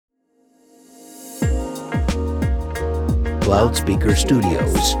Loudspeaker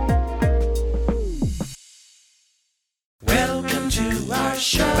Studios. Welcome to our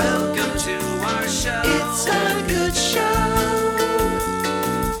show. Welcome to our show. It's a good show.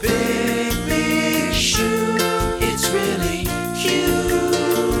 Big, big shoe. It's really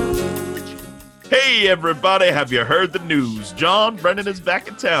huge. Hey everybody, have you heard the news? John Brennan is back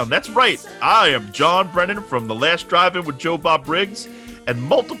in town. That's right, I am John Brennan from The Last Drive-In with Joe Bob Briggs and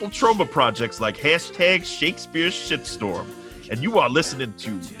multiple Troma projects like hashtag Shakespeare's Shitstorm. And you are listening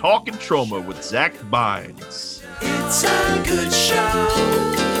to Talking Troma with Zach Bynes. It's a good show.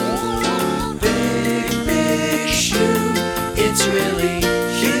 Big, big shoe. It's really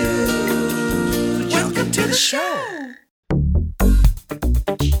huge. Welcome to the show.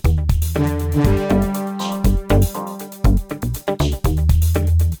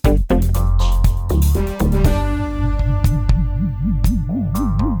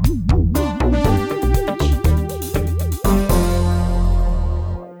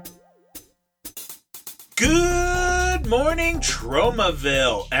 Good morning,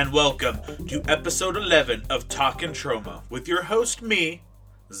 Tromaville, and welcome to episode 11 of Talkin' Troma with your host, me,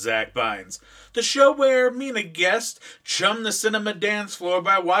 Zach Bynes. The show where me and a guest chum the cinema dance floor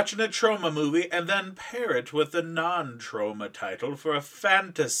by watching a Troma movie and then pair it with a non-Troma title for a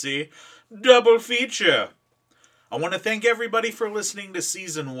fantasy double feature. I want to thank everybody for listening to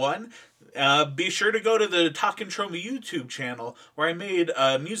Season 1. Be sure to go to the Talkin' Troma YouTube channel where I made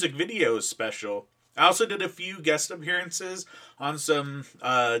a music videos special. I also did a few guest appearances on some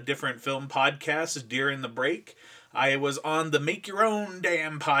different film podcasts during the break. I was on the Make Your Own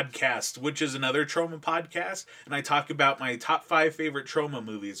Damn podcast, which is another Troma podcast, and I talk about my top 5 favorite Troma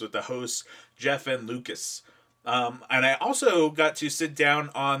movies with the hosts Jeff and Lucas. And I also got to sit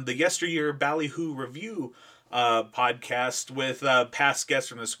down on the Yesteryear Ballyhoo Review podcast with past guest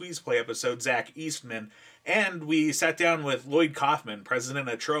from the Squeeze Play episode, Zach Eastman. And we sat down with Lloyd Kaufman, president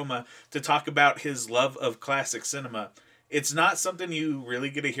of Troma, to talk about his love of classic cinema. It's not something you really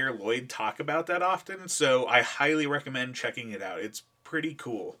get to hear Lloyd talk about that often, so I highly recommend checking it out. It's pretty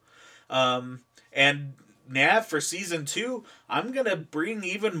cool. And now for season 2, I'm going to bring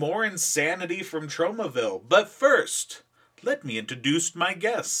even more insanity from Tromaville. But first, let me introduce my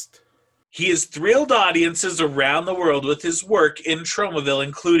guest. He has thrilled audiences around the world with his work in Tromaville,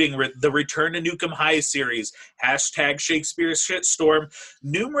 including the Return to Nukem High series, hashtag Shakespeare's Shitstorm,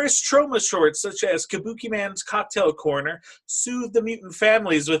 numerous Troma shorts such as Kabuki Man's Cocktail Corner, soothed the mutant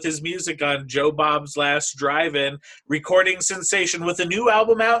families with his music on Joe Bob's Last Drive-In, recording sensation with a new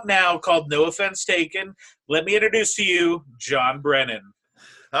album out now called No Offense Taken. Let me introduce to you, John Brennan.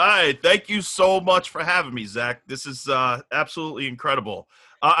 Hi, thank you so much for having me, Zach. This is absolutely incredible.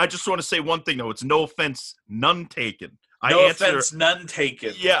 I just want to say one thing, though. It's no offense, none taken. No offense, none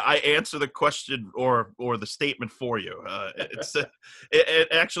taken. Yeah, I answer the question or the statement for you. It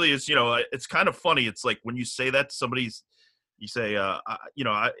actually is, it's kind of funny. It's like when you say that to somebody, you say,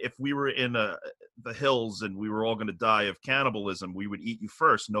 if we were in the hills and we were all going to die of cannibalism, we would eat you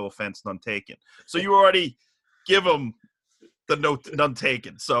first. No offense, none taken. So you already give them the none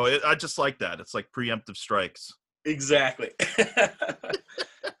taken. So I just like that. It's like preemptive strikes. Exactly.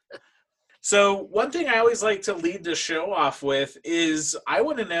 So one thing I always like to lead the show off with is I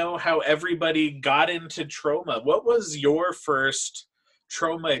want to know how everybody got into Troma. What was your first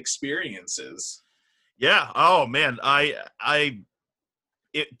Troma experiences? Yeah. Oh man.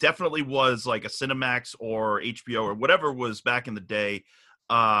 It definitely was like a Cinemax or HBO or whatever was back in the day,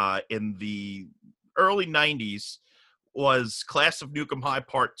 in the early 90s. Was Class of Nukem High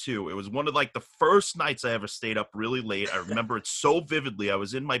Part 2. It was one of like the first nights I ever stayed up really late. I remember it so vividly. I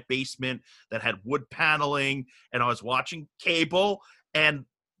was in my basement that had wood paneling and I was watching cable and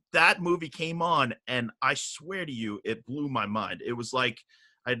that movie came on and I swear to you, it blew my mind. It was like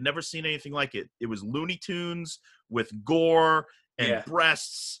I'd never seen anything like it. It was Looney Tunes with gore and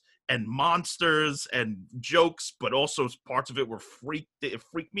breasts and monsters and jokes, but also parts of it were it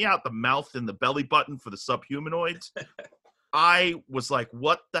freaked me out. The mouth and the belly button for the subhumanoids. I was like,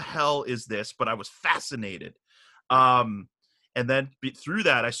 what the hell is this? But I was fascinated. And then through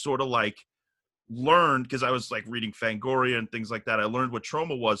that, I sort of like learned, because I was like reading Fangoria and things like that. I learned what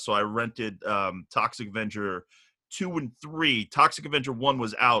Troma was. So I rented Toxic Avenger 2 and 3. Toxic Avenger 1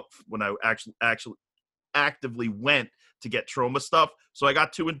 was out when I actually actively went to get Troma stuff. So I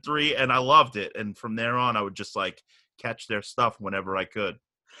got 2 and 3 and I loved it. And from there on, I would just like catch their stuff whenever I could.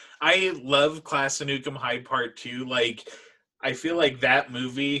 I love Class of Nukem High Part 2. Like, I feel like that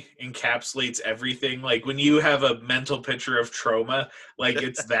movie encapsulates everything. Like when you have a mental picture of Troma, like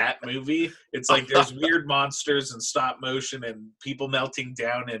it's that movie. It's like there's weird monsters and stop motion and people melting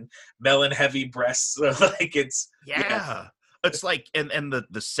down and melon heavy breasts. Like it's yeah. It's like, and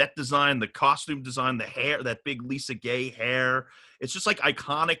the set design, the costume design, the hair, that big Lisa Gay hair. It's just like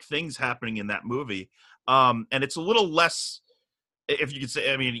iconic things happening in that movie. And it's a little less, if you could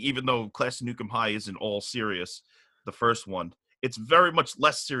say, I mean, even though Class of Nukem High isn't all serious, the first one, it's very much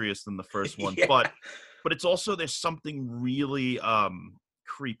less serious than the first one. Yeah. But it's also, there's something really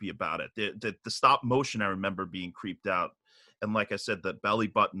creepy about it. The stop motion, I remember being creeped out. And like I said, the belly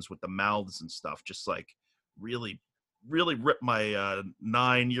buttons with the mouths and stuff, just like really ripped my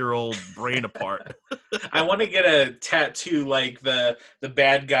 9-year-old brain apart. I want to get a tattoo like the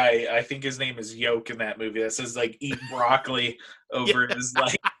bad guy. I think his name is Yoke in that movie. That says like "eat broccoli" over his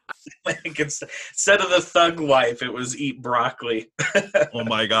like instead of the thug life, it was "eat broccoli." Oh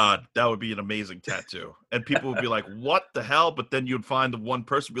my God, that would be an amazing tattoo. And people would be like, "What the hell?" But then you'd find the one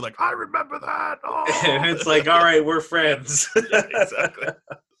person be like, "I remember that." Oh. And it's like, all right, we're friends. Yeah, exactly.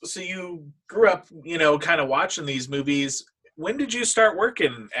 So you grew up, kind of watching these movies. When did you start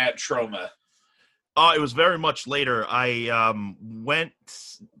working at Troma? It was very much later. I went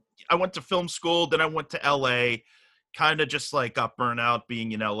to film school, then I went to LA, kind of just like got burnt out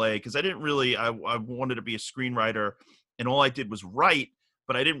being in LA because I didn't really, I wanted to be a screenwriter and all I did was write,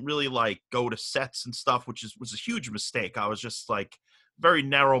 but I didn't really like go to sets and stuff, which was a huge mistake. I was just like very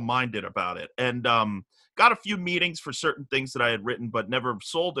narrow-minded about it. And got a few meetings for certain things that I had written, but never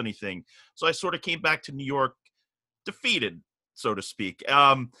sold anything. So I sort of came back to New York defeated, so to speak.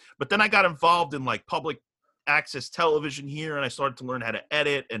 But then I got involved in like public access television here, and I started to learn how to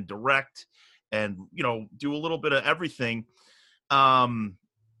edit and direct and, do a little bit of everything. And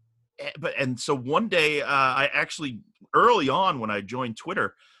so one day, I actually, early on when I joined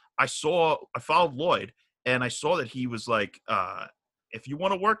Twitter, I followed Lloyd, and I saw that he was like, if you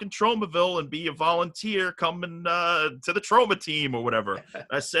want to work in Tromaville and be a volunteer, come to the Troma team or whatever.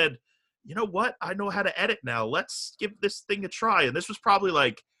 I said, you know what? I know how to edit now. Let's give this thing a try. And this was probably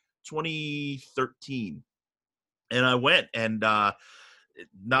like 2013. And I went, and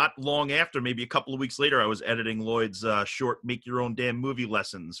not long after, maybe a couple of weeks later, I was editing Lloyd's short Make Your Own Damn Movie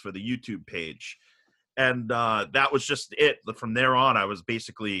lessons for the YouTube page. And that was just it. From there on, I was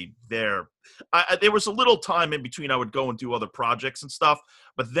basically there. There was a little time in between I would go and do other projects and stuff.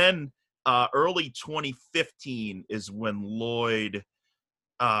 But then early 2015 is when Lloyd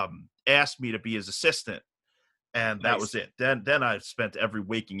asked me to be his assistant. And that was it. Then I spent every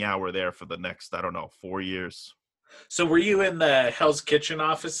waking hour there for the next, 4 years. So were you in the Hell's Kitchen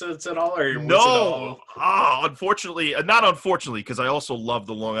offices at all? Or was No. Unfortunately, not unfortunately, because I also love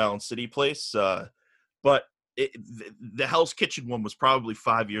the Long Island City place. But the Hell's Kitchen one was probably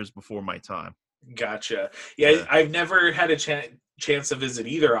 5 years before my time. Gotcha. Yeah. I've never had a chance to visit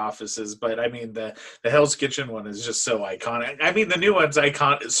either offices, but I mean the Hell's Kitchen one is just so iconic. I mean the new one's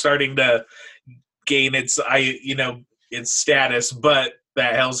starting to gain its status, but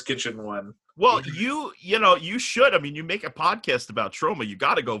that Hell's Kitchen one. Well, you should. I mean, you make a podcast about Troma. You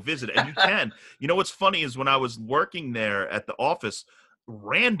got to go visit it, and you can. What's funny is when I was working there at the office,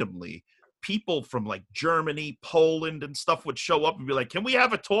 randomly, people from like Germany, Poland, and stuff would show up and be like, "Can we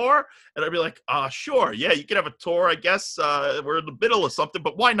have a tour?" And I'd be like, "Sure, yeah, you can have a tour. I guess we're in the middle of something,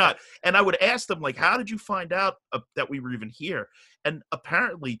 but why not?" And I would ask them like, "How did you find out that we were even here?" And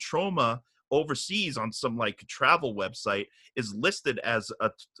apparently, Troma overseas on some like travel website is listed as a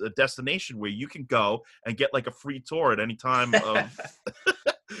destination where you can go and get like a free tour at any time of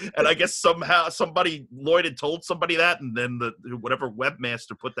and I guess somehow Lloyd had told somebody that, and then whatever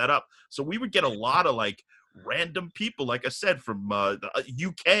webmaster put that up. So we would get a lot of like random people, like I said, from the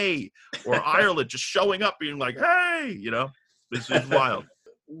UK or Ireland just showing up being like, "Hey," this is wild.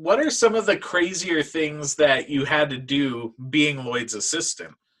 What are some of the crazier things that you had to do being Lloyd's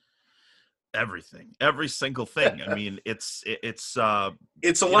assistant? Everything, every single thing. I mean, it's a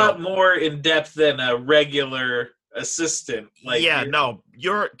lot more in depth than a regular assistant. The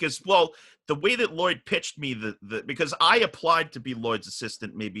way that Lloyd pitched me because I applied to be Lloyd's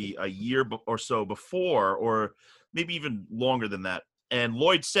assistant maybe a year or so before, or maybe even longer than that. And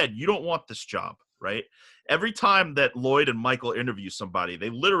Lloyd said, "You don't want this job," right? Every time that Lloyd and Michael interview somebody, they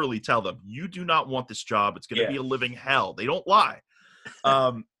literally tell them, "You do not want this job. It's going to be a living hell." They don't lie.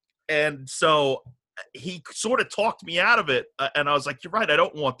 And so he sort of talked me out of it. And I was like, "You're right. I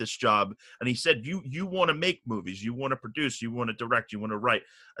don't want this job." And he said, you want to make movies. You want to produce. You want to direct. You want to write.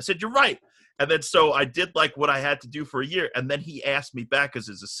 I said, "You're right." And then so I did like what I had to do for a year. And then he asked me back because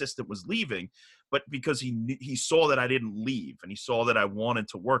his assistant was leaving. But because he saw that I didn't leave, and he saw that I wanted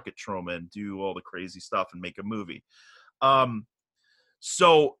to work at Troma and do all the crazy stuff and make a movie.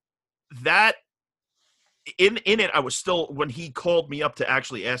 So that in it, I was still, when he called me up to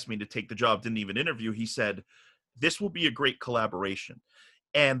actually ask me to take the job, didn't even interview, he said, this will be a great collaboration.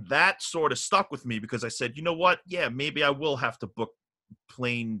 And that sort of stuck with me because I said, you know what? Yeah, maybe I will have to book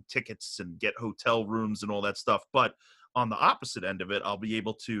plane tickets and get hotel rooms and all that stuff. But on the opposite end of it, I'll be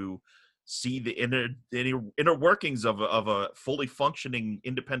able to see the inner workings of a fully functioning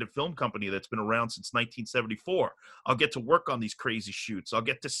independent film company that's been around since 1974. I'll get to work on these crazy shoots. I'll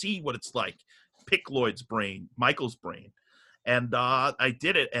get to see what it's like, pick Lloyd's brain, Michael's brain. And I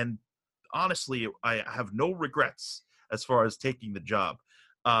did it. And honestly, I have no regrets as far as taking the job.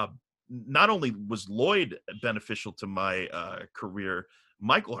 Not only was Lloyd beneficial to my career,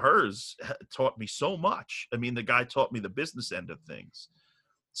 Michael Herz taught me so much. I mean, the guy taught me the business end of things.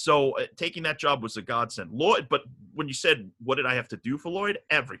 So taking that job was a godsend. Lloyd, but when you said, what did I have to do for Lloyd?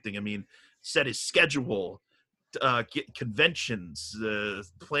 Everything. I mean, set his schedule, get conventions,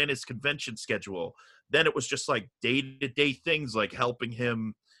 plan his convention schedule. Then it was just like day-to-day things like helping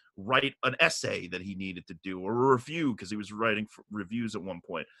him write an essay that he needed to do or a review because he was writing reviews at one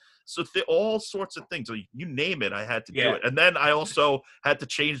point. So all sorts of things. So you name it, I had to do it. And then I also had to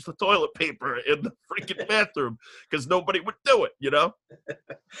change the toilet paper in the freaking bathroom because nobody would do it, you know?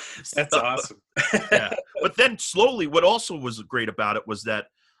 That's awesome. Yeah. But then slowly, what also was great about it was that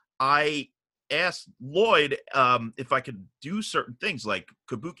I asked Lloyd if I could do certain things. Like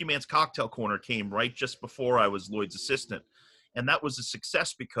Kabuki Man's Cocktail Corner came right just before I was Lloyd's assistant. And that was a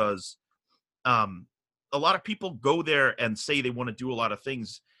success because a lot of people go there and say they want to do a lot of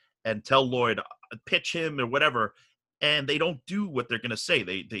things and tell Lloyd, pitch him or whatever, and they don't do what they're going to say.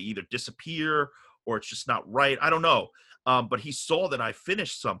 They either disappear or it's just not right. I don't know. But he saw that I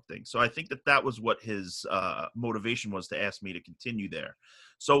finished something. So I think that was what his motivation was to ask me to continue there.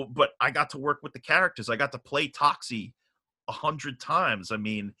 So, but I got to work with the characters. I got to play Toxie 100 times. I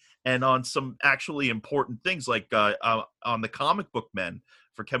mean, and on some actually important things like on the Comic Book Men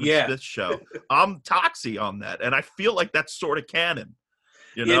for Kevin Smith's show, I'm Toxie on that. And I feel like that's sort of canon,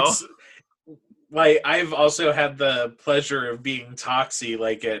 you know? It's, like, I've also had the pleasure of being Toxie,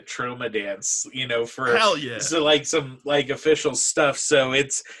 like, at Trauma Dance, you know, for hell yeah. So, like, some, like, official stuff. So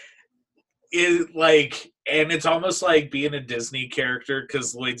it's like, and it's almost like being a Disney character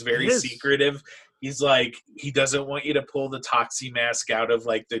because Lloyd's very secretive. He's like, he doesn't want you to pull the Toxie mask out of,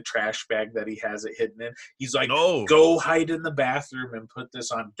 like, the trash bag that he has it hidden in. He's like, go hide in the bathroom and put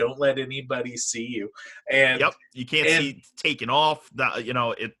this on. Don't let anybody see you. And you can't see it taken off. That, you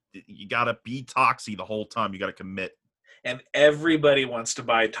know, you got to be Toxie the whole time. You got to commit. And everybody wants to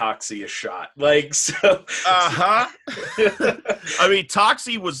buy Toxie a shot. Like, so. I mean,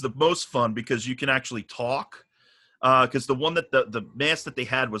 Toxie was the most fun because you can actually talk. Because the one that the mask that they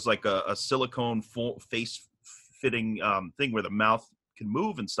had was like a silicone face fitting thing where the mouth can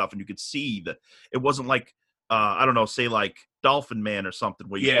move and stuff, and you could see that it wasn't like I don't know, say like Dolphin Man or something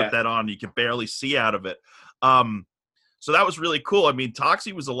where you put that on and you could barely see out of it. So that was really cool. I mean,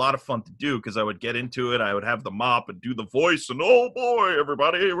 Toxie was a lot of fun to do because I would get into it. I would have the mop and do the voice and, oh boy,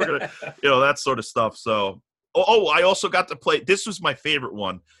 everybody, we're gonna, you know, that sort of stuff. So, I also got to play. This was my favorite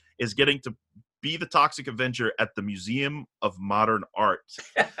one, is getting to be the Toxic Avenger at the Museum of Modern Art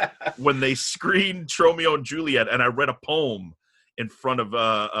when they screened Romeo and Juliet, and I read a poem in front of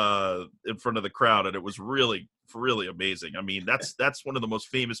the crowd, and it was really amazing. I mean, that's one of the most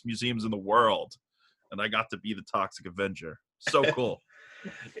famous museums in the world, and I got to be the Toxic Avenger. So cool.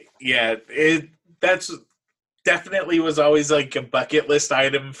 Yeah, that's definitely was always like a bucket list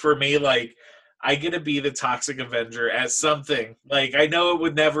item for me. Like, I get to be the Toxic Avenger as something. Like, I know it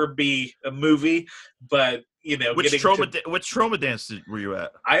would never be a movie, but, you know. Which Trauma Dance were you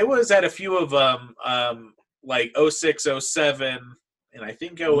at? I was at a few of them, like 06, 07, and I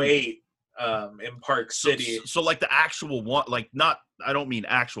think 08 in Park City. So like the actual one, like not, I don't mean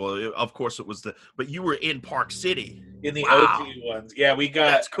actual, of course it was but you were in Park City. In the OG ones. Yeah, we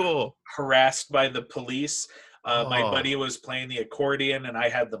got That's cool. harassed by the police. My buddy was playing the accordion, and I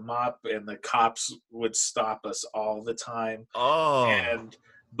had the mop, and the cops would stop us all the time.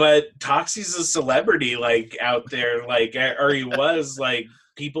 But Toxie's a celebrity, like, out there, like, or he was, like,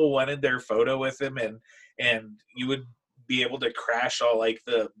 people wanted their photo with him, and you would be able to crash all, like,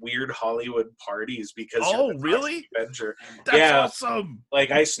 the weird Hollywood parties because you're the really? Toxic Avenger. That's awesome.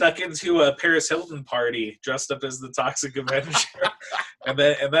 Like, I snuck into a Paris Hilton party dressed up as the Toxic Avenger. And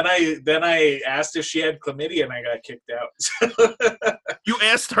then I asked if she had chlamydia, and I got kicked out. You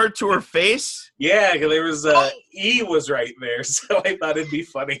asked her to her face? Yeah, there was E was right there, so I thought it'd be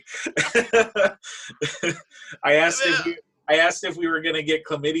funny. I asked if we were gonna get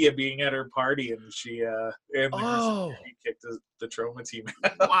chlamydia being at her party, and she kicked the trauma team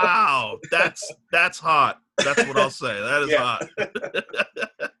out. Wow, that's hot. That's what I'll say. That is hot.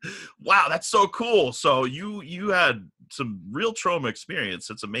 wow, that's so cool. So you had some real Troma experience.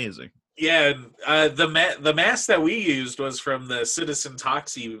 It's amazing. Yeah, the mask that we used was from the Citizen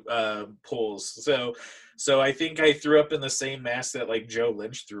Toxie polls. So I think I threw up in the same mask that like Joe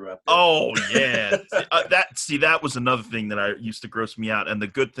Lynch threw up in. Oh yeah, that was another thing that I used to gross me out. And the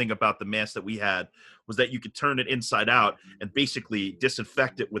good thing about the mask that we had was that you could turn it inside out and basically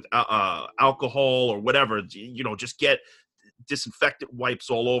disinfect it with alcohol or whatever. Just get disinfectant wipes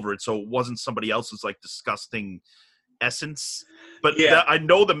all over it, so it wasn't somebody else's like disgusting essence. But Yeah. I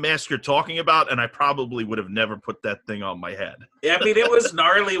know the mask you're talking about, and I probably would have never put that thing on my head. I mean, it was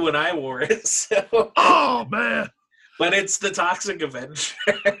gnarly when I wore it. So. Oh man. But it's the Toxic Avenger.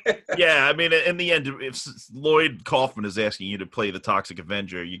 Yeah, I mean, in the end, if Lloyd Kaufman is asking you to play the Toxic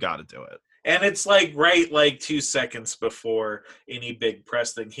Avenger, you got to do it. And it's like right 2 seconds before any big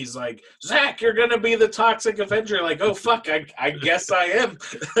press thing. He's like, Zach, you're going to be the Toxic Avenger. Like, oh, fuck, I guess I am.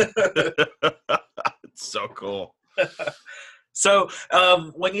 It's so cool. So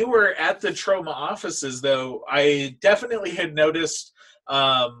when you were at the Troma offices, though, I definitely had noticed,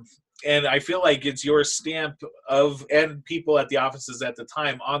 and I feel like it's your stamp and people at the offices at the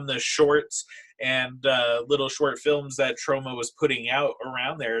time on the shorts and little short films that Troma was putting out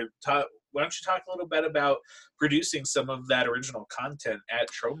around there. Why don't you talk a little bit about producing some of that original content at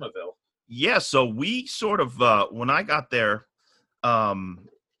Tromaville? Yeah, so we sort of, when I got there,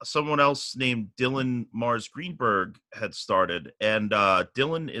 someone else named Dylan Mars Greenberg had started. And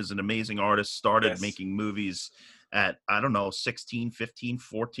Dylan is an amazing artist, started making movies at, 16, 15,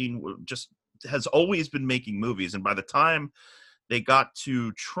 14, just has always been making movies. And by the time they got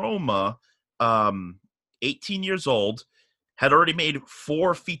to Troma, 18 years old, had already made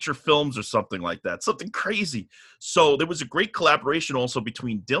 4 feature films or something like that, something crazy. So there was a great collaboration also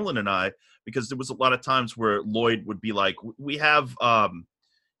between Dylan and I, because there was a lot of times where Lloyd would be like, we have,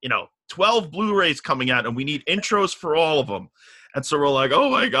 12 Blu-rays coming out and we need intros for all of them. And so we're like, oh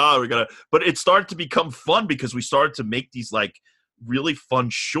my God, but it started to become fun because we started to make these like really fun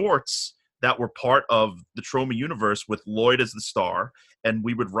shorts that were part of the Troma universe with Lloyd as the star. And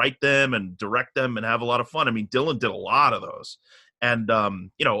we would write them and direct them and have a lot of fun. I mean, Dylan did a lot of those and,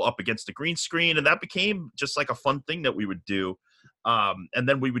 up against the green screen. And that became just like a fun thing that we would do. And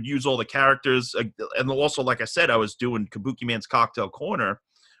then we would use all the characters. And also, like I said, I was doing Kabuki Man's Cocktail Corner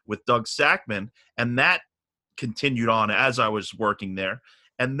with Doug Sackman. And that continued on as I was working there.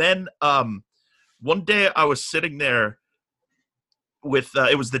 And then one day I was sitting there with,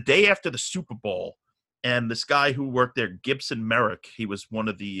 it was the day after the Super Bowl. And this guy who worked there, Gibson Merrick, he was one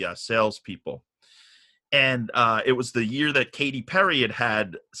of the salespeople. And it was the year that Katy Perry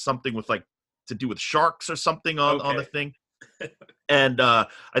had something with like to do with sharks or something on the thing. And I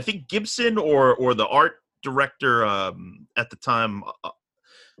think Gibson or the art director at the time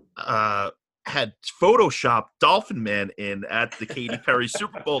had photoshopped Dolphin Man in at the Katy Perry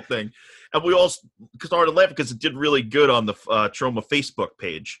Super Bowl thing. And we all started laughing because it did really good on the Troma Facebook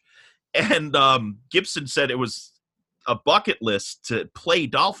page. And Gibson said it was a bucket list to play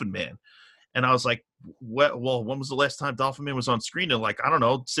Dolphin Man. And I was like, well, when was the last time Dolphin Man was on screen? And like, I don't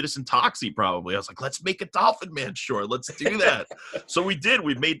know, Citizen Toxie probably. I was like, let's make a Dolphin Man short. Let's do that. So we did.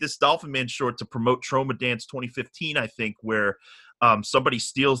 We made this Dolphin Man short to promote Troma Dance 2015, I think, where somebody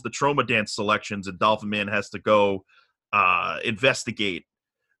steals the Troma Dance selections and Dolphin Man has to go investigate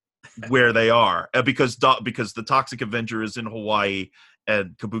where they are because the Toxic Avenger is in Hawaii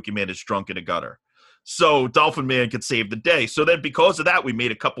and Kabuki Man is drunk in a gutter. So Dolphin Man could save the day. So then because of that, we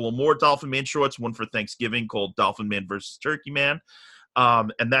made a couple of more Dolphin Man shorts, one for Thanksgiving called Dolphin Man versus Turkey Man.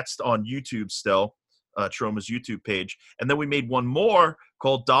 And that's on YouTube still, Troma's YouTube page. And then we made one more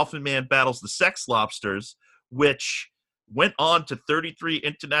called Dolphin Man Battles the Sex Lobsters, which went on to 33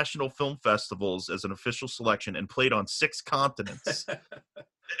 international film festivals as an official selection and played on 6 continents.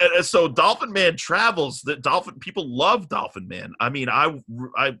 And so Dolphin Man travels. People love Dolphin Man. I mean,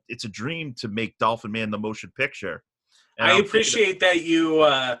 it's a dream to make Dolphin Man the motion picture. And I appreciate that you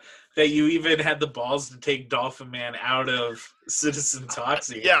even had the balls to take Dolphin Man out of Citizen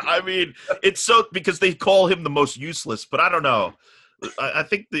Toxie. Yeah, I mean, it's so because they call him the most useless, but I don't know. I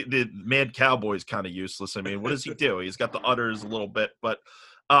think the Mad Cowboy is kind of useless. I mean, what does he do? He's got the udders a little bit, but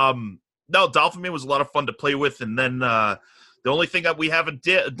no, Dolphin Man was a lot of fun to play with, and then. The only thing that we haven't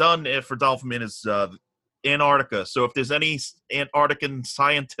done for Dolphin Man is Antarctica. So if there's any Antarctican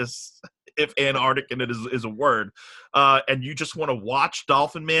scientists, if Antarctican is a word, and you just want to watch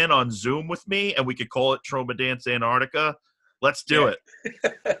Dolphin Man on Zoom with me, and we could call it Troma Dance Antarctica, let's do it.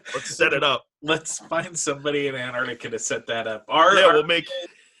 Let's set it up. Let's find somebody in Antarctica to set that up. We'll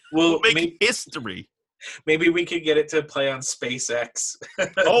make history. Maybe we could get it to play on SpaceX.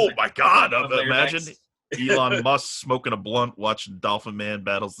 Oh my God! On layer Imagine next. Elon Musk smoking a blunt, watching Dolphin Man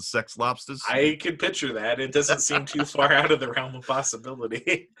battles the sex lobsters. I could picture that. It doesn't seem too far out of the realm of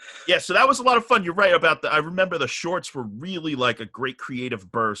possibility. Yeah, so that was a lot of fun. You're right about that. I remember the shorts were really like a great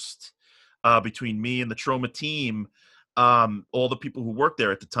creative burst between me and the Troma team. All the people who worked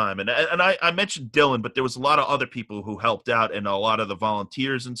there at the time, and I mentioned Dylan, but there was a lot of other people who helped out, and a lot of the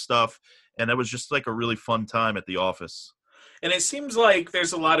volunteers and stuff. And it was just like a really fun time at the office. And it seems like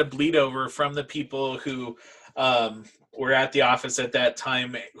there's a lot of bleed over from the people who were at the office at that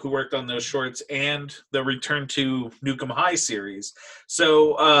time who worked on those shorts and the Return to Nukem High series.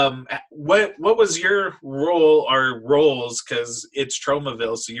 So what was your role or roles, because it's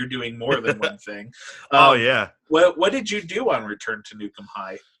Tromaville, so you're doing more than one thing. Oh yeah. What did you do on Return to Nukem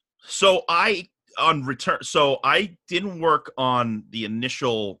High? So I didn't work on the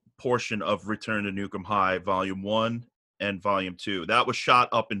initial portion of Return to Nukem High Volume 1 and Volume 2. That was shot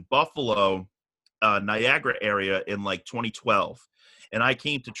up in Buffalo, Niagara area in like 2012. And I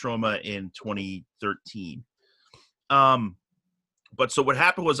came to Troma in 2013. But so what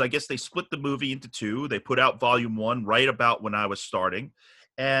happened was, I guess they split the movie into two. They put out Volume 1 right about when I was starting.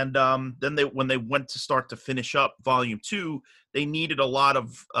 And then when they went to start to finish up Volume 2, they needed a lot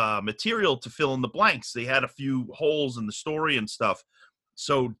of material to fill in the blanks. They had a few holes in the story and stuff.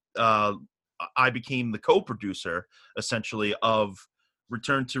 So I became the co-producer, essentially, of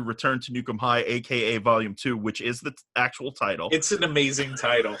Return to Nukem High, a.k.a. Volume 2, which is the actual title. It's an amazing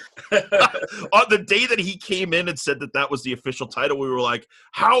title. On the day that he came in and said that that was the official title, we were like,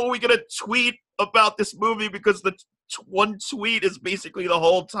 how are we going to tweet about this movie? Because the one tweet is basically the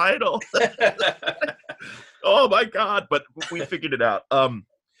whole title. Oh, my God. But we figured it out.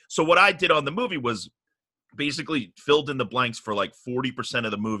 So what I did on the movie was basically filled in the blanks for like 40%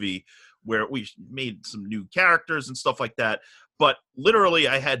 of the movie, where we made some new characters and stuff like that. But literally,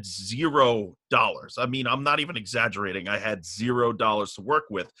 I had $0. I mean, I'm not even exaggerating. I had $0 to work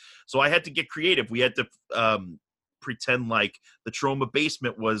with. So I had to get creative. We had to pretend like the Troma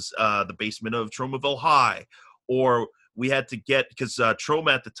basement was the basement of Tromaville High. Or we had to get, because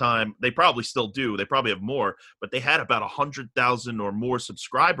Troma at the time, they probably still do. They probably have more. But they had about 100,000 or more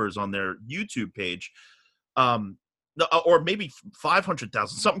subscribers on their YouTube page. Or maybe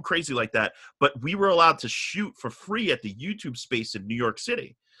 500,000, something crazy like that. But we were allowed to shoot for free at the YouTube space in New York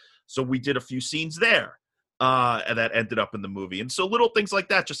City. So we did a few scenes there, and that ended up in the movie. And so little things like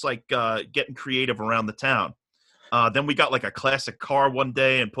that, just like getting creative around the town. Then we got like a classic car one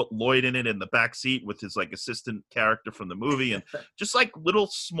day and put Lloyd in it in the back seat with his like assistant character from the movie, and just like little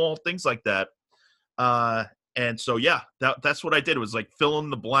small things like that. And so, yeah, that's what I did. It was like fill in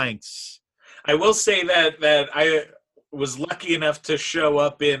the blanks. I will say that I was lucky enough to show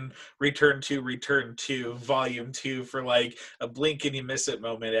up in Return to Volume 2 for like a blink and you miss it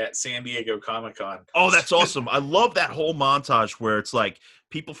moment at San Diego Comic-Con. Oh, that's awesome. I love that whole montage where it's like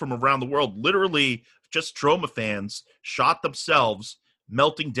people from around the world, literally just Troma fans, shot themselves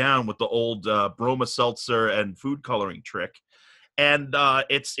melting down with the old Broma seltzer and food coloring trick. And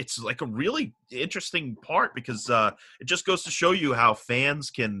it's like a really interesting part, because it just goes to show you how fans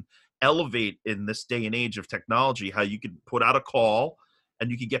can elevate in this day and age of technology, how you can put out a call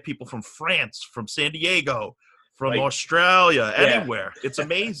and you can get people from France, from San Diego, from Australia, anywhere. It's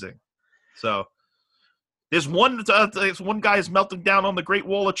amazing. So there's one guy is melting down on the Great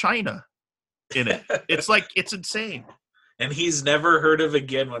Wall of China in it. It's like, it's insane. And he's never heard of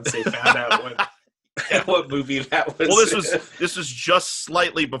again once they found out what movie that was. Well, this was just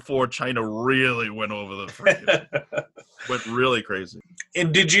slightly before China really went over the freaking went really crazy.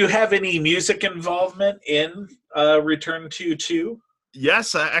 And did you have any music involvement in Return to 2?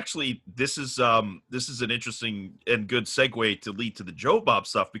 Yes, actually, this is an interesting and good segue to lead to the Joe Bob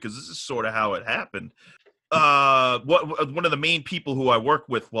stuff, because this is sort of how it happened. One of the main people who I worked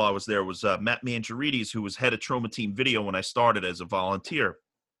with while I was there was Matt Mangiarides, who was head of Troma Team Video when I started as a volunteer.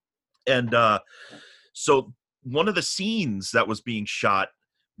 And so one of the scenes that was being shot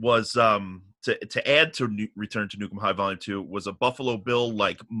was to add to Return to Nukem High Volume 2 was a Buffalo Bill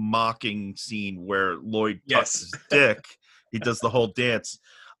like mocking scene where Lloyd tucks his dick. He does the whole dance.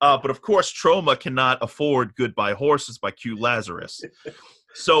 But of course, Troma cannot afford Goodbye Horses by Q Lazarus.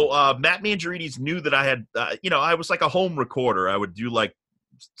 So Matt Mangiarides knew that I had, I was like a home recorder. I would do like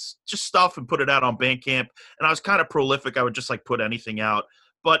just stuff and put it out on Bandcamp. And I was kind of prolific. I would just like put anything out.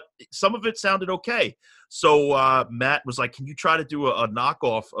 But some of it sounded okay. So Matt was like, can you try to do a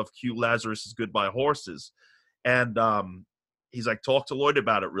knockoff of Q Lazarus's Goodbye Horses? And he's like, talk to Lloyd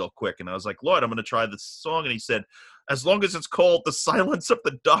about it real quick. And I was like, Lloyd, I'm going to try this song. And he said, as long as it's called The Silence of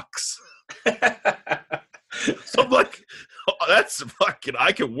the Ducks. So I'm like, oh, that's fucking,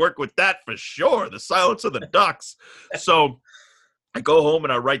 I can work with that for sure. The Silence of the Ducks. So I go home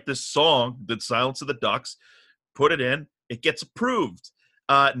and I write this song, The Silence of the Ducks, put it in, it gets approved.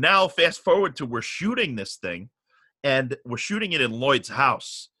 Now fast forward to we're shooting this thing, and we're shooting it in Lloyd's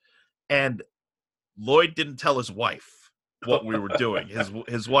house. And Lloyd didn't tell his wife what we were doing.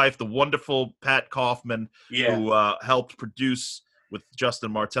 His wife, the wonderful Pat Kaufman, who helped produce with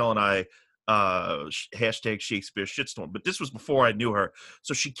Justin Martell and I, hashtag Shakespeare Shitstorm. But this was before I knew her.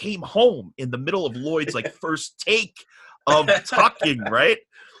 So she came home in the middle of Lloyd's like first take of talking, right?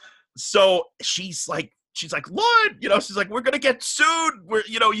 So she's like, Lloyd, she's like, we're going to get sued.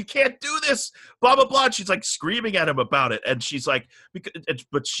 You can't do this, blah, blah, blah. And she's like screaming at him about it. And she's like,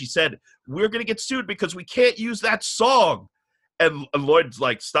 but she said, we're going to get sued because we can't use that song. And Lloyd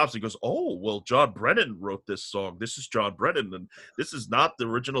like stops and goes, oh, well, John Brennan wrote this song. This is John Brennan. And this is not the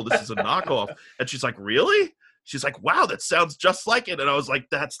original. This is a knockoff. And she's like, really? She's like, wow, that sounds just like it. And I was like,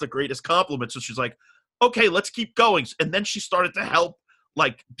 that's the greatest compliment. So she's like, okay, let's keep going. And then she started to help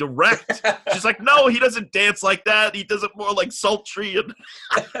like direct. She's like, no, he doesn't dance like that. He does it more like sultry. And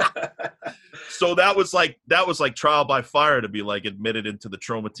so that was like trial by fire to be like admitted into the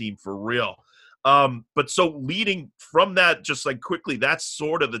Troma team for real. But so leading from that, just like quickly, that's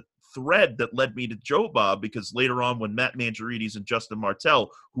sort of the thread that led me to Joe Bob, because later on when Matt Mangiarides and Justin Martell,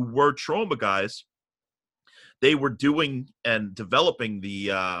 who were Troma guys, they were doing and developing the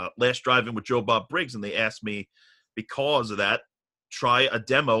Last Drive-In with Joe Bob Briggs, and they asked me, because of that, try a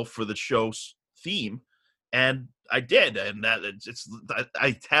demo for the show's theme, and I did, and that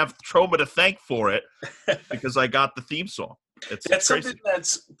I have Troma to thank for it because I got the theme song. That's something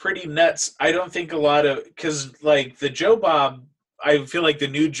that's pretty nuts. I don't think a lot of, because like the Joe Bob, I feel like the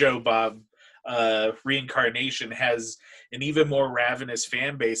new Joe Bob reincarnation has an even more ravenous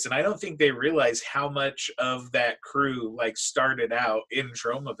fan base, and I don't think they realize how much of that crew like started out in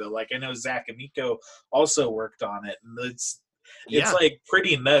Tromaville. Like I know Zach Amico also worked on it, and it's like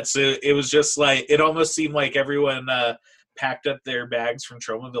pretty nuts. It was just like, it almost seemed like everyone packed up their bags from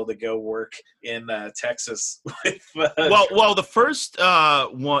Tromaville to go work in Texas. With, well, the first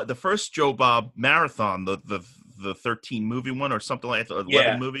the first Joe Bob marathon, the 13 movie one or something like that,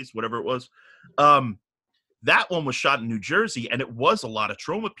 11 movies, whatever it was. That one was shot in New Jersey, and it was a lot of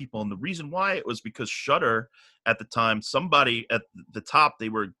Troma people. And the reason why it was because Shudder at the time, somebody at the top,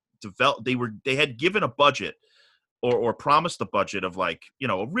 they had given a budget or promised a budget of like,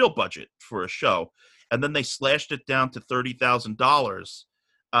 a real budget for a show. And then they slashed it down to $30,000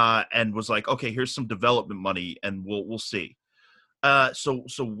 and was like, okay, here's some development money and we'll see. So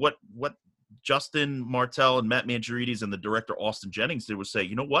what Justin Martell and Matt Mangiarides and the director Austin Jennings did was say,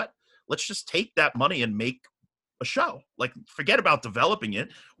 you know what? Let's just take that money and make a show. Like, forget about developing it.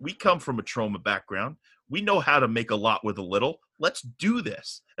 We come from a Troma background. We know how to make a lot with a little. Let's do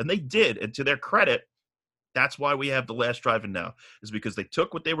this. And they did. And to their credit, that's why we have The Last Drive-In now, is because they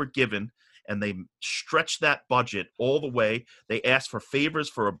took what they were given and they stretched that budget all the way. They asked for favors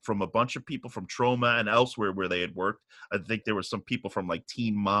from a bunch of people from Troma and elsewhere where they had worked. I think there were some people from like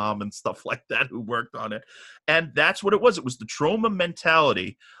Teen Mom and stuff like that who worked on it. And that's what it was. It was the Troma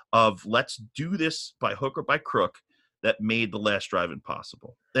mentality of let's do this by hook or by crook that made The Last Drive-In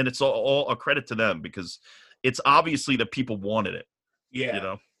possible. And it's all a credit to them, because it's obviously that people wanted it.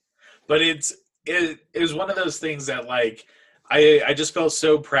 Yeah. But it was one of those things that like, I just felt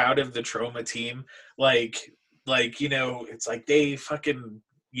so proud of the Troma team. Like, it's like they fucking,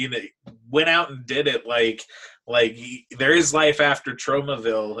 went out and did it. Like there is life after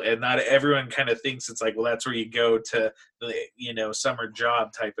Tromaville, and not everyone kind of thinks it's like, well, that's where you go to the, summer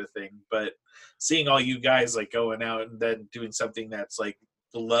job type of thing. But seeing all you guys like going out and then doing something that's like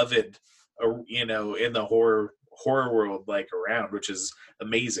beloved, in the horror world, like around, which is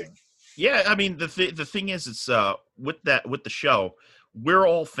amazing. Yeah, I mean, the thing is, it's with the show, we're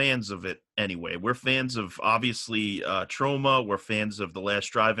all fans of it anyway. We're fans of, obviously, Troma. We're fans of The Last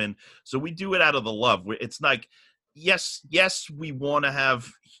Drive-In. So we do it out of the love. It's like, yes, we want to have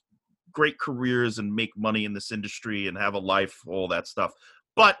great careers and make money in this industry and have a life, all that stuff.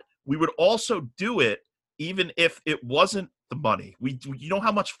 But we would also do it even if it wasn't the money. You know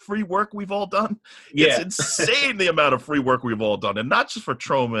how much free work we've all done? Yeah. It's insane the amount of free work we've all done, and not just for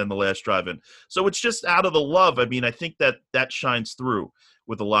Troma and The Last Drive-In. So it's just out of the love. I mean, I think that shines through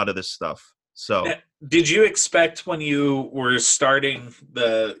with a lot of this stuff. So did you expect when you were starting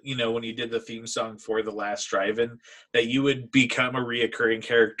when you did the theme song for The Last Drive-In, that you would become a reoccurring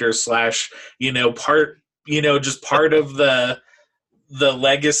character / part just part of the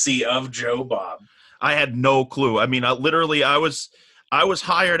legacy of Joe Bob. I had no clue. I mean, I was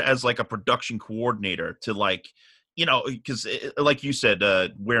hired as like a production coordinator to like, because like you said,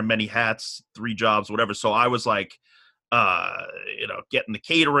 wear many hats, 3 jobs, whatever. So I was like, getting the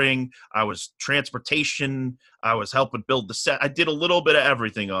catering. I was transportation. I was helping build the set. I did a little bit of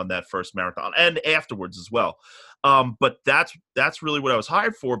everything on that first marathon and afterwards as well. But that's really what I was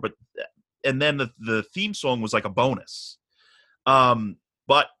hired for. And then the theme song was like a bonus.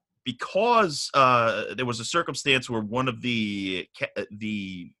 But because there was a circumstance where one of the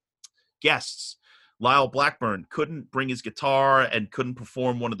guests, Lyle Blackburn, couldn't bring his guitar and couldn't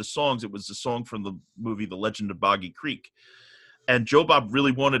perform one of the songs. It was a song from the movie The Legend of Boggy Creek. And Joe Bob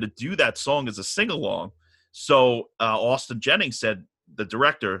really wanted to do that song as a sing-along. So Austin Jennings said, the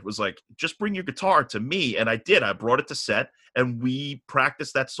director was like, just bring your guitar to me. And I did. I brought it to set, and we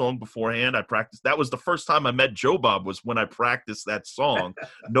practiced that song beforehand. That was the first time I met Joe Bob, was when I practiced that song.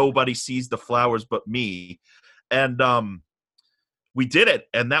 Nobody Sees the Flowers But Me. And we did it,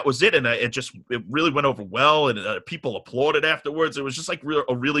 and that was it. And it really went over well, and people applauded afterwards. It was just like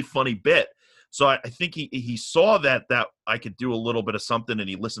a really funny bit. So I think he saw that I could do a little bit of something, and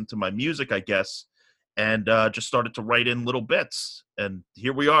he listened to my music, I guess, and just started to write in little bits. And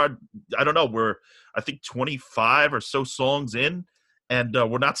here we are. I don't know. We're, I think, 25 or so songs in, and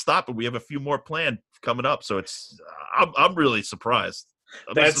we're not stopping. We have a few more planned coming up. So I'm really surprised.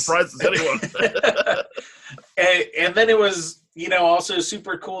 I'm as surprised as anyone. and then it was, also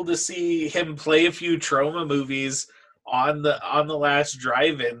super cool to see him play a few Troma movies on the last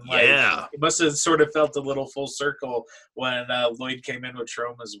drive-in. Yeah, it must have sort of felt a little full circle when Lloyd came in with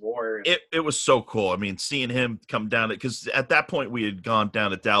Troma's War. It was so cool. I mean, seeing him come down, because at that point we had gone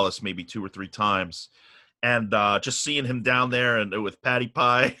down to Dallas maybe 2 or 3 times, and just seeing him down there and with Patty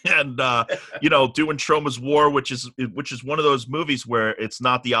Pie and doing Troma's War, which is one of those movies where it's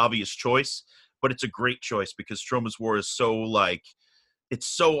not the obvious choice, but it's a great choice because Troma's War is so it's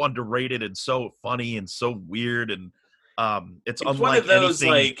so underrated and so funny and so weird, and it's unlike one of those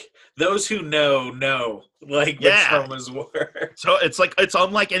anything. Those who know with Troma's War. So it's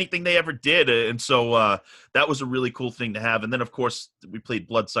unlike anything they ever did, and so that was a really cool thing to have. And then of course we played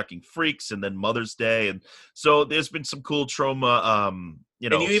Bloodsucking Freaks, and then Mother's Day, and so there's been some cool Troma.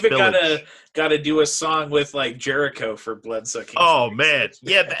 And you even got to do a song with Jericho for Bloodsucking. Oh Freaks. Man,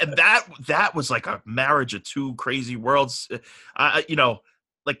 yeah, and that was like a marriage of 2 crazy worlds.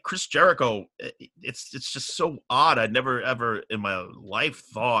 Like Chris Jericho, it's just so odd. I never ever in my life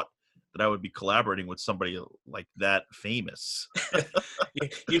thought that I would be collaborating with somebody like that famous.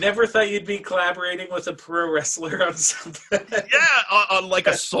 You never thought you'd be collaborating with a pro wrestler on something? Yeah, on like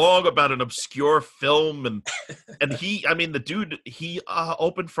a song about an obscure film, and the dude, he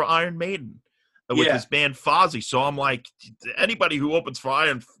opened for Iron Maiden with his band Fozzy. So I'm like, anybody who opens for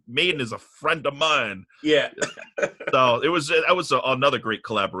Iron Maiden is a friend of mine. Yeah. So that was another great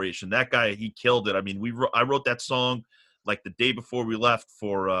collaboration. That guy, he killed it. I mean, I wrote that song like the day before we left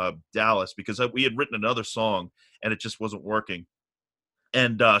for Dallas, because we had written another song and it just wasn't working.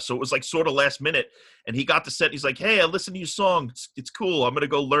 And so it was like sort of last minute, and he got the set. And he's like, "Hey, I listened to your song. It's cool. I'm going to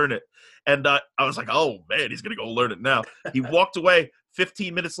go learn it." And I was like, "Oh man, he's going to go learn it now." He walked away.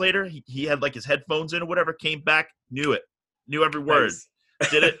 15 minutes later, he had like his headphones in or whatever, came back, knew every word, nice.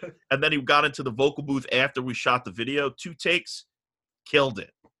 Did it. And then he got into the vocal booth after we shot the video, 2 takes, killed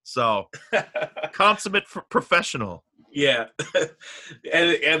it. So consummate professional. Yeah.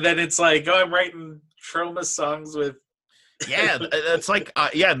 and then it's like, I'm writing Troma songs with. Yeah, it's like,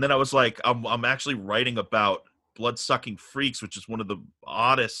 and then I was like, I'm actually writing about Bloodsucking Freaks, which is one of the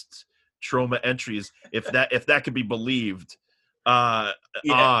oddest Troma entries, if that could be believed. Odd,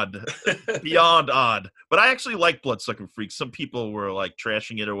 beyond odd. But I actually like Bloodsucking Freaks. Some people were like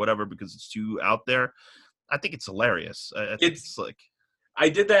trashing it or whatever because it's too out there. I think it's hilarious. I think it's like, I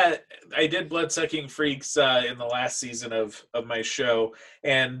did Bloodsucking Freaks in the last season of my show,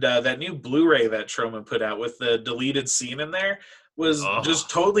 and that new Blu-ray that Troma put out with the deleted scene in there was just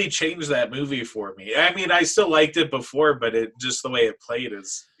totally changed that movie for me. I mean, I still liked it before, but it just the way it played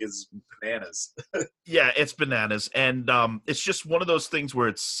is bananas. Yeah, it's bananas, and it's just one of those things where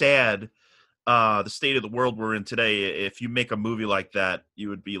it's sad. The state of the world we're in today. If you make a movie like that, you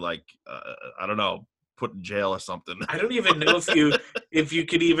would be like, I don't know, put in jail or something. I don't even know if you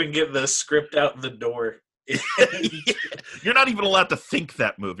could even get the script out the door. You're not even allowed to think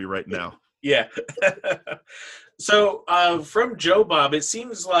that movie right now. Yeah. So from Joe Bob, it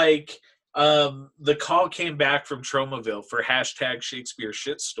seems like the call came back from Tromaville for #Shakespeare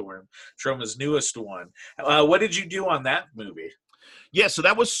Shitstorm, Troma's newest one. What did you do on that movie? Yeah, so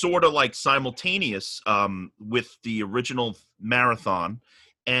that was sort of like simultaneous with the original marathon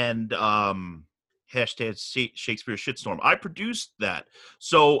and hashtag Shakespeare Shitstorm. I produced that.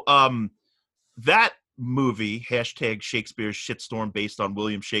 So that movie, hashtag Shakespeare Shitstorm, based on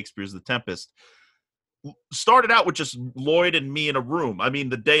William Shakespeare's The Tempest, started out with just Lloyd and me in a room. I mean,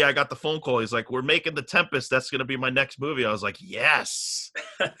 the day I got the phone call, he's like, "We're making The Tempest. That's going to be my next movie." I was like, yes,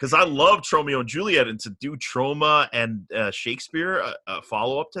 because I love Tromeo and Juliet, and to do Troma and Shakespeare, a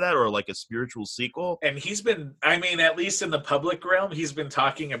follow-up to that, or like a spiritual sequel. And he's been, I mean, at least in the public realm, he's been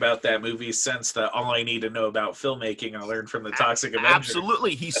talking about that movie since the All I Need to Know About Filmmaking I Learned from the Toxic Avenger.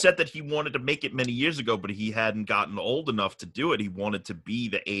 Absolutely. He said that he wanted to make it many years ago, but he hadn't gotten old enough to do it. He wanted to be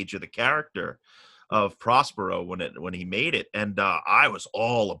the age of the character of Prospero when he made it, and I was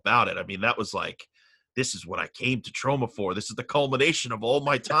all about it. I mean, that was like, this is what I came to Troma for. This is the culmination of all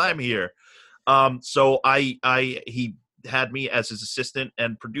my time here. So he had me as his assistant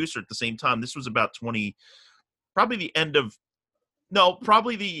and producer at the same time. This was about probably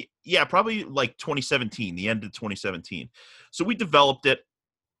like 2017, the end of 2017. So we developed it.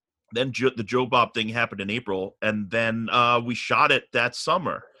 Then the Joe Bob thing happened in April, and then we shot it that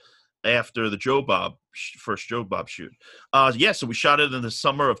summer after the first Joe Bob shoot. So we shot it in the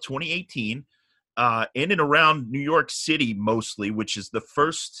summer of 2018 in and around New York City mostly, which is the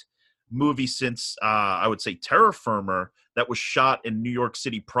first movie since I would say Terror Firmer that was shot in New York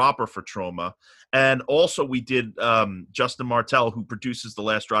City proper for Troma. And also we did Justin Martell, who produces The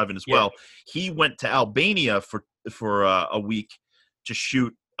Last Drive-In as well. He went to Albania for a week to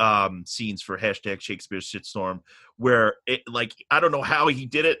shoot scenes for hashtag Shakespeare Shitstorm, where it, like, I don't know how he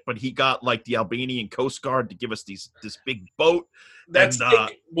did it, but he got like the Albanian Coast Guard to give us this big boat. That's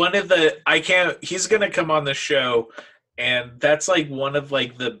like one of the, he's going to come on the show, and that's like one of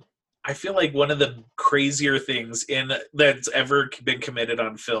like I feel like one of the crazier things that's ever been committed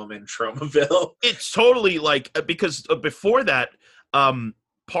on film in Tromaville. It's totally like, because before that,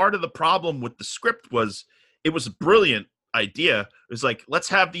 part of the problem with the script was it was a brilliant idea. It was like, let's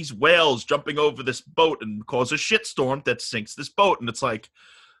have these whales jumping over this boat and cause a shitstorm that sinks this boat. And it's like,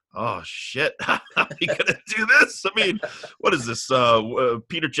 oh shit, how are we gonna do this? I mean, what is this?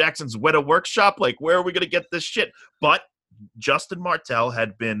 Peter Jackson's Weta Workshop? Like, where are we gonna get this shit? But Justin Martell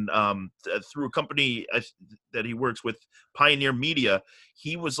had been through a company that he works with, Pioneer Media.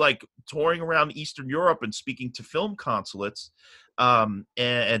 He was like touring around Eastern Europe and speaking to film consulates and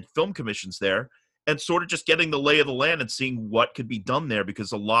film commissions there, and sort of just getting the lay of the land and seeing what could be done there,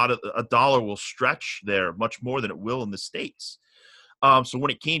 because a dollar will stretch there much more than it will in the States. So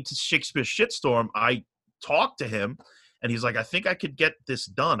when it came to Shakespeare Shitstorm, I talked to him, and he's like, I think I could get this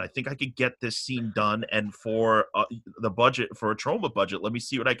done. I think I could get this scene done. And for the budget, for a Troma budget, let me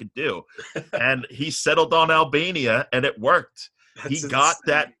see what I could do. And he settled on Albania, and it worked. He got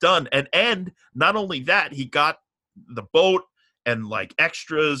that done. And not only that, he got the boat and like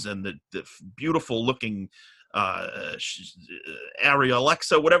extras and the beautiful looking Arri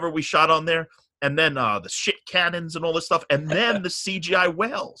Alexa, whatever we shot on there. And then the shit cannons and all this stuff. And then the CGI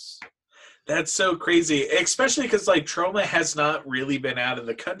whales. That's so crazy, especially because like Troma has not really been out of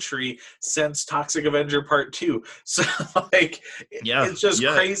the country since Toxic Avenger Part 2. So like, it's just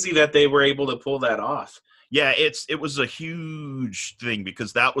crazy that they were able to pull that off. Yeah, it was a huge thing,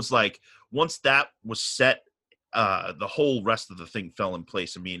 because that was like, once that was set, the whole rest of the thing fell in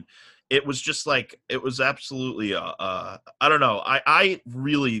place. I mean, it was just like, it was absolutely, I don't know. I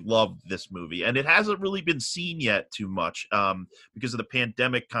really loved this movie, and it hasn't really been seen yet too much because of the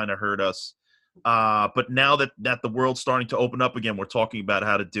pandemic kind of hurt us. But now that the world's starting to open up again, we're talking about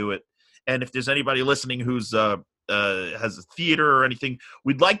how to do it. And if there's anybody listening who's has a theater or anything,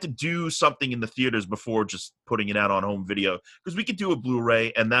 we'd like to do something in the theaters before just putting it out on home video, because we could do a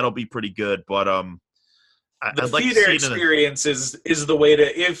Blu-ray and that'll be pretty good. But the theater experience is the way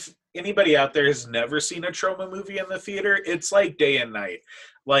to, if anybody out there has never seen a Troma movie in the theater, it's like day and night.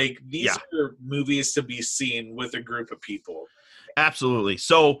 Like, these are movies to be seen with a group of people. Absolutely.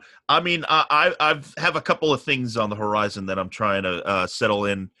 So, I mean, I have a couple of things on the horizon that I'm trying to settle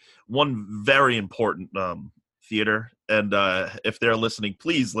in. One very important theater, and if they're listening,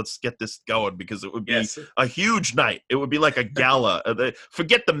 please, let's get this going, because it would be a huge night. It would be like a gala.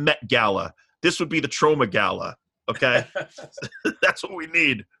 Forget the Met Gala. This would be the Troma Gala. Okay, that's what we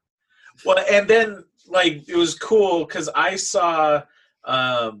need. Well, and then like, it was cool because I saw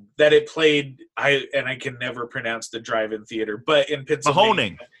that it played, I can never pronounce the drive-in theater, but in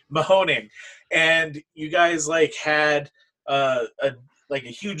Pennsylvania, Mahoning, and you guys like had like a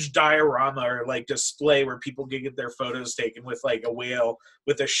huge diorama or like display where people can get their photos taken with like a whale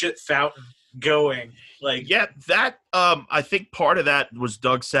with a shit fountain going. Like, Yeah, that I think part of that was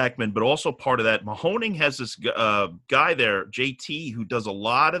Doug Sackman, but also part of that Mahoning has this guy there, JT, who does a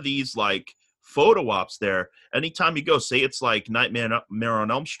lot of these like photo ops there. Anytime you go, say it's like Nightmare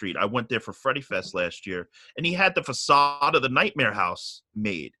on Elm Street. I went there for Freddy Fest last year, and he had the facade of the Nightmare House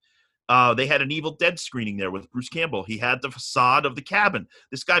made. They had an Evil Dead screening there with Bruce Campbell. He had the facade of the cabin.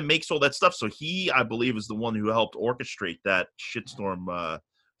 This guy makes all that stuff. So he, I believe, is the one who helped orchestrate that shitstorm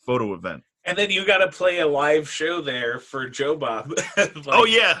photo event. and then you got to play a live show there for Joe Bob. Like, Oh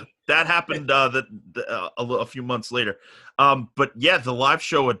yeah, that happened a few months later. But yeah, the live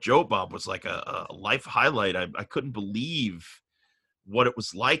show at Joe Bob was like a life highlight. I couldn't believe what it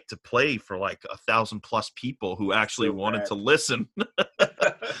was like to play for like 1,000+ people who actually So wanted bad. to listen.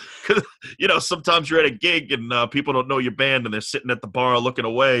 'Cause, sometimes you're at a gig and people don't know your band and they're sitting at the bar looking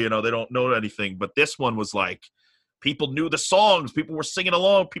away. They don't know anything. But this one was like, people knew the songs. People were singing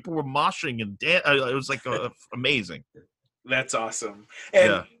along. People were moshing and it was like amazing. That's awesome.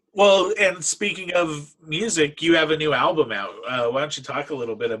 And Yeah. well, and speaking of music, you have a new album out. Why don't you talk a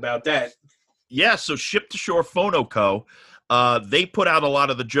little bit about that? Yeah, so Ship to Shore Phono Co. They put out a lot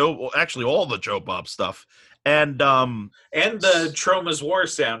of actually all the Joe Bob stuff. And And the Troma's War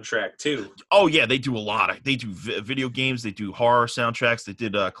soundtrack too. oh yeah, they do a lot. They do video games. They do horror soundtracks. They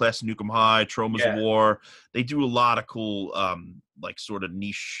did Class of Nukem High, Troma's Yeah. War. They do a lot of cool, like sort of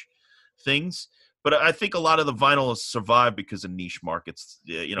niche things. But I think a lot of the vinyl has survived because of niche markets.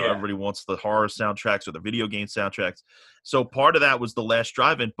 Yeah, Yeah. everybody wants the horror soundtracks or the video game soundtracks. So part of that was The Last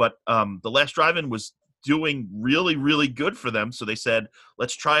Drive-In. But The Last Drive-In was doing really, really good for them. So they said,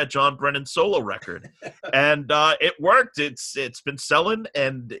 let's try a John Brennan solo record. And it worked. It's been selling,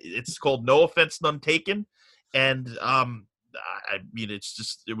 and it's called No Offense, None Taken. And I mean,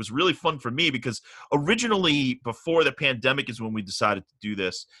 it was really fun for me because originally before the pandemic is when we decided to do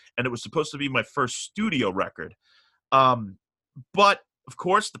this, and it was supposed to be my first studio record. But of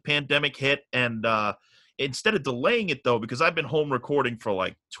course the pandemic hit, and instead of delaying it though, because I've been home recording for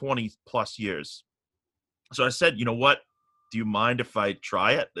like 20+ years. So I said, you know what? Do you mind if I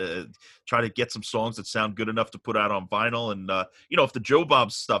try it? Try to get some songs that sound good enough to put out on vinyl. And, if the Joe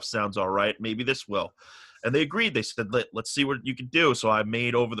Bob stuff sounds all right, maybe this will. And they agreed. They said, let's see what you can do. So I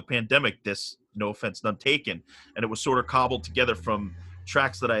made over the pandemic this No Offense, None Taken. And it was sort of cobbled together from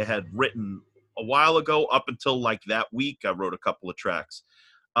tracks that I had written a while ago up until like that week. I wrote a couple of tracks.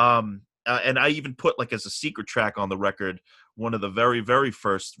 And I even put like as a secret track on the record, one of the very, very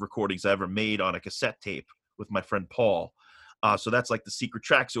first recordings I ever made on a cassette tape with my friend Paul. So that's like the secret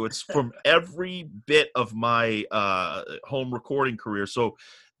track. So it's from every bit of my home recording career. So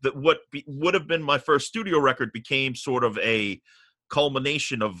what would have been my first studio record became sort of a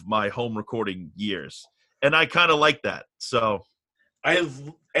culmination of my home recording years. And I kind of like that. So I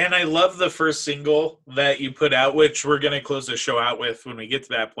love the first single that you put out, which we're going to close the show out with when we get to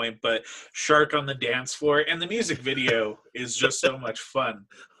that point, but Shark on the Dance Floor, and the music video is just so much fun.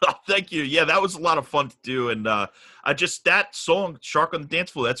 oh, thank you. Yeah, that was a lot of fun to do. And that song, Shark on the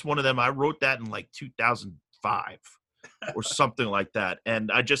Dance Floor, that's one of them. I wrote that in like 2005 or something like that.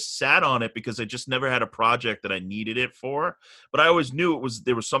 And I just sat on it because I just never had a project that I needed it for. But I always knew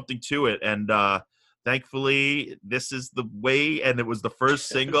there was something to it. And thankfully, this is the way, and it was the first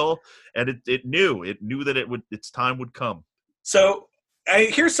single, and it knew that its time would come. So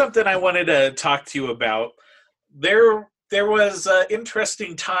here's something I wanted to talk to you about. There was an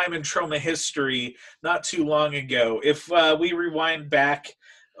interesting time in Troma history not too long ago. If we rewind back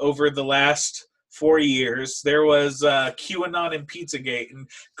over the last 4 years, there was QAnon and Pizzagate. And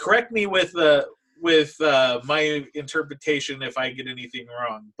correct me with my interpretation if I get anything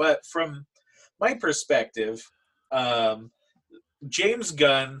wrong. But from my perspective, James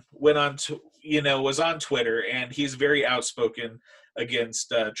Gunn was on Twitter, and he's very outspoken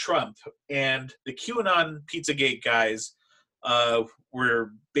against Trump. And the QAnon Pizzagate guys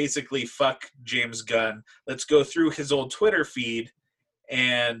were basically, fuck James Gunn. Let's go through his old Twitter feed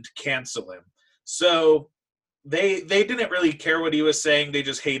and cancel him. So they didn't really care what he was saying. They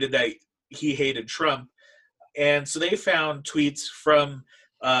just hated that he hated Trump. And so they found tweets from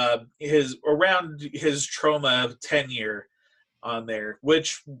his Troma tenure on there,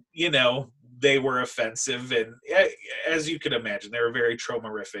 which, they were offensive. And as you can imagine, they were very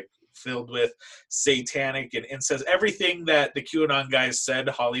Tromerific, filled with satanic and incest. Everything that the QAnon guys said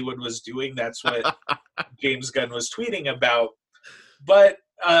Hollywood was doing, that's what James Gunn was tweeting about. But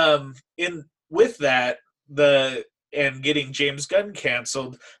with that, and getting James Gunn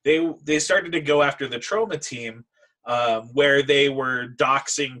canceled, they started to go after the Troma team where they were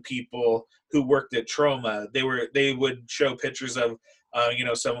doxing people who worked at Troma. They would show pictures of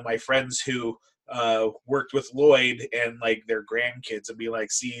some of my friends who worked with Lloyd and like their grandkids, and be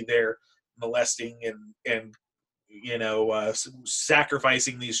like, see, they're molesting and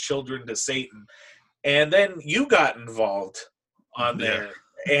sacrificing these children to Satan. And then you got involved on there.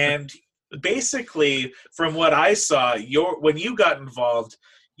 And basically, from what I saw, when you got involved,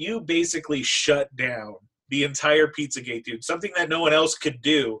 you basically shut down the entire Pizzagate, dude. Something that no one else could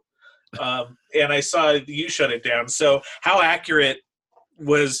do. And I saw you shut it down. So how accurate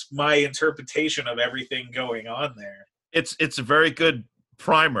was my interpretation of everything going on there? It's a very good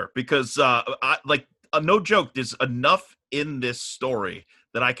primer, because no joke, there's enough in this story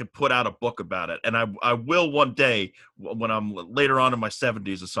that I could put out a book about it. And I will one day, when I'm later on in my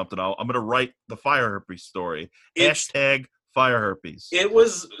 70s or something, I'm going to write the fire herpes story. Hashtag fire herpes. It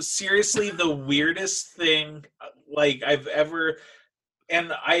was seriously the weirdest thing like I've ever,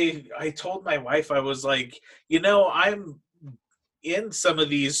 and I told my wife, I was like, I'm in some of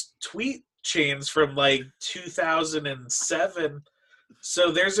these tweet chains from like 2007.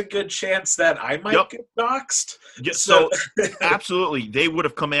 So there's a good chance that I might get doxxed. Yeah, so absolutely, they would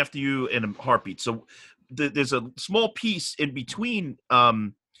have come after you in a heartbeat. So there's a small piece in between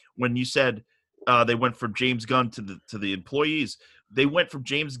when you said they went from James Gunn to the employees. They went from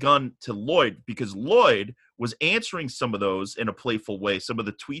James Gunn to Lloyd, because Lloyd was answering some of those in a playful way, some of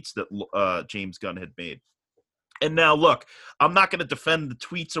the tweets that James Gunn had made. And now, look, I'm not going to defend the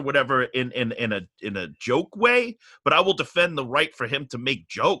tweets or whatever in a joke way, but I will defend the right for him to make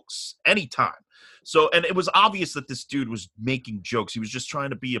jokes anytime. So, and it was obvious that this dude was making jokes. He was just trying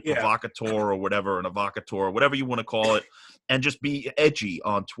to be a provocateur or whatever, an evocateur, whatever you want to call it, and just be edgy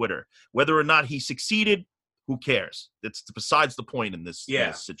on Twitter. Whether or not he succeeded, who cares? It's besides the point in this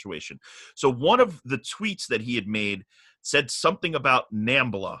situation. So one of the tweets that he had made said something about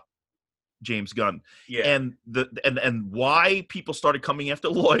NAMBLA, James Gunn. And and why people started coming after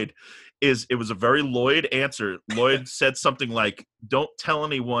Lloyd is it was a very Lloyd answer. Lloyd said something like, "Don't tell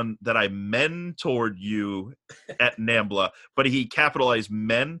anyone that I mentored you at NAMBLA," but he capitalized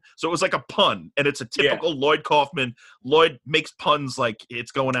men. So it was like a pun, and it's a typical Lloyd Kaufman. Lloyd makes puns like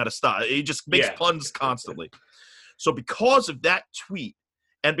it's going out of style. He just makes puns constantly. So because of that tweet,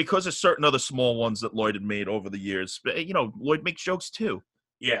 and because of certain other small ones that Lloyd had made over the years, Lloyd makes jokes too.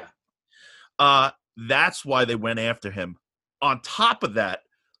 Yeah. That's why they went after him. On top of that,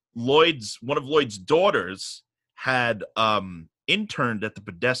 one of Lloyd's daughters had interned at the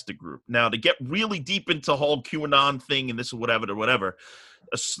Podesta Group. Now, to get really deep into the whole QAnon thing and this or whatever,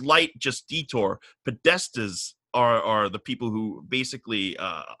 a slight just detour. Podestas are the people who basically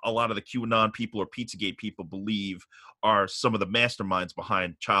a lot of the QAnon people or Pizzagate people believe are some of the masterminds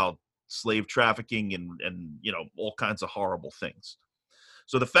behind child slave trafficking and all kinds of horrible things.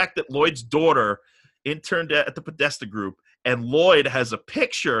 So the fact that Lloyd's daughter interned at the Podesta Group, and Lloyd has a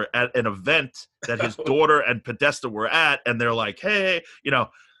picture at an event that his daughter and Podesta were at, and they're like, hey,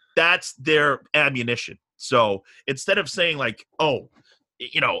 that's their ammunition. So instead of saying like,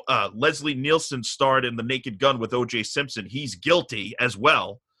 Leslie Nielsen starred in The Naked Gun with O.J. Simpson, he's guilty as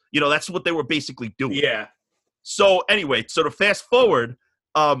well. That's what they were basically doing. Yeah. So anyway, so to fast forward,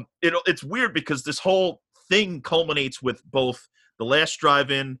 it's weird because this whole thing culminates with both The Last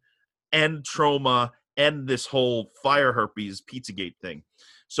Drive-In and Troma and this whole fire herpes Pizzagate thing.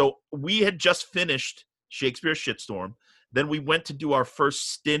 So we had just finished Shakespeare Shitstorm. Then we went to do our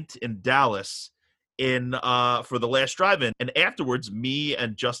first stint in Dallas for The Last Drive-In. And afterwards, me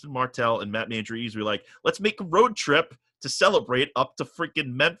and Justin Martell and Matt Mandrees were like, let's make a road trip to celebrate up to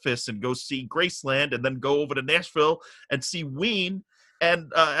freaking Memphis and go see Graceland and then go over to Nashville and see Ween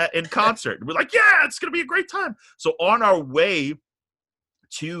and in concert. We're like, yeah, it's going to be a great time. So on our way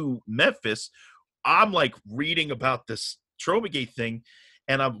to Memphis, I'm like reading about this Tromagate thing,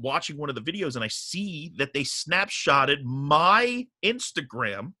 and I'm watching one of the videos, and I see that they snapshotted my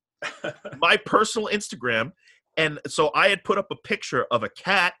Instagram, my personal Instagram. And so I had put up a picture of a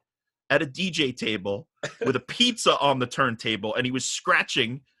cat at a DJ table with a pizza on the turntable, and he was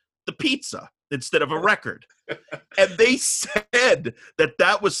scratching the pizza instead of a record. And they said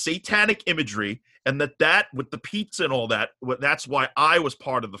that was satanic imagery, and that with the pizza and all that, that's why I was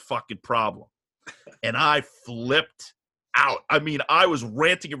part of the fucking problem. And I flipped out. I mean, I was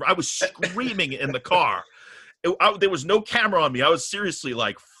ranting. I was screaming in the car. There was no camera on me. I was seriously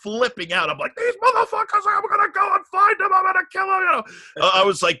like flipping out. I'm like, these motherfuckers, I'm going to go and find them. I'm going to kill them.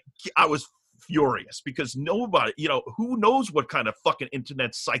 I was furious because nobody, who knows what kind of fucking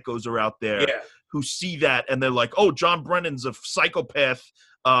internet psychos are out there who see that and they're like, oh, John Brennan's a psychopath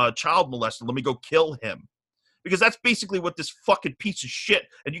child molester. Let me go kill him. because that's basically what this fucking piece of shit,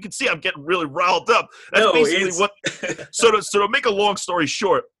 and you can see I'm getting really riled up. That's No, basically it's- what, so to make a long story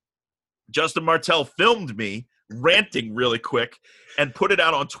short, Justin Martell filmed me ranting really quick and put it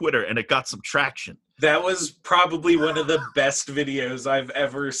out on Twitter, and it got some traction. That was probably one of the best videos I've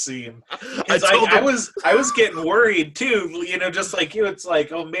ever seen. I I was getting worried too, you know, just like you. It's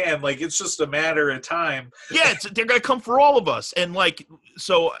like, oh man, like it's just a matter of time. Yeah, they're gonna come for all of us, and like,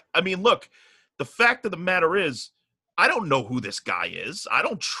 so I mean, look, the fact of the matter is, I don't know who this guy is. I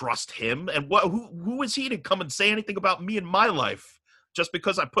don't trust him, and who is he to come and say anything about me and my life just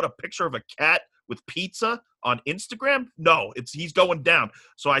because I put a picture of a cat with pizza on Instagram? No, he's going down.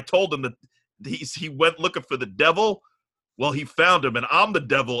 So I told him that he went looking for the devil. Well, he found him, and I'm the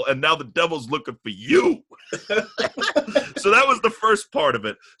devil, and now the devil's looking for you. So that was the first part of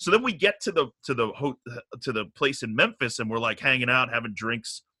it. So then we get to the place in Memphis, and we're like hanging out, having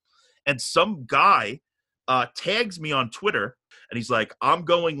drinks, and some guy tags me on Twitter, and he's like, "I'm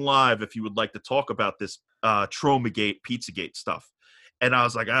going live if you would like to talk about this Tromagate, Pizzagate stuff." And I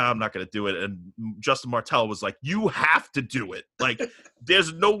was like, I'm not going to do it. And Justin Martell was like, you have to do it. Like,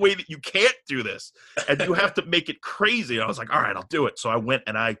 there's no way that you can't do this. And you have to make it crazy. And I was like, all right, I'll do it. So I went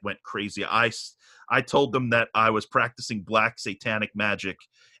crazy. I told them that I was practicing black satanic magic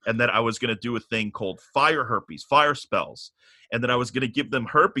and that I was going to do a thing called fire herpes, fire spells. And that I was going to give them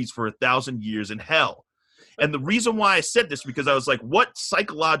herpes for 1,000 years in hell. And the reason why I said this, because I was like, what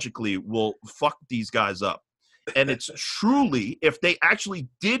psychologically will fuck these guys up? And it's truly, if they actually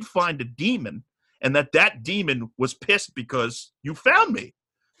did find a demon and that demon was pissed because you found me,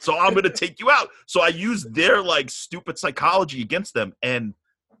 so I'm going to take you out. So I used their like stupid psychology against them, and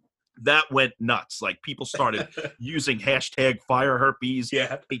that went nuts. Like, people started using hashtag fire herpes.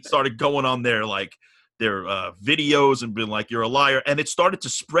 Yeah. They started going on their videos and being like, you're a liar. And it started to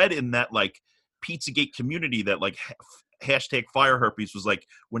spread in that like Pizzagate community that like hashtag fire herpes was like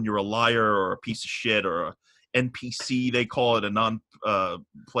when you're a liar or a piece of shit or a NPC, they call it, a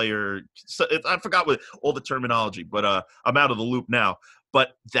non-player. I forgot what all the terminology, but I'm out of the loop now.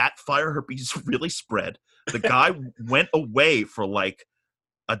 But that fire herpes really spread. The guy went away for like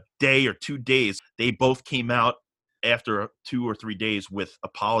a day or 2 days. They both came out after 2 or 3 days with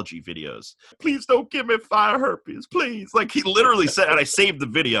apology videos. Please don't give me fire herpes, please. Like, he literally said, and I saved the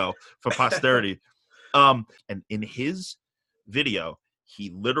video for posterity. And in his video, he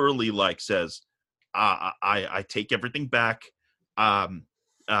literally like says, I take everything back. Nobody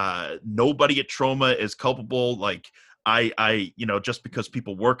at Troma is culpable. Like, I just because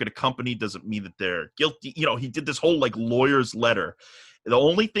people work at a company doesn't mean that they're guilty. You know, he did this whole like lawyer's letter. The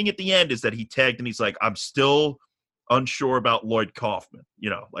only thing at the end is that he tagged and he's like, I'm still unsure about Lloyd Kaufman.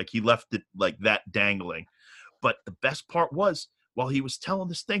 You know, like he left it like that dangling. But the best part was, while he was telling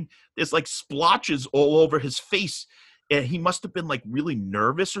this thing, there's like splotches all over his face. And he must have been like really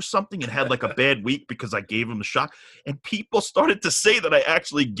nervous or something and had like a bad week because I gave him the shot. And people started to say that I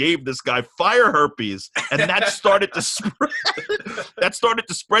actually gave this guy fire herpes. And that started to spread. That started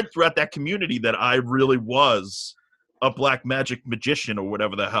to spread throughout that community that I really was a black magic magician or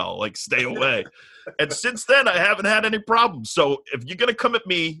whatever the hell. Like, stay away. And since then, I haven't had any problems. So if you're going to come at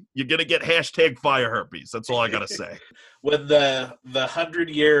me, you're going to get hashtag fire herpes. That's all I got to say. When the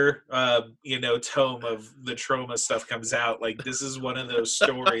 100-year tome of the Troma stuff comes out, like, this is one of those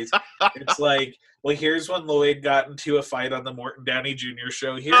stories. It's like, well, here's when Lloyd got into a fight on the Morton Downey Jr.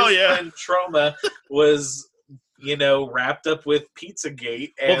 show. Here's when Troma was, wrapped up with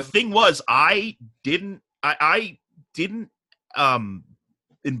Pizzagate. And well, the thing was, I didn't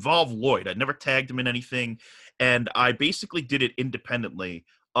involve Lloyd. I never tagged him in anything, and I basically did it independently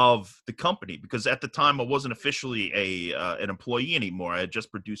of the company because at the time I wasn't officially an employee anymore. I had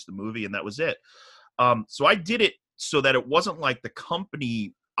just produced the movie, and that was it. So I did it so that it wasn't like the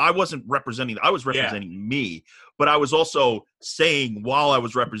company. I was representing me, but I was also saying while I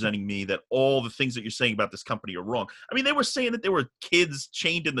was representing me that all the things that you're saying about this company are wrong. I mean, they were saying that there were kids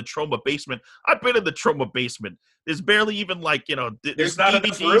chained in the Troma basement. I've been in the Troma basement. There's barely even like, there's not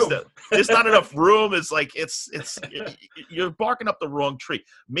enough room. There's not enough room. It's like, it's you're barking up the wrong tree.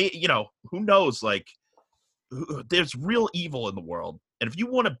 Who knows? Like, there's real evil in the world. And if you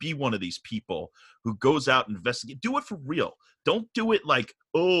want to be one of these people who goes out and investigates, do it for real. Don't do it like,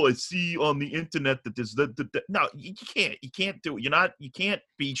 oh, I see on the internet that there's No, you can't. You can't do it. You can't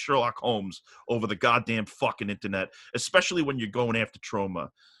be Sherlock Holmes over the goddamn fucking internet, especially when you're going after Troma.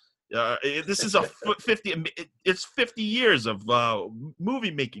 This is it's 50 years of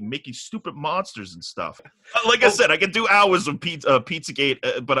movie making stupid monsters and stuff. Like I said, I can do hours of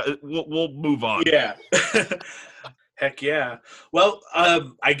Pizzagate, but we'll move on. Yeah. Heck yeah. Well,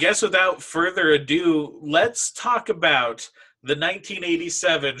 I guess without further ado, let's talk about the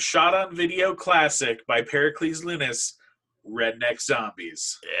 1987 shot-on-video classic by Pericles Lunis, Redneck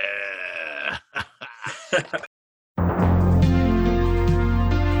Zombies. Yeah.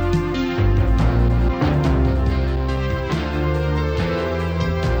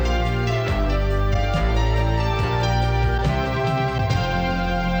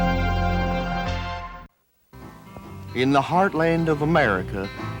 In the heartland of America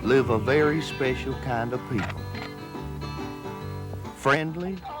live a very special kind of people.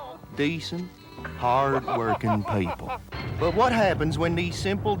 Friendly, decent, hard-working people. But what happens when these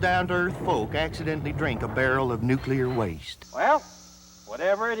simple, down-to-earth folk accidentally drink a barrel of nuclear waste? Well,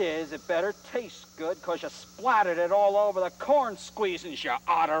 whatever it is, it better taste good, 'cause you splattered it all over the corn squeezins, you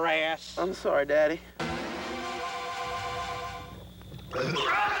otter ass. I'm sorry, Daddy.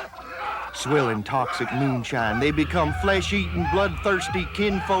 Swilling toxic moonshine, they become flesh-eating, bloodthirsty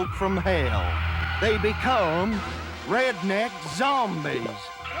kinfolk from hell. They become redneck zombies.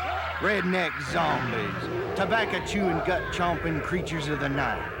 Redneck zombies, tobacco-chewing, gut-chomping creatures of the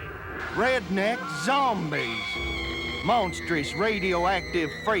night. Redneck zombies, monstrous radioactive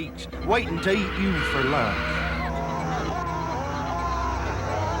freaks waiting to eat you for lunch.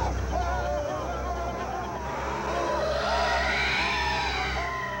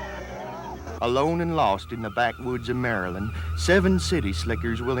 Alone and lost in the backwoods of Maryland, 7 city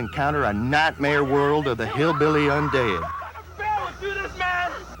slickers will encounter a nightmare world of the hillbilly undead.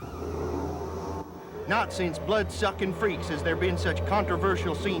 Not since blood-sucking freaks has there been such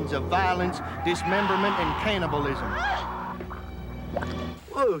controversial scenes of violence, dismemberment, and cannibalism.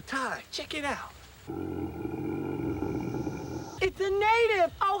 Whoa, Ty, check it out. It's a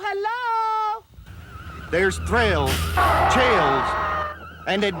native. Oh, hello. There's thrills, chills,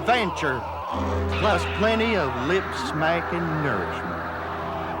 and adventure, plus plenty of lip-smacking nourishment.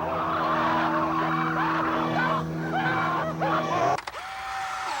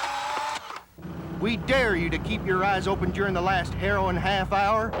 We dare you to keep your eyes open during the last harrowing half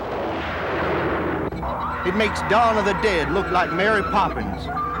hour. It makes Dawn of the Dead look like Mary Poppins.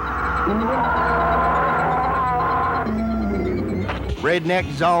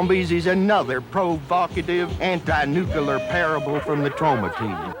 Redneck Zombies is another provocative anti-nuclear parable from the Trauma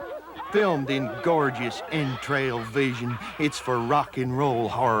team. Filmed in gorgeous entrail vision, it's for rock and roll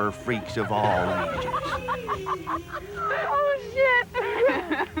horror freaks of all ages. Oh, shit.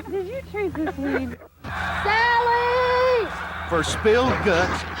 Did you treat this weed? Sally! For spilled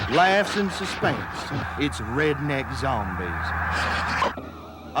guts, laughs, and suspense, it's Redneck Zombies.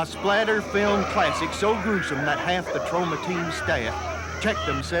 A splatter film classic so gruesome that half the Trauma team staff checked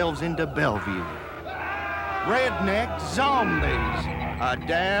themselves into Bellevue. Redneck Zombies, a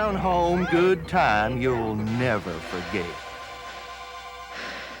down-home good time you'll never forget.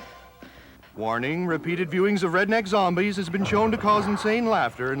 Warning, repeated viewings of Redneck Zombies has been shown to cause insane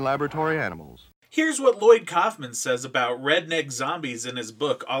laughter in laboratory animals. Here's what Lloyd Kaufman says about Redneck Zombies in his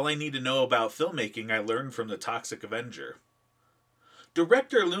book, All I Need to Know About Filmmaking I Learned from the Toxic Avenger.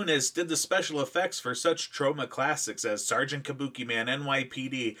 Director Lunis did the special effects for such trauma classics as Sergeant Kabuki Man,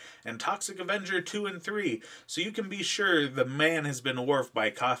 NYPD, and Toxic Avenger 2 and 3, so you can be sure the man has been dwarfed by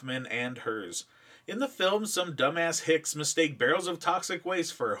Kaufman and hers. In the film, some dumbass hicks mistake barrels of toxic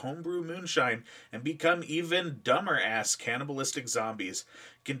waste for homebrew moonshine and become even dumber-ass cannibalistic zombies.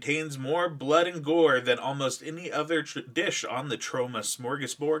 Contains more blood and gore than almost any other dish on the trauma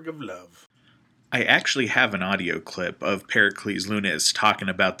smorgasbord of love. I actually have an audio clip of Pericles Lunis talking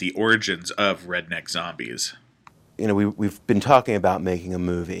about the origins of Redneck Zombies. You know, we've been talking about making a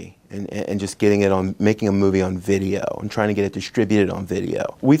movie and just getting it on, making a movie on video and trying to get it distributed on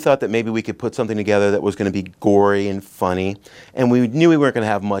video. We thought that maybe we could put something together that was going to be gory and funny, and we knew we weren't going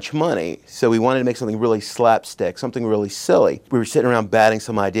to have much money, so we wanted to make something really slapstick, something really silly. We were sitting around batting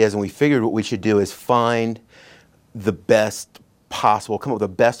some ideas, and we figured what we should do is find the best possible, come up with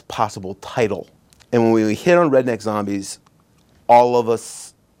the best possible title. And when we hit on Redneck Zombies, all of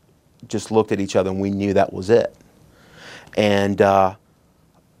us just looked at each other and we knew that was it. And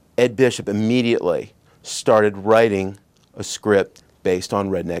Ed Bishop immediately started writing a script based on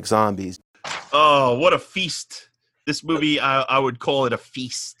Redneck Zombies. Oh, what a feast. This movie, I would call it a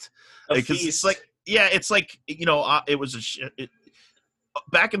feast. Feast. It's like, yeah, it's like, you know, it was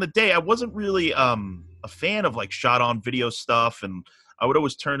back in the day, I wasn't really a fan of like shot on video stuff, and I would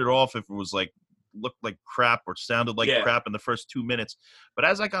always turn it off if it was like looked like crap or sounded like crap in the first 2 minutes. But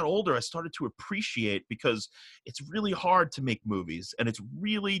as I got older, I started to appreciate, because it's really hard to make movies, and it's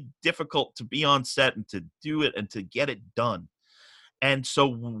really difficult to be on set and to do it and to get it done. And so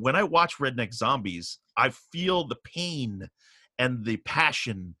when I watch Redneck Zombies, I feel the pain and the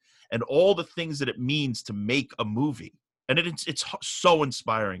passion and all the things that it means to make a movie. And it's so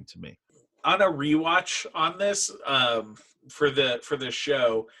inspiring to me. On a rewatch on this, for the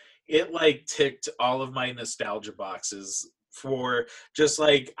show, it like ticked all of my nostalgia boxes for just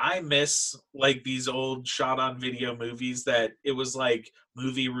like, I miss like these old shot on video movies that it was like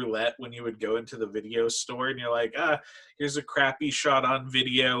movie roulette when you would go into the video store and you're like, here's a crappy shot on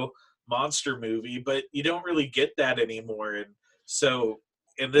video monster movie, but you don't really get that anymore. And so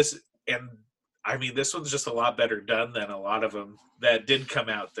this one's just a lot better done than a lot of them that did come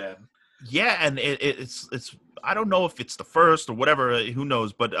out then. Yeah, and it's I don't know if it's the first or whatever, who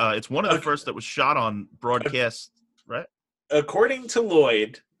knows, but it's one of the first that was shot on broadcast, right? According to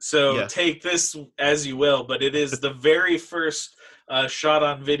Lloyd, so Yeah. take this as you will, but it is the very first shot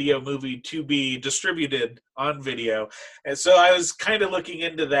on video movie to be distributed on video. And so I was kind of looking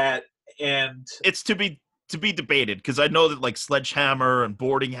into that, and It's to be debated, because I know that like Sledgehammer and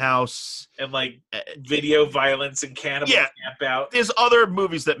Boarding House and like video violence and Cannibal Yeah. Camp Out. there's other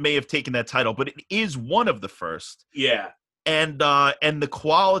movies that may have taken that title, but it is one of the first. Yeah. And the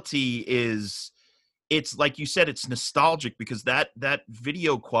quality is, it's like you said, it's nostalgic, because that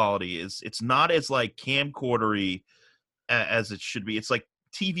video quality it's not as like camcordery as it should be. It's like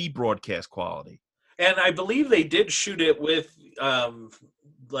TV broadcast quality. And I believe they did shoot it with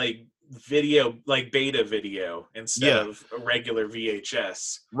like video, like beta video instead of a regular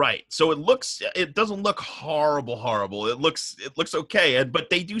VHS. Right. So it doesn't look horrible. It looks okay. But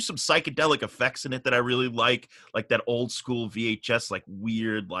they do some psychedelic effects in it that I really like that old school VHS, like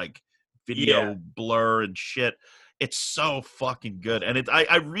weird, like video blur and shit. It's so fucking good. And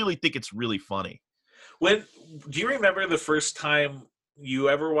I really think it's really funny. Do you remember the first time you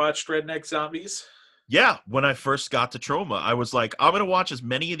ever watched Redneck Zombies? Yeah, when I first got to Troma, I was like, I'm going to watch as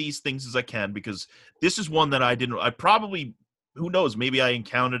many of these things as I can, because this is one that I probably, who knows, maybe I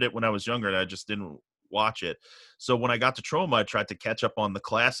encountered it when I was younger and I just didn't watch it. So when I got to Troma, I tried to catch up on the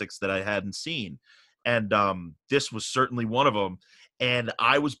classics that I hadn't seen. And this was certainly one of them. And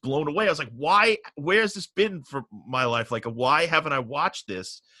I was blown away. I was like, where's this been for my life? Like, why haven't I watched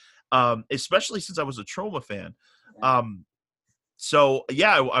this? Especially since I was a Troma fan. So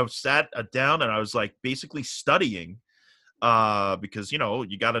yeah, I sat down and I was like basically studying, because, you know,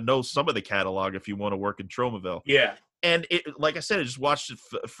 you got to know some of the catalog if you want to work in Tromaville. Yeah. And it, like I said, I just watched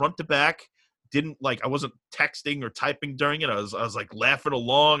it front to back. I wasn't texting or typing during it. I was like laughing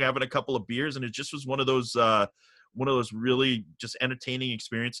along, having a couple of beers, and it just was one of those really just entertaining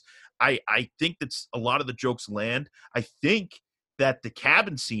experience. I think that's a lot of the jokes land. I think that the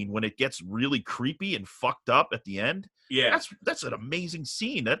cabin scene, when it gets really creepy and fucked up at the end, that's an amazing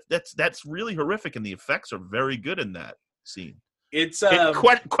scene. That's really horrific, and the effects are very good in that scene. It's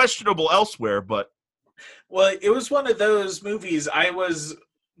questionable elsewhere, but well, it was one of those movies I was,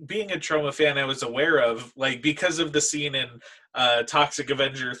 being a Troma fan, I was aware of, like, because of the scene in Toxic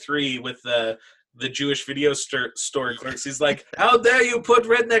Avenger 3 with the Jewish video store clerks. He's like, how dare you put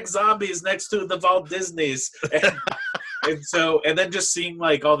Redneck Zombies next to the Walt Disney's? And then just seeing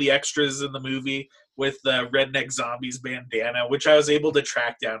like all the extras in the movie with the Redneck Zombies bandana, which I was able to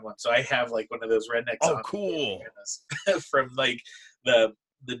track down one. So I have like one of those Redneck Zombies bandanas from like the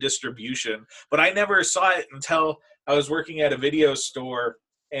distribution. But I never saw it until I was working at a video store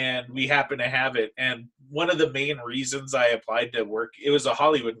and we happened to have it. And one of the main reasons I applied to work, it was a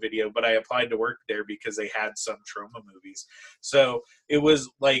Hollywood video, but I applied to work there because they had some Troma movies. So it was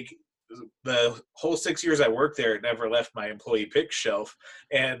like the whole 6 years I worked there, it never left my employee pick shelf.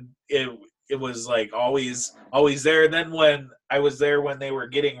 And it was like always there. And then when I was there, when they were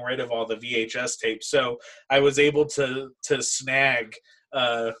getting rid of all the VHS tapes, so I was able to snag,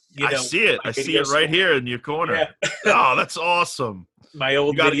 I see it right here in your corner. Yeah. Oh, that's awesome. My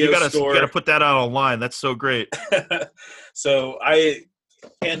old video store. You got to put that out online. That's so great. So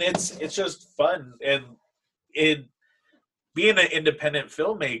it's just fun. And being an independent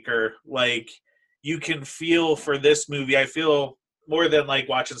filmmaker, like, you can feel for this movie, I feel more than like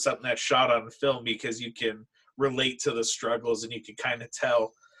watching something that's shot on film, because you can relate to the struggles and you can kind of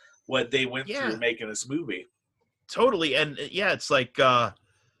tell what they went through making this movie. Totally. And yeah, it's like,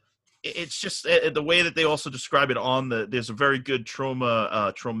 it's just the way that they also describe it there's a very good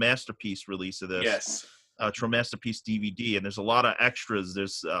Troma Masterpiece release of this. Yes. Troma Masterpiece DVD, and there's a lot of extras.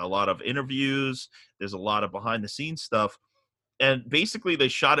 There's a lot of interviews. There's a lot of behind the scenes stuff. And basically they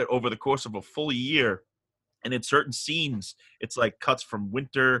shot it over the course of a full year. And in certain scenes, it's like cuts from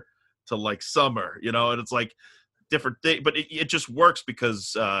winter to like summer, you know, and it's like different thing, but it just works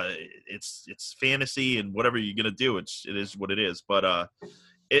because it's fantasy, and whatever you're going to do, it is what it is. But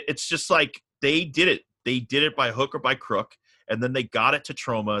it's just like they did it they did it by hook or by crook, and then they got it to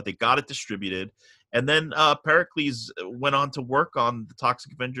Troma, they got it distributed, and then Pericles went on to work on the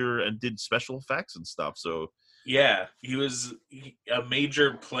Toxic Avenger and did special effects and stuff. So yeah, he was a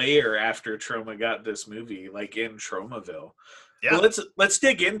major player after Troma got this movie, like in Tromaville. yeah. Well, let's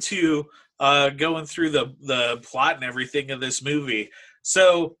dig into going through the plot and everything of this movie.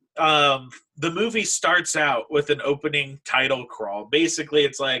 So the movie starts out with an opening title crawl. Basically,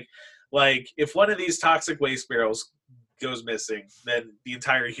 it's like if one of these toxic waste barrels goes missing, then the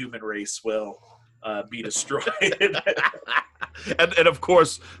entire human race will be destroyed. and of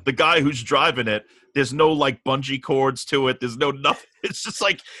course, the guy who's driving it, there's no like bungee cords to it. There's no nothing. It's just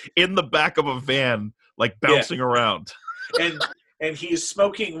like in the back of a van, like bouncing around. And he's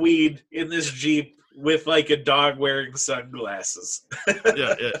smoking weed in this Jeep with like a dog wearing sunglasses.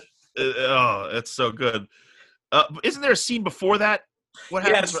 Yeah. Oh, it's so good. Isn't there a scene before that? What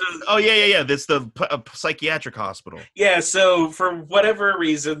happens? Yeah. That's the psychiatric hospital. Yeah. So for whatever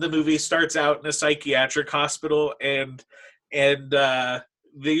reason, the movie starts out in a psychiatric hospital, and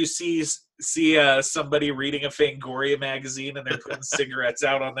you see somebody reading a Fangoria magazine, and they're putting cigarettes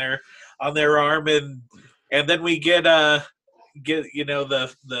out on their arm, and then we get the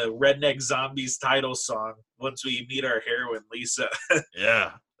Redneck Zombies title song once we meet our heroine Lisa.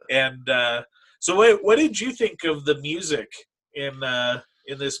 Yeah. And so what did you think of the music in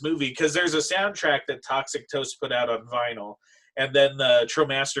this movie? Because there's a soundtrack that Toxic Toast put out on vinyl, and then the Tro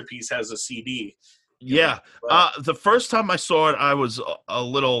Masterpiece has a CD. Yeah. The first time I saw it, I was a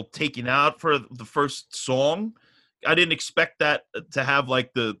little taken out for the first song. I didn't expect that to have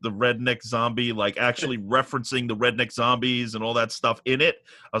like the Redneck Zombie, like actually referencing the Redneck Zombies and all that stuff in it.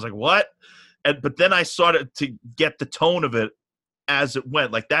 I was like, what? But then I started to get the tone of it as it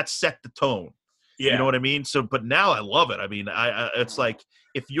went. Like that set the tone. Yeah. You know what I mean? So, but now I love it. I mean, it's like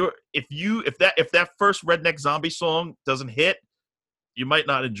if that first Redneck Zombie song doesn't hit, you might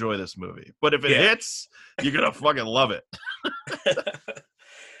not enjoy this movie. But if it hits, you're gonna fucking love it.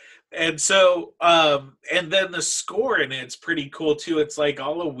 And so, and then the score in it's pretty cool too. It's like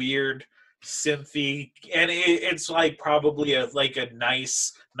all a weird synthy, and it's like probably a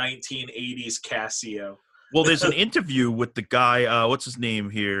nice 1980s Casio. Well, there's an interview with the guy. What's his name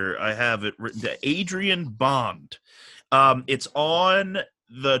here? I have it written. Adrian Bond. It's on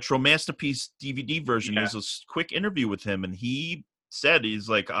the Tro Masterpiece DVD version. Yeah. There's a quick interview with him, and he said he's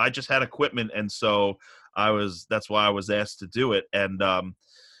like, I just had equipment, and so that's why I was asked to do it, and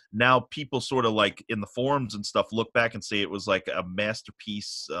now people sort of like in the forums and stuff look back and say it was like a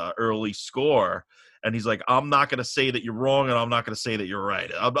masterpiece early score. And he's like, I'm not going to say that you're wrong, and I'm not going to say that you're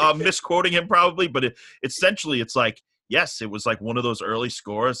right. I'm misquoting him probably, but essentially it's like, yes, it was like one of those early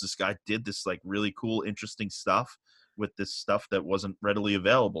scores. This guy did this like really cool, interesting stuff with this stuff that wasn't readily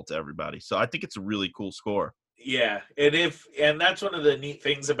available to everybody. So I think it's a really cool score. Yeah, and that's one of the neat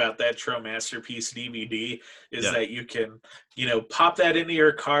things about that Tro Masterpiece DVD is that you can, pop that into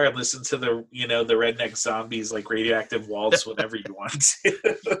your car and listen to the Redneck Zombies like Radioactive Waltz whenever you want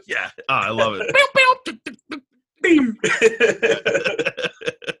to. Yeah, I love it.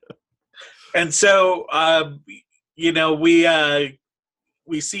 And so, we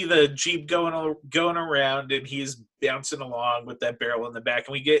see the Jeep going around, and he's bouncing along with that barrel in the back,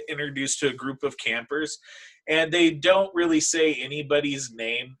 and we get introduced to a group of campers. And they don't really say anybody's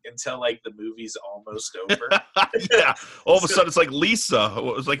name until like the movie's almost over. Yeah. All of a sudden it's like Lisa.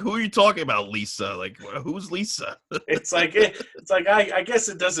 It's like, who are you talking about, Lisa? Like, who's Lisa? It's like I guess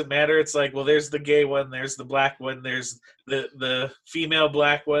it doesn't matter. It's like, well, there's the gay one, there's the black one, there's the female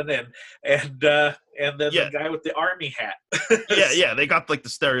black one, and then the guy with the army hat. Yeah. They got like the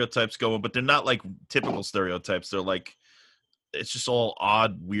stereotypes going, but they're not like typical stereotypes. They're like, it's just all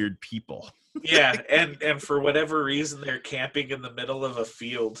odd, weird people. Yeah, and for whatever reason they're camping in the middle of a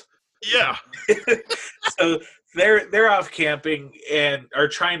field. Yeah. So they're off camping and are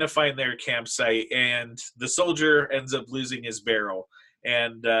trying to find their campsite, and the soldier ends up losing his barrel.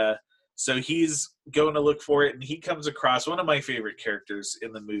 And so he's going to look for it, and he comes across one of my favorite characters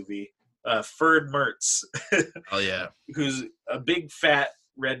in the movie, Ferd Mertz. Oh yeah. Who's a big fat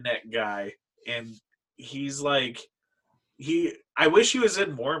redneck guy, and he's like I wish he was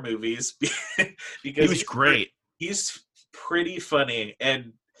in more movies because he was great. He's pretty funny,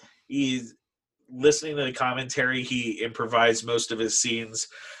 and he's listening to the commentary. He improvised most of his scenes.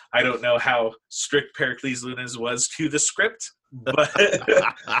 I don't know how strict Pericles Lunas was to the script, but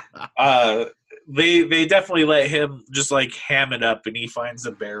they definitely let him just like ham it up, and he finds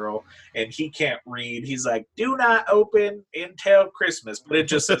a barrel, and he can't read. He's like, "Do not open until Christmas," but it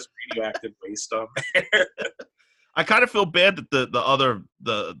just says radioactive waste on there. I kind of feel bad that the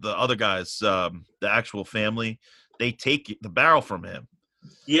other guys, the actual family, they take the barrel from him.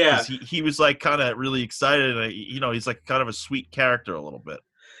 Yeah. 'Cause he was like kind of really excited. He's like kind of a sweet character a little bit.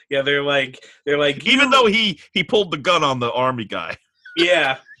 Yeah, they're like Even though he pulled the gun on the army guy.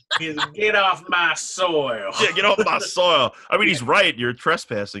 Yeah. He's get off my soil. Yeah, get off my soil. I mean, he's right. You're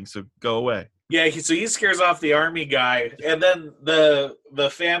trespassing, so go away. Yeah, so he scares off the army guy, and then the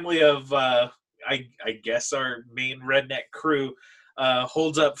family of I guess our main redneck crew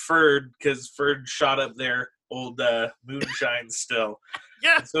holds up Ferd because Ferd shot up their old moonshine still.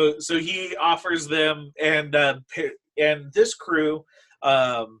 Yeah. So he offers them, and this crew,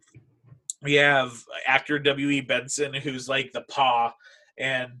 we have actor W.E. Benson, who's like the paw,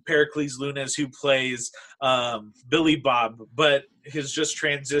 and Pericles Lunas, who plays Billy Bob, but has just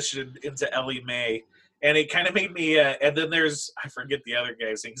transitioned into Ellie Mae. And it kind of made me, and then there's, I forget the other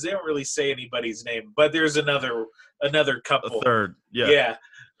guy's name, because they don't really say anybody's name, but there's another couple. A third, yeah. Yeah,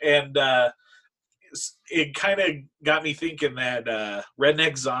 and it kind of got me thinking that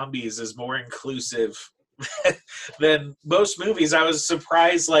Redneck Zombies is more inclusive than most movies. I was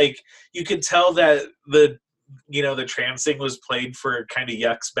surprised, like, you could tell that the trans thing was played for kind of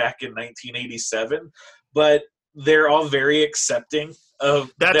yucks back in 1987, but they're all very accepting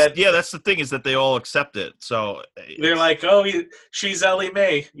of that. Yeah, that's the thing, is that they all accept it. So they're like, oh, she's Ellie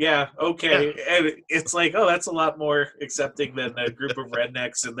Mae. Yeah, okay. Yeah. And it's like, oh, that's a lot more accepting than a group of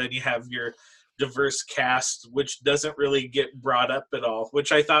rednecks. And then you have your diverse cast, which doesn't really get brought up at all,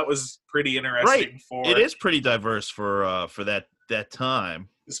 which I thought was pretty interesting. Right. It is pretty diverse for that time.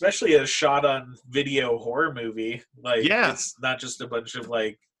 Especially a shot on video horror movie. Like, yeah. It's not just a bunch of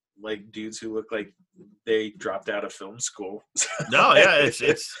like dudes who look like they dropped out of film school. No, yeah,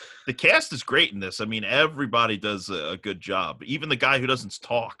 it's the cast is great in this. I mean, everybody does a good job. Even the guy who doesn't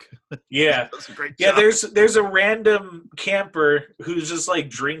talk. Yeah. Does a great job. Yeah, there's a random camper who's just like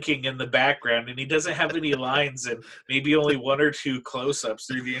drinking in the background, and he doesn't have any lines and maybe only one or two close-ups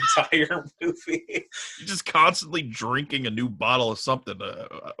through the entire movie. He's just constantly drinking a new bottle of something.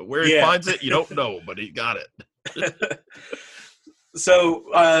 Where he finds it, you don't know, but he got it. So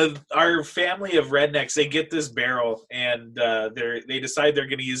our family of rednecks, they get this barrel, and they decide they're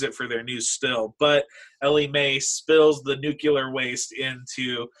going to use it for their new still. But Ellie Mae spills the nuclear waste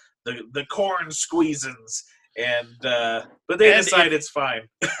into the corn squeezins, and but they decide it's fine.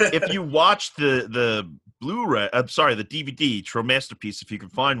 If you watch the Blu-ray, I'm sorry, the DVD, Tro Masterpiece, if you can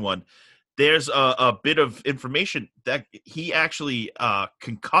find one, there's a bit of information that he actually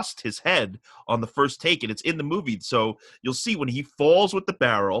concussed his head on the first take, and it's in the movie. So you'll see when he falls with the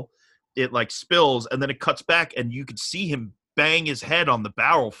barrel, it like spills, and then it cuts back, and you can see him bang his head on the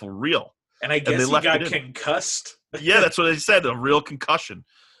barrel for real. And I guess he got concussed. Yeah, that's what they said, a real concussion.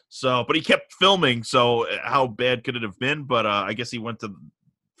 So, but he kept filming, so how bad could it have been? But I guess he went to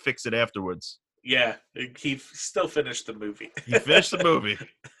fix it afterwards. Yeah, he still finished the movie. He finished the movie.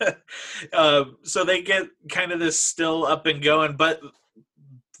 So they get kind of this still up and going, but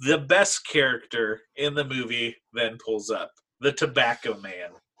the best character in the movie then pulls up, the Tobacco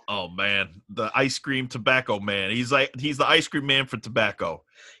Man. Oh man, the ice cream tobacco man. He's the ice cream man for tobacco.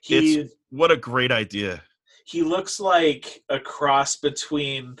 What a great idea. He looks like a cross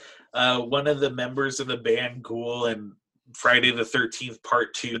between one of the members of the band Ghoul and Friday the 13th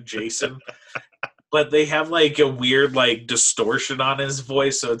Part 2 Jason. But they have like a weird like distortion on his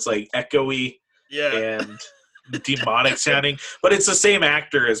voice, so it's like echoey and demonic sounding. But it's the same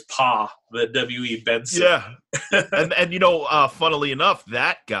actor as Pa, the W.E. Benson. Yeah. and funnily enough,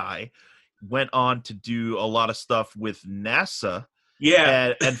 that guy went on to do a lot of stuff with NASA.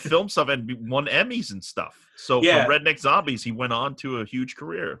 Yeah. And film stuff and won Emmys and stuff. So for Redneck Zombies, he went on to a huge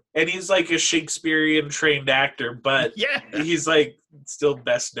career. And he's like a Shakespearean trained actor, but he's like still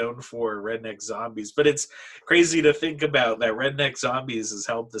best known for Redneck Zombies. But it's crazy to think about that Redneck Zombies has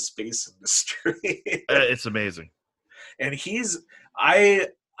helped the space industry. It's amazing. And I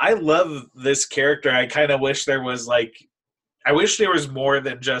love this character. I kind of wish there was more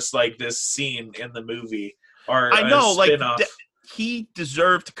than just like this scene in the movie or I know, a spin-off. He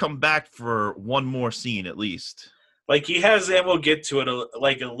deserved to come back for one more scene at least. Like he has, and we'll get to it,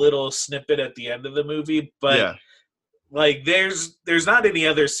 like a little snippet at the end of the movie. But like, there's not any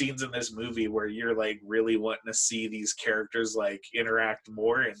other scenes in this movie where you're like really wanting to see these characters like interact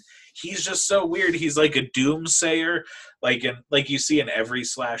more. And he's just so weird. He's like a doomsayer, like you see in every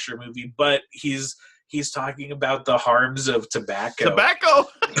slasher movie. But he's he's talking about the harms of tobacco. Tobacco.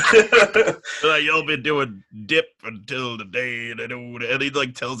 You'll be doing dip until the day they do, and he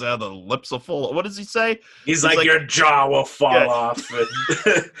like tells how the lips will fall. What does he say? He's like, your jaw will fall off,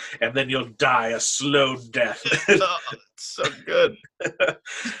 and then you'll die a slow death. Oh, so good.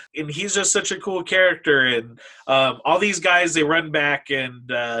 And he's just such a cool character. And all these guys, they run back and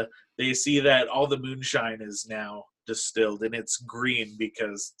they see that all the moonshine is now distilled, and it's green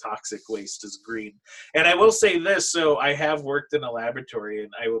because toxic waste is green. And I will say this, so I have worked in a laboratory,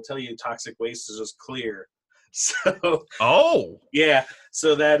 and I will tell you toxic waste is just clear. So yeah,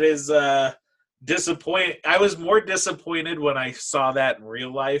 so that is disappointing. I was more disappointed when I saw that in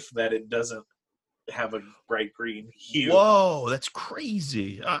real life, that it doesn't have a bright green hue. Whoa, that's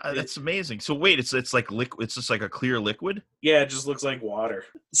crazy. That's amazing. So wait, it's like liquid. It's just like a clear liquid. Yeah, it just looks like water.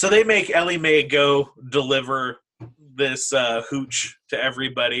 So they make Ellie Mae go deliver this hooch to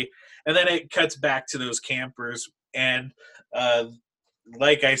everybody, and then it cuts back to those campers. And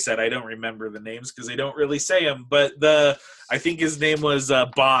like I said, I don't remember the names because they don't really say them, but I think his name was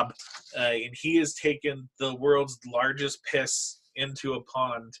Bob, and he has taken the world's largest piss into a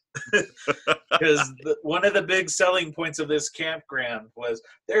pond. Because one of the big selling points of this campground was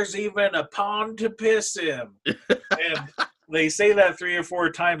there's even a pond to piss in. And they say that 3 or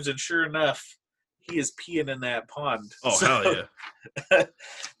 4 times, and sure enough, he is peeing in that pond. Oh, hell yeah.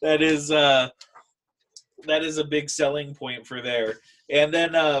 that is a big selling point for there. And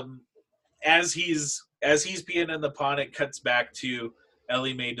then as he's peeing in the pond, it cuts back to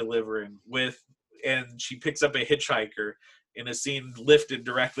Ellie Mae delivering and she picks up a hitchhiker in a scene lifted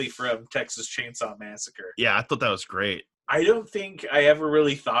directly from Texas Chainsaw Massacre. Yeah, I thought that was great. I don't think I ever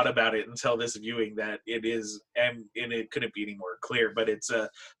really thought about it until this viewing that it is, and it couldn't be any more clear, but it's a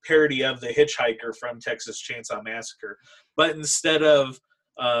parody of the hitchhiker from Texas Chainsaw Massacre. But instead of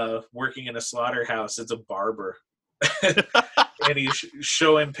working in a slaughterhouse, it's a barber. And he's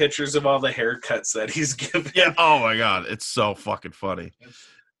showing pictures of all the haircuts that he's given. Yeah. Oh my God, it's so fucking funny.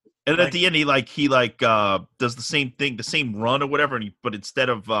 And at the end, he does the same thing, the same run or whatever. But instead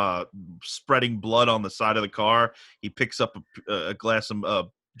of spreading blood on the side of the car, he picks up a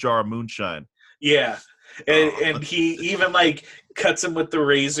jar of moonshine. Yeah, and he even cuts him with the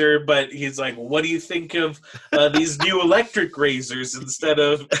razor. But he's like, "What do you think of these new electric razors?" Instead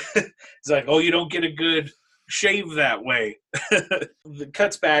of, he's like, "Oh, you don't get a good shave that way." It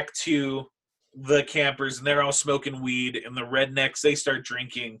cuts back to the campers, and they're all smoking weed, and the rednecks, they start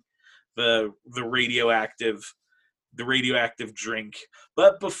drinking the radioactive drink.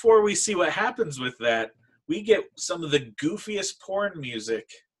 But before we see what happens with that, we get some of the goofiest porn music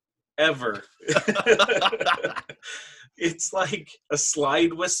ever. It's like a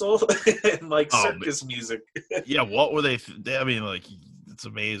slide whistle and circus music. Yeah, what were they? I mean, it's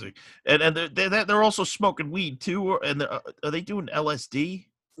amazing. And they're also smoking weed too. And are they doing LSD?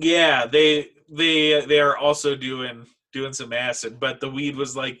 Yeah, they are also doing some acid, but the weed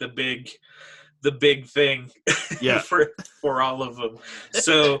was like the big thing. Yeah. for all of them.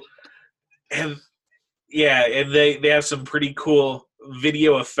 So and they have some pretty cool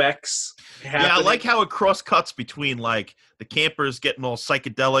video effects happening. Yeah, I like how it cross cuts between the campers getting all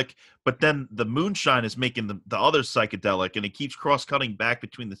psychedelic, but then the moonshine is making the other psychedelic, and it keeps cross cutting back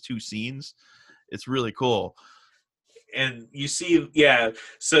between the two scenes. It's really cool. And you see the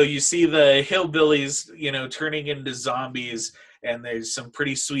hillbillies, turning into zombies, and there's some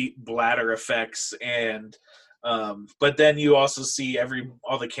pretty sweet bladder effects, and but then you also see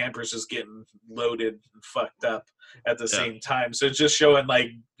all the campers just getting loaded and fucked up at the same time. So it's just showing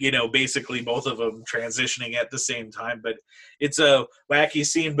basically both of them transitioning at the same time. But it's a wacky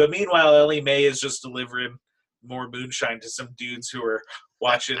scene. But meanwhile, Ellie Mae is just delivering more moonshine to some dudes who are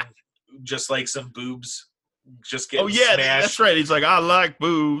watching just some boobs just getting smashed. That's right. He's like, I like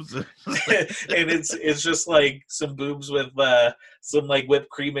boobs. And it's just some boobs with some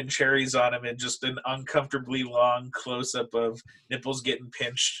whipped cream and cherries on them, and just an uncomfortably long close up of nipples getting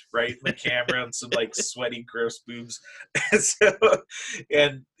pinched right in the camera, and some sweaty, gross boobs.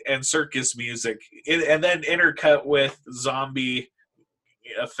 And circus music, and then intercut with zombie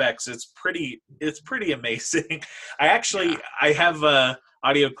effects. It's pretty amazing. I have a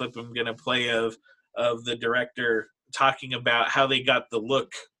audio clip I'm gonna play of the director talking about how they got the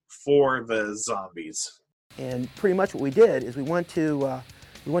look for the zombies. And pretty much what we did is we went to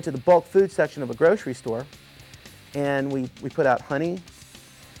the bulk food section of a grocery store, and we put out honey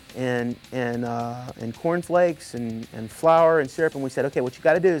and cornflakes and flour and syrup, and we said, okay, what you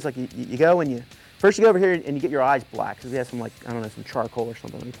got to do is you go and you go over here and you get your eyes black, because we have some some charcoal or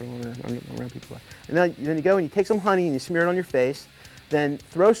something. You put on around people. And then you go and you take some honey and you smear it on your face, then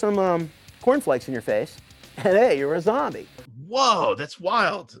throw some cornflakes in your face, and hey, you're a zombie. Whoa, that's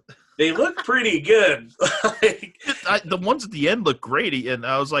wild. They look pretty good. The ones at the end look great, and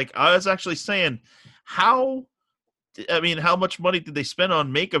I was actually saying, how much money did they spend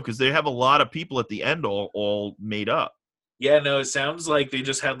on makeup? Because they have a lot of people at the end all made up. Yeah, no, it sounds like they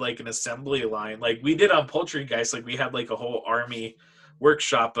just had like an assembly line. Like we did on Poultrygeist, like we had like a whole army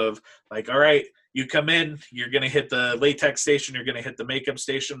workshop of like, all right, you come in, you're going to hit the latex station, you're going to hit the makeup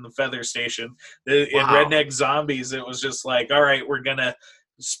station, the feather station. In Redneck Zombies, it was just like, all right, we're going to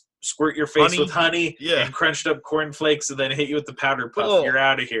squirt your face with honey and crunched up cornflakes and then hit you with the powder puff. Oh. You're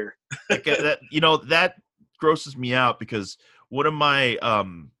out of here. That grosses me out because one of my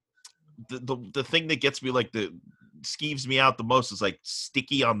the thing that gets me like skeeves me out the most is like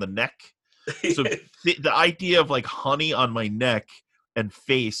sticky on the neck. So the idea of like honey on my neck and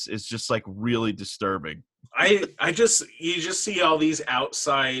face is just like really disturbing. You just see all these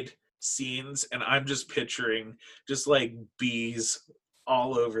outside scenes and I'm just picturing just like bees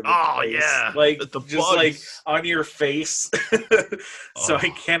all over the place. Yeah, like just bugs. Like on your face. So I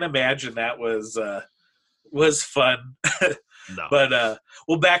can't imagine that was fun. No. But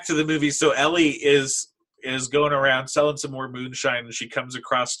well, back to the movie. So Ellie is going around selling some more moonshine, and she comes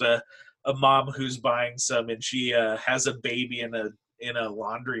across a mom who's buying some, and she has a baby in a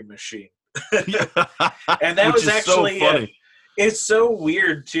laundry machine. And that was actually so funny. It's so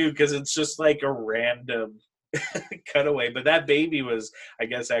weird too because it's just like a random cutaway. But that baby was, I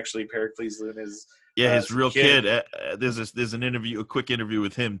guess, actually Pericles Luna's. Yeah, his real kid. There's an interview, a quick interview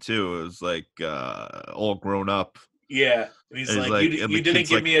with him too. It was like all grown up. Yeah, and he's like, you didn't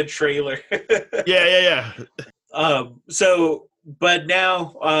give me a trailer. Yeah. So, but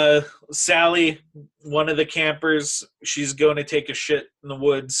now Sally, one of the campers, she's going to take a shit in the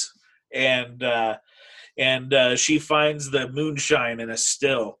woods, and she finds the moonshine in a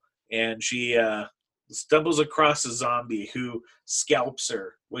still, and she stumbles across a zombie who scalps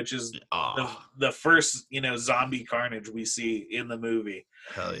her, which is the first zombie carnage we see in the movie.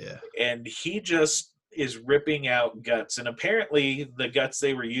 Hell yeah! And he just is ripping out guts, and apparently the guts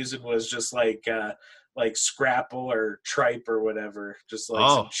they were using was just like scrapple or tripe or whatever, just like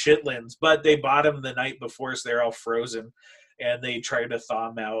some chitlins. But they bought them the night before, so they're all frozen, and they tried to thaw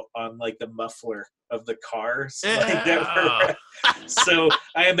them out on like the muffler of the cars. Yeah. So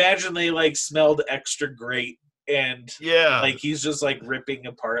I imagine they like smelled extra great, and like he's just like ripping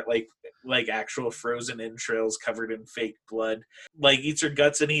apart like actual frozen entrails covered in fake blood, like eats her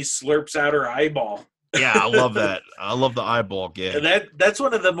guts, and he slurps out her eyeball. Yeah, I love that. I love the eyeball gag. That's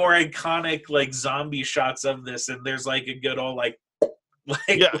one of the more iconic like zombie shots of this, and there's like a good old when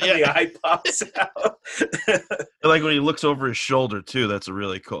the eye pops out. Like when he looks over his shoulder too. That's a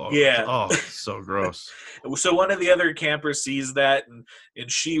really cool. Yeah. Oh, so gross. So one of the other campers sees that,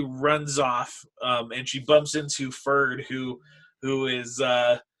 and she runs off, and she bumps into Ferd, who is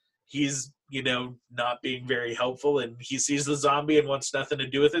he's not being very helpful, and he sees the zombie and wants nothing to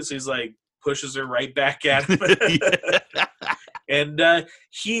do with it. So he's like pushes her right back at him. And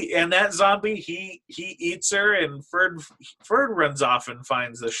that zombie he eats her, and Ferd runs off and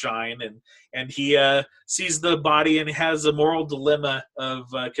finds the shine, and he sees the body and has a moral dilemma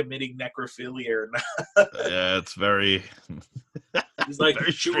of committing necrophilia or not. Yeah, it's very. He's like,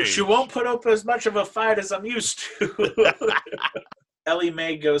 she won't put up as much of a fight as I'm used to. Ellie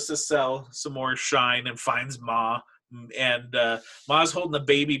Mae goes to sell some more shine and finds Ma, and Ma's holding a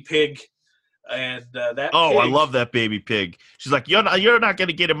baby pig. And that pig, I love that baby pig. She's like, you're not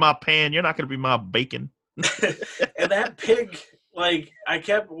gonna get in my pan. You're not gonna be my bacon. And that pig, like, I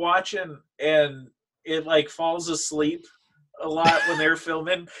kept watching, and it like falls asleep a lot when they're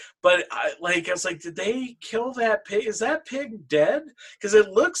filming. But I was like, did they kill that pig? Is that pig dead? Because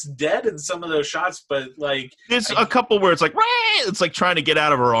it looks dead in some of those shots, but like there's a couple where it's like, it's like trying to get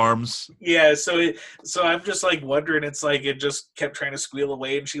out of her arms. Yeah, so I'm just like wondering. It's like it just kept trying to squeal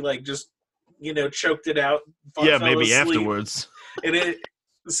away, and she like just choked it out. Yeah, maybe afterwards. And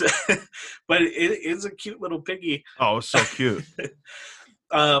but it is a cute little piggy. Oh, so cute.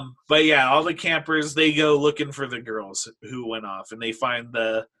 But yeah, all the campers, they go looking for the girls who went off, and they find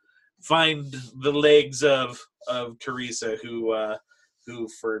the legs of Teresa who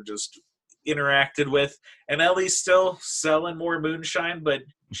Ferd just interacted with, and Ellie's still selling more moonshine, but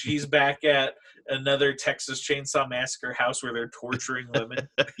she's back at another Texas Chainsaw Massacre house where they're torturing women.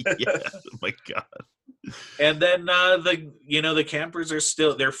 Yeah, oh my God. And then the campers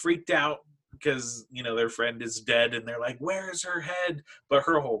are they're freaked out because their friend is dead, and they're like, where's her head? But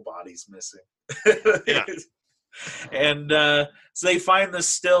her whole body's missing. Yeah. And so they find the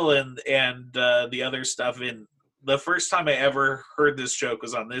still and the other stuff the first time I ever heard this joke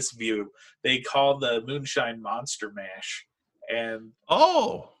was on this View. They call the moonshine Monster Mash, and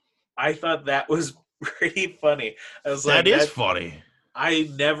I thought that was pretty funny. I was like, that is funny. I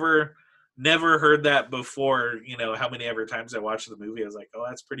never heard that before. You know how many ever times I watched the movie, I was like, oh,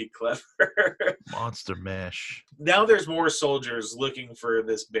 that's pretty clever. Monster Mash. Now there's more soldiers looking for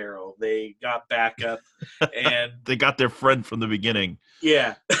this barrel. They got back up, and they got their friend from the beginning.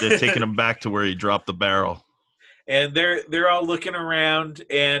 Yeah, they're taking him back to where he dropped the barrel. And they're all looking around,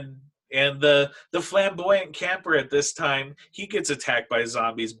 and the flamboyant camper at this time, he gets attacked by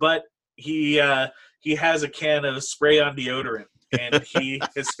zombies, but he has a can of spray-on deodorant, and he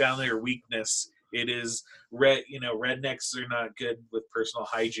has found their weakness. It is rednecks are not good with personal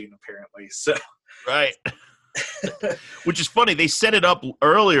hygiene, apparently. So right. Which is funny. They set it up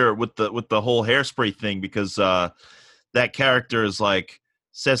earlier with the whole hairspray thing, because that character is like,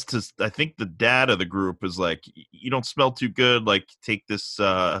 says to, I think the dad of the group is like, you don't smell too good, like take this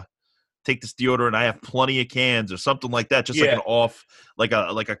deodorant, I have plenty of cans, or something like that, just like an off, like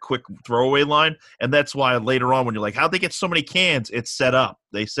a quick throwaway line. And that's why later on when you're like, how'd they get so many cans, it's set up,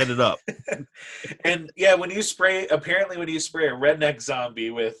 they set it up. And yeah, when you spray a redneck zombie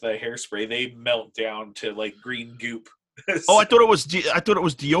with hairspray, they melt down to like green goop. Oh, I thought it was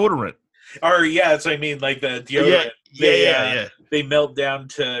deodorant. Or yeah, that's what I mean, like the deodorant. Yeah. They melt down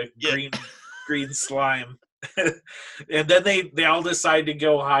to green slime. And then they all decide to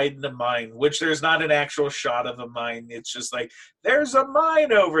go hide in the mine, which there's not an actual shot of a mine. It's just like, there's a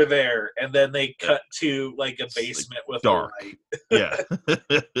mine over there. And then they cut to like a basement with dark. A light. Yeah.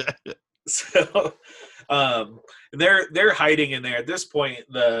 So they're hiding in there. At this point,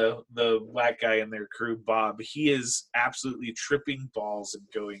 the black guy in their crew, Bob, he is absolutely tripping balls and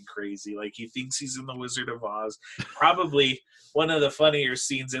going crazy. Like, he thinks he's in the Wizard of Oz. Probably one of the funnier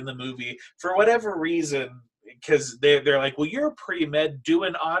scenes in the movie, for whatever reason, because they're like, well, you're a pre-med, do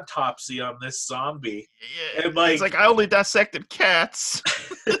an autopsy on this zombie. Yeah, and like, it's like, I only dissected cats.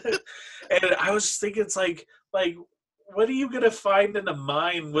 And I was thinking, it's like what are you gonna find in a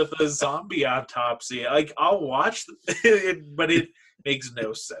mine with a zombie autopsy? Like, I'll watch it, but it makes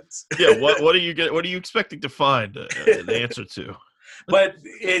no sense. Yeah, what are you expecting to find an answer to? But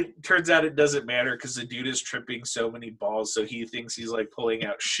it turns out it doesn't matter, because the dude is tripping so many balls, so he thinks he's like pulling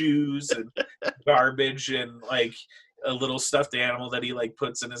out shoes and garbage and like a little stuffed animal that he like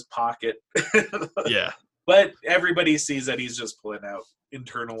puts in his pocket. Yeah. But everybody sees that he's just pulling out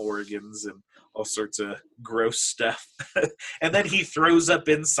internal organs and all sorts of gross stuff. And then he throws up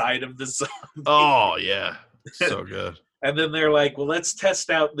inside of the zombie. Oh, yeah. So good. And then they're like, well, let's test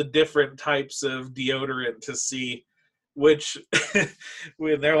out the different types of deodorant to see which,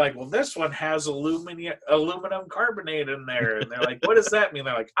 when they're like, well, this one has aluminum carbonate in there. And they're like, what does that mean?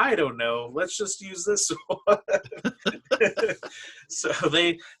 They're like, I don't know. Let's just use this one. So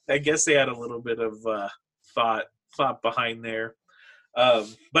I guess they had a little bit of thought behind there.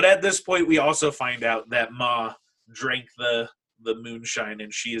 But at this point, we also find out that Ma drank the moonshine,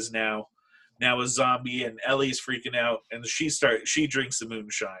 and she is now a zombie, and Ellie's freaking out, and she drinks the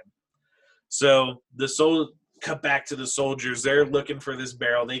moonshine. So cut back to the soldiers. They're looking for this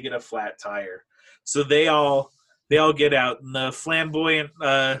barrel. They get a flat tire. So they all get out, and the flamboyant,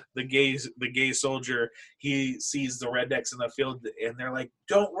 the gay soldier, he sees the rednecks in the field, and they're like,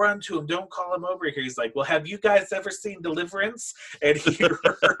 don't run to him, don't call him over here. He's like, well, have you guys ever seen Deliverance? And he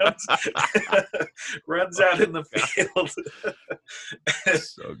runs out in the field.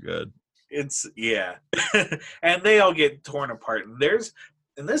 So good. And they all get torn apart,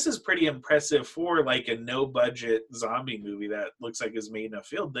 and this is pretty impressive for like a no budget zombie movie that looks like is made in a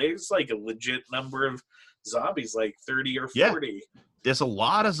field. There's like a legit number of zombies, like 30 or 40. Yeah. There's a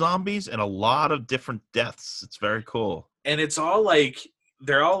lot of zombies and a lot of different deaths. It's very cool. And it's all like,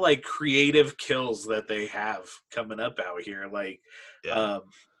 they're all like creative kills that they have coming up out here. Like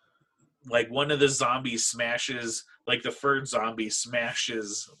one of the zombies smashes, like the furred zombie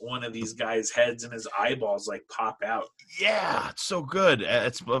smashes one of these guys' heads, and his eyeballs like pop out. Yeah, it's so good.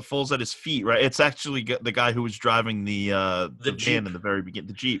 It falls at his feet, right? It's actually the guy who was driving the van in the very beginning,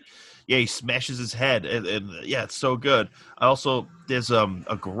 the Jeep. Yeah, he smashes his head, and yeah, it's so good. There's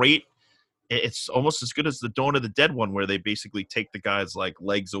a great. It's almost as good as the Dawn of the Dead one, where they basically take the guy's like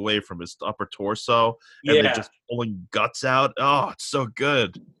legs away from his upper torso, and they're just pulling guts out. Oh, it's so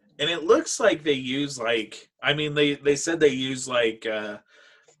good. And it looks like they use they said they use like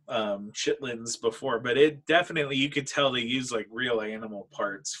chitlins before, but it definitely, you could tell they use like real animal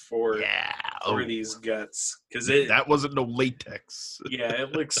parts for these guts, because that wasn't no latex. Yeah,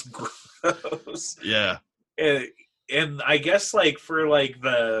 it looks gross. Yeah. And I guess like for like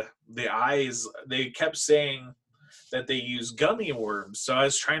the eyes, they kept saying that they use gummy worms. So I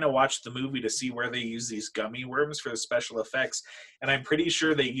was trying to watch the movie to see where they use these gummy worms for the special effects, and I'm pretty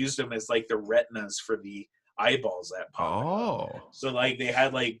sure they used them as like the retinas for the eyeballs that pop up. So like they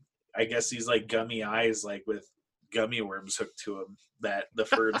had like, I guess these like gummy eyes like with gummy worms hooked to them that the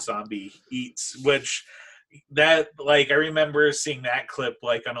furred zombie eats, which that like I remember seeing that clip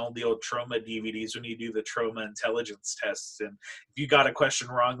like on all the old trauma DVDs when you do the trauma intelligence tests, and if you got a question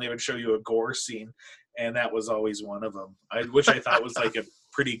wrong they would show you a gore scene, and that was always one of them, which I thought was like a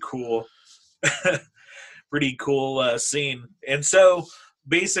pretty cool scene. And so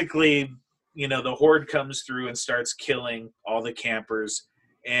basically, you know, the horde comes through and starts killing all the campers,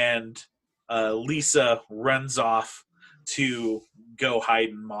 and Lisa runs off to go hide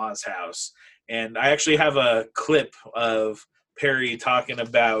in Ma's house. And I actually have a clip of Perry talking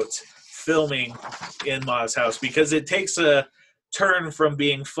about filming in Ma's house, because it takes a turn from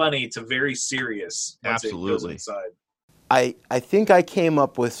being funny to very serious once it goes inside. I think I came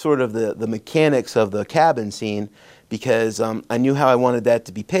up with sort of the mechanics of the cabin scene because I knew how I wanted that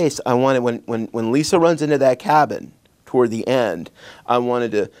to be paced. I wanted when Lisa runs into that cabin toward the end, I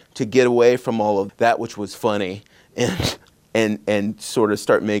wanted to get away from all of that which was funny and sort of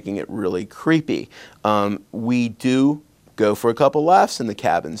start making it really creepy. We do go for a couple laughs in the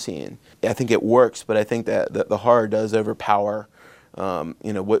cabin scene. I think it works, but I think that the horror does overpower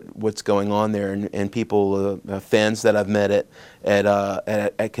what's going on there, and people, fans that I've met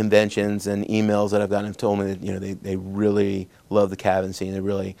at conventions and emails that I've gotten have told me that they really love the cabin scene. They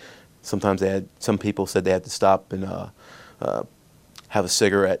really, sometimes some people said they had to stop and have a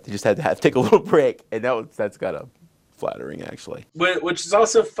cigarette. They just had to take a little break, and that's got a flattering, actually. Which is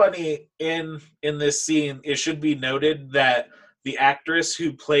also funny in this scene. It should be noted that the actress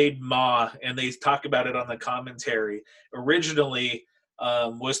who played Ma, and they talk about it on the commentary, originally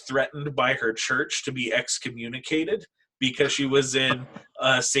was threatened by her church to be excommunicated because she was in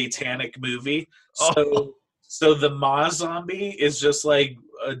a satanic movie. So the Ma zombie is just like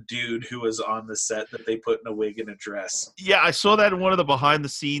a dude who was on the set that they put in a wig and a dress. Yeah, I saw that in one of the behind the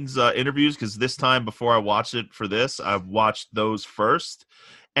scenes interviews, because this time before I watched it for this, I watched those first,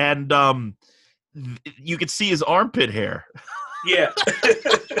 and you could see his armpit hair. Yeah.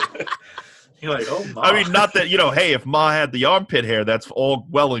 You're like, oh, Ma. I mean, not that, hey, if Ma had the armpit hair, that's all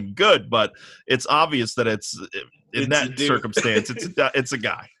well and good, but it's obvious that it's that circumstance, it's a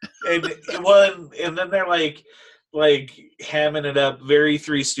guy. And then they're like hamming it up.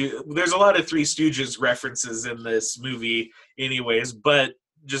 There's a lot of Three Stooges references in this movie anyways, but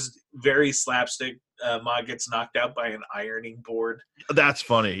just very slapstick. Ma gets knocked out by an ironing board. That's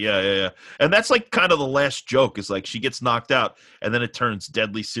funny. Yeah. And that's like kind of the last joke, is like she gets knocked out and then it turns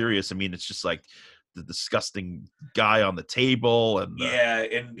deadly serious. I mean, it's just like the disgusting guy on the table, and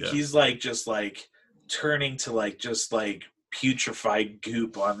he's like just like turning to like just like putrefied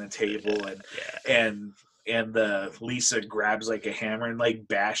goop on the table, and Lisa grabs like a hammer and like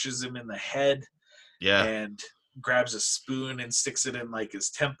bashes him in the head. Yeah. And grabs a spoon and sticks it in like his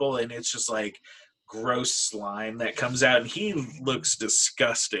temple, and it's just like gross slime that comes out, and he looks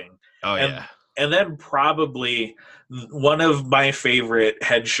disgusting. And then probably one of my favorite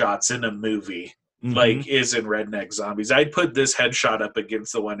headshots in a movie like is in Redneck Zombies. I'd put this headshot up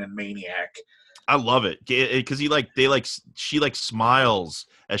against the one in Maniac. I love it because she smiles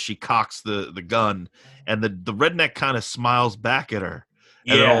as she cocks the gun, and the redneck kind of smiles back at her,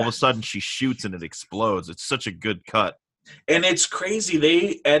 and then all of a sudden she shoots and it explodes. It's such a good cut. And it's crazy.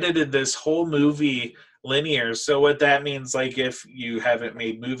 They edited this whole movie linear. So what that means, like if you haven't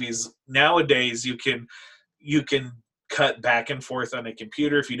made movies nowadays, you can cut back and forth on a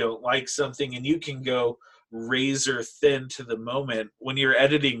computer if you don't like something, and you can go razor thin to the moment. When you're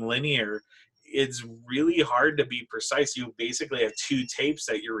editing linear, it's really hard to be precise. You basically have two tapes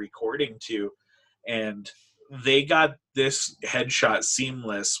that you're recording to, and they got this headshot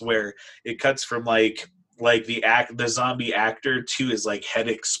seamless where it cuts from like the zombie actor to his like head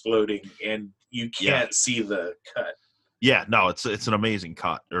exploding, and you can't see the cut. Yeah, no, it's an amazing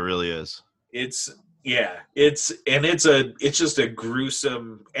cut. It really is. It's just a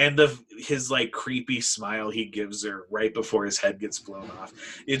gruesome, and his like creepy smile he gives her right before his head gets blown off.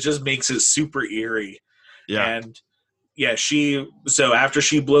 It just makes it super eerie. Yeah. And so after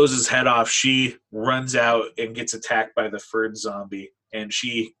she blows his head off, she runs out and gets attacked by the furred zombie, and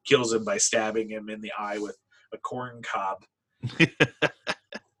she kills him by stabbing him in the eye with a corn cob.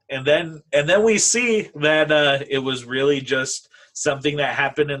 and then we see that it was really just something that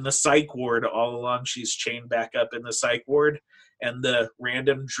happened in the psych ward all along. She's chained back up in the psych ward, and the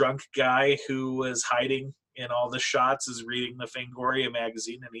random drunk guy who was hiding in all the shots is reading the Fangoria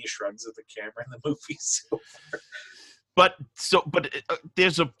magazine, and he shrugs at the camera, and the movie's over. But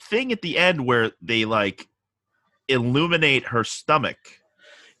there's a thing at the end where they like illuminate her stomach.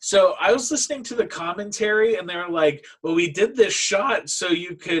 So I was listening to the commentary, and they were like, "Well, we did this shot so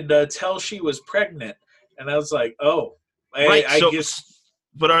you could tell she was pregnant." And I was like, "Oh, I guess."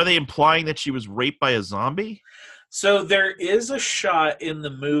 But are they implying that she was raped by a zombie? So there is a shot in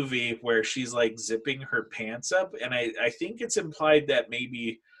the movie where she's like zipping her pants up, and I think it's implied that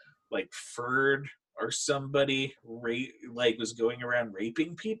maybe like Ferd or somebody was going around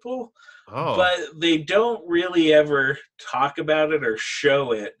raping people. Oh. But they don't really ever talk about it or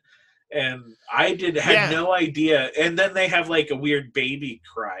show it. And I had no idea. And then they have like a weird baby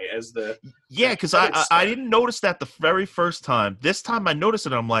cry as the because I didn't notice that the very first time. This time I noticed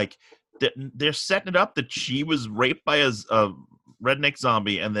it. I'm like, they're setting it up that she was raped by a redneck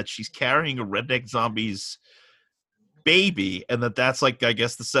zombie, and that she's carrying a redneck zombie's baby, and that's like, I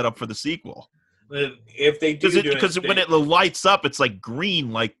guess, the setup for the sequel. If they do because when it lights up, it's like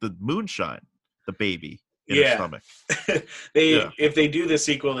green, like the moonshine, the baby in her stomach. If they do the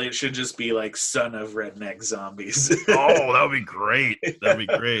sequel, it should just be like Son of Redneck Zombies. Oh, that would be great. That'd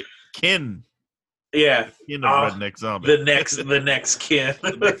be great. Kin. Yeah. Kin of Redneck Zombie. The next kin.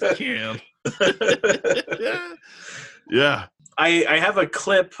 The next kin. Yeah. I have a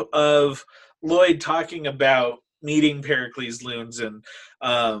clip of Lloyd talking about meeting Pericles Lunes and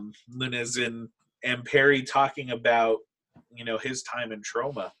and Perry talking about, his time in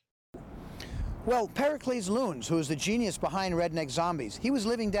Troma. Well, Pericles Lunes, who is the genius behind Redneck Zombies, he was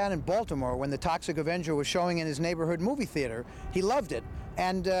living down in Baltimore when the Toxic Avenger was showing in his neighborhood movie theater. He loved it,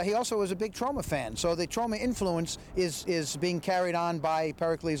 and he also was a big Troma fan. So the Troma influence is being carried on by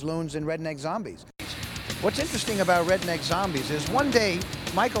Pericles Lunes and Redneck Zombies. What's interesting about Redneck Zombies is one day,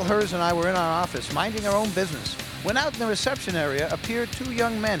 Michael Herz and I were in our office minding our own business. When out in the reception area appeared two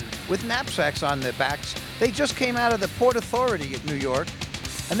young men with knapsacks on their backs. They just came out of the Port Authority at New York,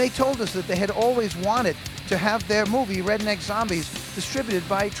 and they told us that they had always wanted to have their movie, Redneck Zombies, distributed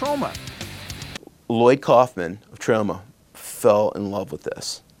by Troma. Lloyd Kaufman of Troma fell in love with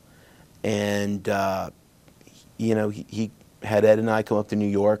this. And, he had Ed and I come up to New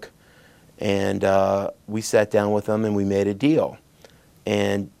York, and we sat down with them and we made a deal.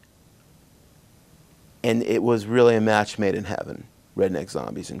 And it was really a match made in heaven, Redneck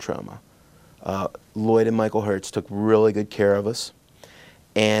Zombies and Troma. Lloyd and Michael Herz took really good care of us.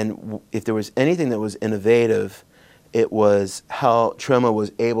 And if there was anything that was innovative, it was how Troma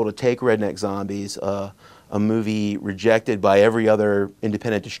was able to take Redneck Zombies, a movie rejected by every other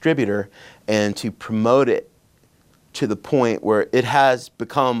independent distributor, and to promote it to the point where it has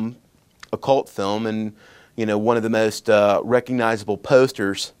become a cult film and, one of the most recognizable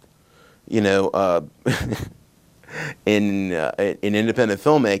posters, in independent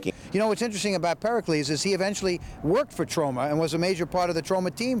filmmaking. What's interesting about Pericles is he eventually worked for Troma and was a major part of the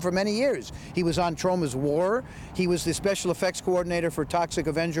Troma team for many years. He was on Troma's War. He was the special effects coordinator for Toxic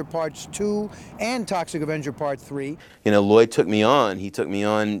Avenger Parts 2 and Toxic Avenger Part 3. Lloyd took me on. He took me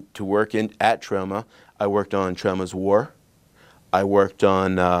on to work at Troma. I worked on Troma's War. I worked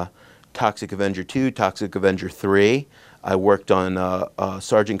on Toxic Avenger 2, Toxic Avenger 3. I worked on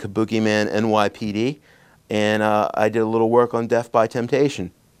Sergeant Kabuki Man NYPD. And I did a little work on Death by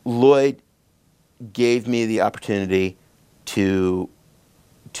Temptation. Lloyd gave me the opportunity to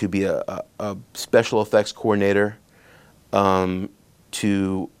be a special effects coordinator,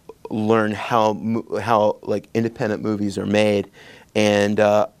 to learn how like independent movies are made, and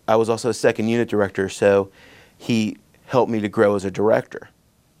I was also a second unit director, so he helped me to grow as a director.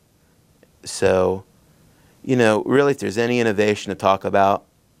 So, really, if there's any innovation to talk about.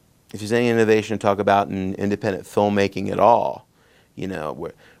 If there's any innovation to talk about in independent filmmaking at all,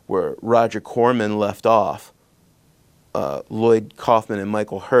 where Roger Corman left off, Lloyd Kaufman and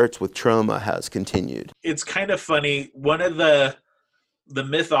Michael Herz with Troma has continued. It's kind of funny. One of the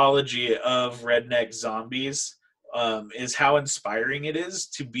mythology of Redneck Zombies is how inspiring it is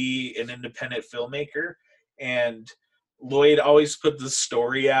to be an independent filmmaker. And Lloyd always put the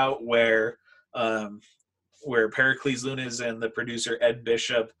story out where Pericles Lunes and the producer Ed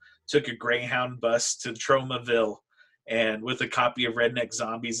Bishop took a Greyhound bus to Tromaville and with a copy of Redneck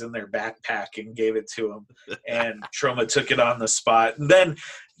Zombies in their backpack and gave it to him. And Troma took it on the spot. And then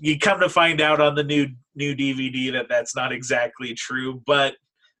you come to find out on the new DVD that that's not exactly true, but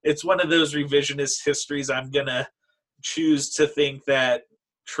it's one of those revisionist histories. I'm going to choose to think that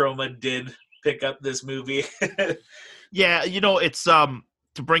Troma did pick up this movie. Yeah, it's to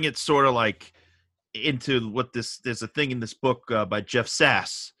bring it sort of like into what there's a thing in this book by Jeff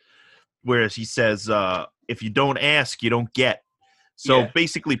Sass, whereas he says, if you don't ask, you don't get. So Yeah.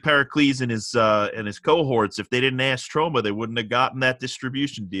 basically, Pericles and his cohorts, if they didn't ask Troma, they wouldn't have gotten that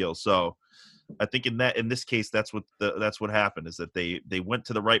distribution deal. So I think in this case, that's what happened, is that they went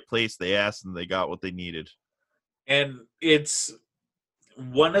to the right place, they asked, and they got what they needed. And it's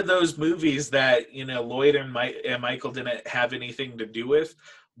one of those movies that, you know, Lloyd and Michael didn't have anything to do with,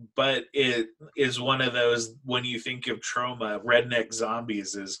 but it is one of those, when you think of Troma, Redneck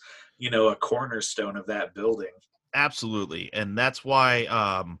Zombies is, you know, a cornerstone of that building. Absolutely. And that's why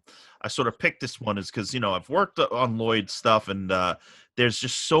I sort of picked this one, is because, you know, I've worked on Lloyd stuff, and there's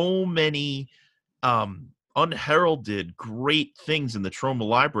just so many unheralded great things in the Troma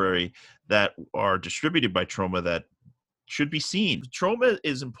library that are distributed by Troma that should be seen. Troma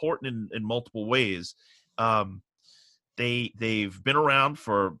is important in multiple ways. They've been around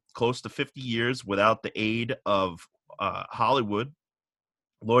for close to 50 years without the aid of Hollywood.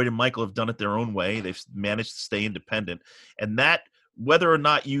 Lloyd and Michael have done it their own way. They've managed to stay independent, and that, whether or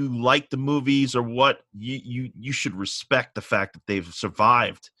not you like the movies or what, you should respect the fact that they've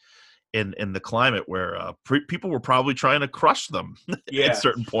survived in the climate where people were probably trying to crush them at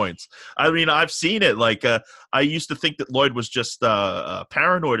certain points. I mean, I've seen it. Like I used to think that Lloyd was just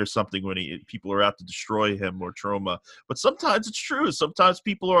paranoid or something when people are out to destroy him or Troma. But sometimes it's true. Sometimes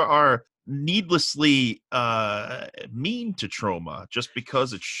people are needlessly mean to Troma just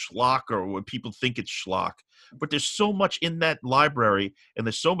because it's schlock or when people think it's schlock. But there's so much in that library, and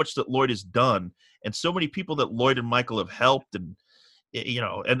there's so much that Lloyd has done, and so many people that Lloyd and Michael have helped, and you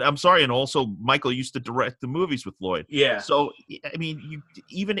know, and I'm sorry, and also Michael used to direct the movies with Lloyd. Yeah. So I mean,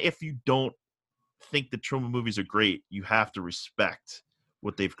 even if you don't think the Troma movies are great, you have to respect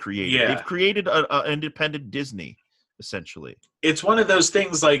what they've created. Yeah. They've created an independent Disney, essentially. It's one of those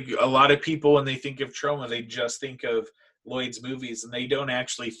things, like a lot of people, when they think of Troma, they just think of Lloyd's movies, and they don't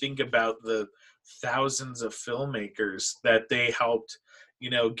actually think about the thousands of filmmakers that they helped, you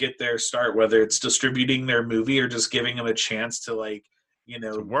know, get their start, whether it's distributing their movie or just giving them a chance to, like, you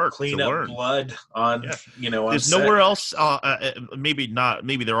know, clean up blood on, you know, on there's set. nowhere else, maybe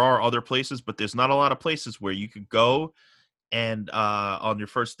there are other places, but there's not a lot of places where you could go and on your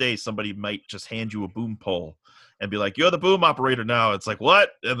first day, somebody might just hand you a boom pole and be like, you're the boom operator now. It's like,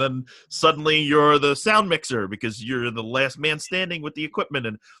 what? And then suddenly you're the sound mixer because you're the last man standing with the equipment.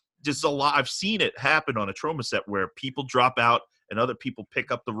 And just a lot, I've seen it happen on a Troma set where people drop out and other people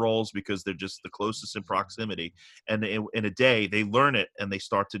pick up the roles because they're just the closest in proximity. And in a day, they learn it and they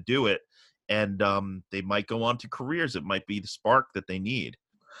start to do it. And they might go on to careers. It might be the spark that they need.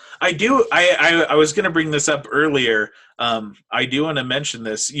 I was going to bring this up earlier. I do want to mention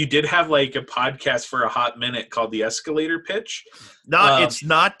this. You did have like a podcast for a hot minute called The Escalator Pitch. It's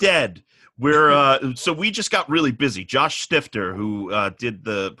not dead. We're so we just got really busy. Josh Stifter, who did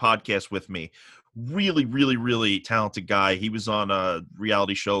the podcast with me, really, really, really talented guy. He was on a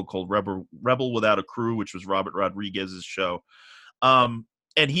reality show called Rebel Without a Crew, which was Robert Rodriguez's show. And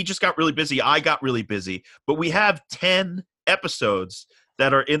he just got really busy. I got really busy. But we have 10 episodes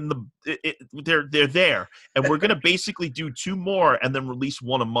that are in they're there, and we're gonna basically do 2 more and then release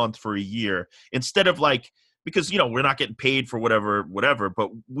 1 a month for a year, instead of like, because, you know, we're not getting paid for whatever, but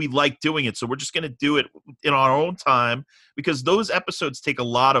we like doing it, so we're just gonna do it in our own time, because those episodes take a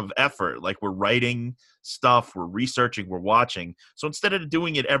lot of effort. Like, we're writing stuff, we're researching, we're watching. So instead of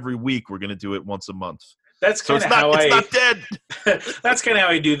doing it every week, we're gonna do it once a month. That's kind of it's not dead. That's kind of how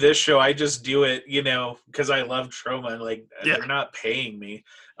I do this show. I just do it, you know, because I love Troma. Like, they're not paying me.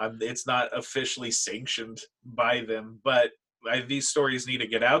 It's not officially sanctioned by them, but these stories need to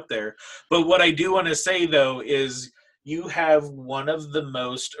get out there. But what I do want to say, though, is you have one of the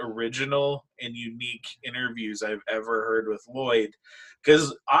most original and unique interviews I've ever heard with Lloyd,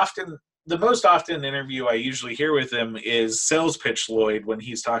 because the most often interview I usually hear with him is sales pitch Lloyd when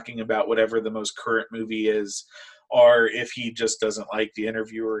he's talking about whatever the most current movie is, or if he just doesn't like the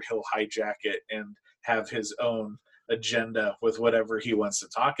interviewer, he'll hijack it and have his own agenda with whatever he wants to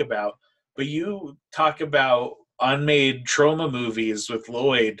talk about. But you talk about unmade Troma movies with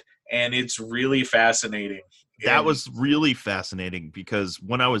Lloyd, and it's really fascinating. That was really fascinating, because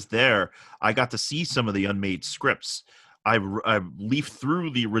when I was there, I got to see some of the unmade scripts. I leafed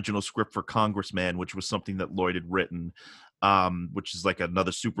through the original script for Congressman, which was something that Lloyd had written, which is like another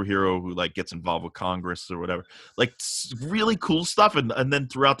superhero who like gets involved with Congress or whatever. Like, really cool stuff. And then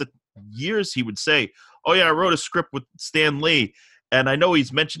throughout the years, he would say, "Oh yeah, I wrote a script with Stan Lee," and I know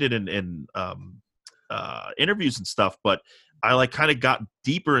he's mentioned it in interviews and stuff, but I like kind of got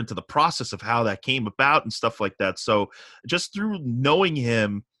deeper into the process of how that came about and stuff like that. So just through knowing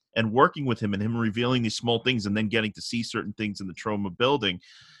him and working with him and him revealing these small things and then getting to see certain things in the Troma building,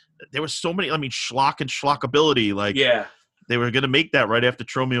 there was so many, I mean, schlock and schlockability. Like, they were going to make that right after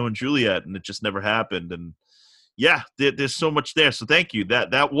Romeo and Juliet, and it just never happened. And yeah, there's so much there. So thank you.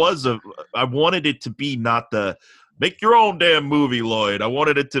 That was I wanted it to be not the make your own damn movie, Lloyd. I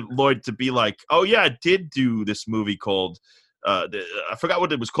wanted Lloyd to be like, oh yeah, I did do this movie called I forgot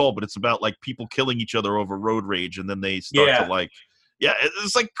what it was called, but it's about like people killing each other over road rage, and then they start to like, yeah,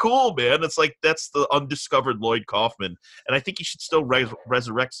 it's like cool, man. It's like that's the undiscovered Lloyd Kaufman, and I think he should still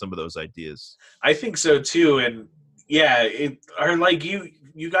resurrect some of those ideas. I think so too, and yeah,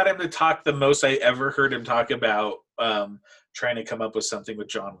 you got him to talk the most I ever heard him talk about trying to come up with something with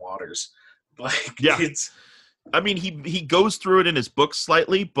John Waters. Like, yeah, I mean, he goes through it in his book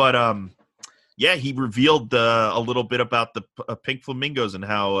slightly, but yeah, he revealed a little bit about the Pink Flamingos and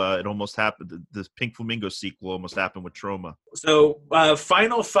how it almost happened. The Pink Flamingo sequel almost happened with Troma. So,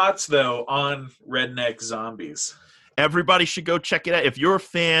 final thoughts though on Redneck Zombies. Everybody should go check it out if you're a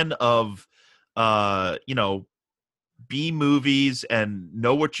fan of, B movies and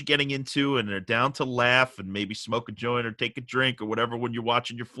know what you're getting into and are down to laugh and maybe smoke a joint or take a drink or whatever when you're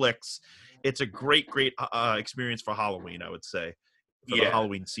watching your flicks. It's a great experience for Halloween, I would say, for the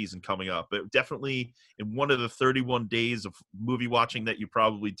Halloween season coming up. But definitely in one of the 31 days of movie watching that you're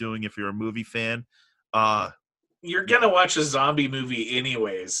probably doing if you're a movie fan. You're going to watch a zombie movie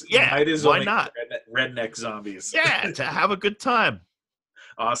anyways. Yeah, why not? Redneck Zombies. Yeah, to have a good time.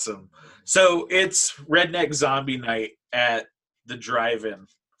 Awesome. So it's Redneck Zombie Night at the drive-in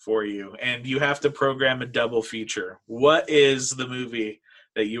for you, and you have to program a double feature. What is the movie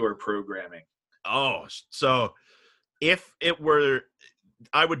that you are programming? Oh, so if it were,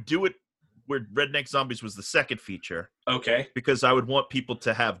 I would do it where Redneck Zombies was the second feature. Okay. Because I would want people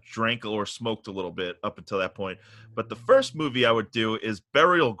to have drank or smoked a little bit up until that point. But the first movie I would do is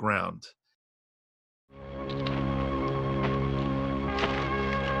Burial Ground.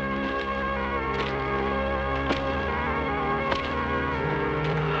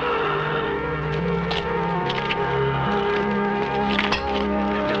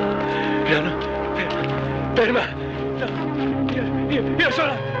 Ferma! No! Io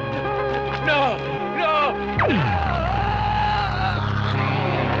sono... No! No!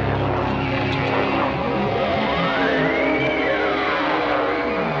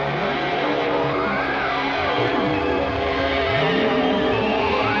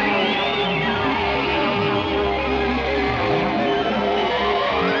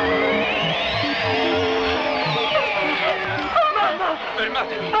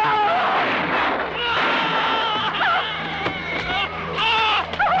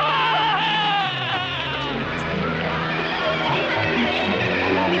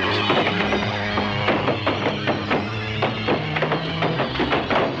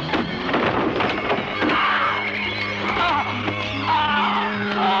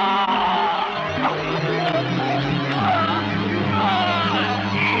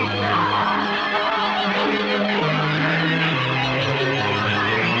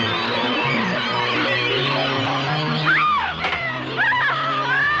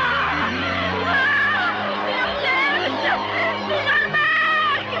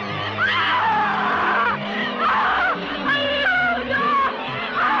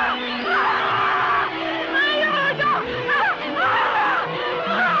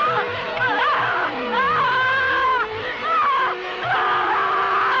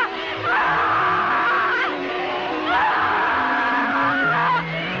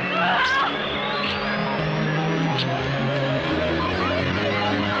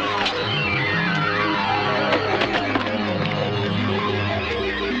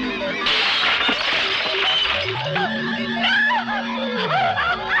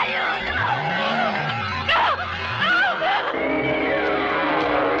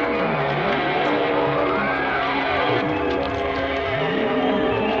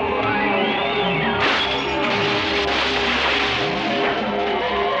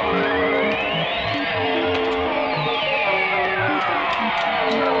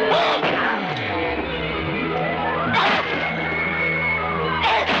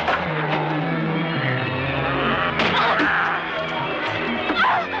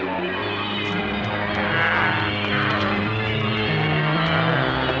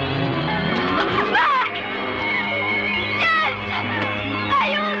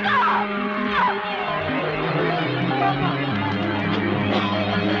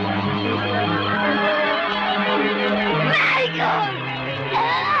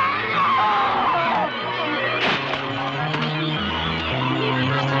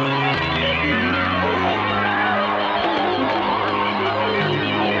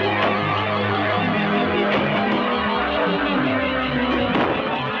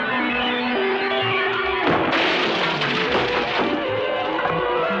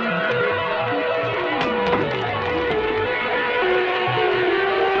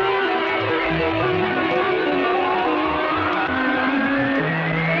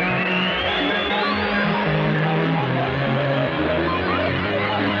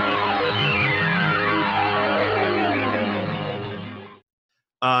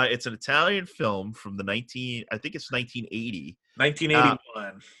 It's an Italian film from the 1980.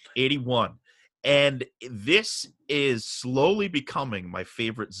 1981. 81. And this is slowly becoming my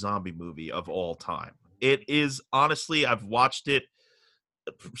favorite zombie movie of all time. It is, honestly, I've watched it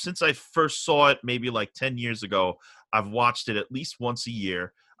since I first saw it maybe like 10 years ago. I've watched it at least once a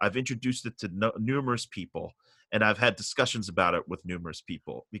year. I've introduced it to numerous people, and I've had discussions about it with numerous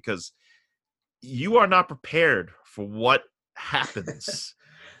people, because you are not prepared for what happens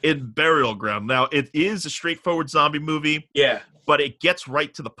in Burial Ground. Now, it is a straightforward zombie movie. Yeah. But it gets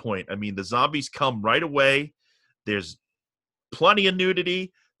right to the point. I mean, the zombies come right away. There's plenty of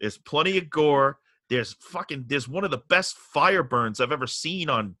nudity. There's plenty of gore. There's one of the best fire burns I've ever seen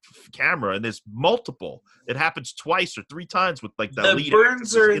on camera, and there's multiple. It happens twice or three times with like the lead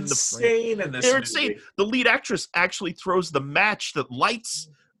burns are in insane in this They're movie. insane. The lead actress actually throws the match that lights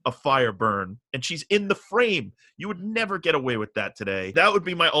a fire burn, and she's in the frame. You would never get away with that today. That would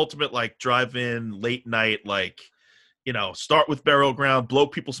be my ultimate like drive-in late night, like, you know, start with Burial Ground, blow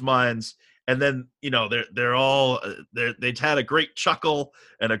people's minds, and then, you know, they've had a great chuckle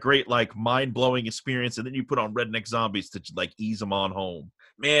and a great like mind-blowing experience, and then you put on Redneck Zombies to like ease them on home.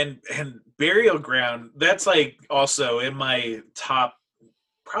 Man, and Burial Ground, that's like also in my top,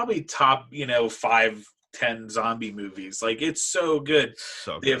 you know, 5-10 zombie movies. Like, it's so good.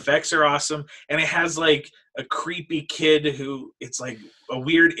 So the effects are awesome, and it has like a creepy kid who, it's like a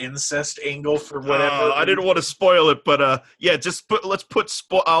weird incest angle for whatever. I didn't want to spoil it, but yeah, let's put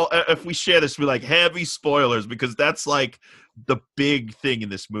if we share this, be like heavy spoilers, because that's like the big thing in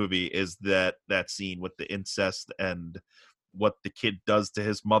this movie is that scene with the incest and what the kid does to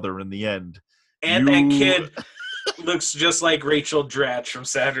his mother in the end. And that kid looks just like Rachel Dratch from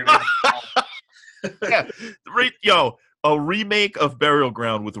Saturday Night Live. Yeah, a remake of Burial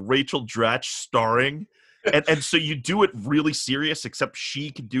Ground with Rachel Dratch starring. And so you do it really serious, except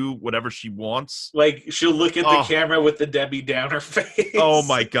she can do whatever she wants. Like, she'll look at the camera with the Debbie Downer face. Oh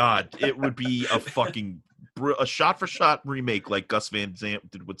my God. It would be a shot-for-shot remake like Gus Van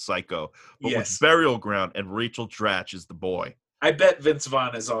Sant did with Psycho. But with Burial Ground, and Rachel Dratch is the boy. I bet Vince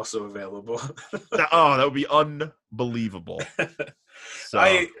Vaughn is also available. That would be unbelievable. So.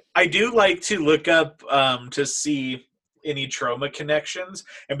 I do like to look up to see any trauma connections,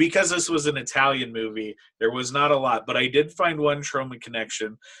 and because this was an Italian movie, there was not a lot, but I did find one trauma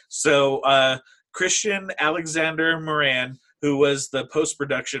connection. So Christian Alexander Moran, who was the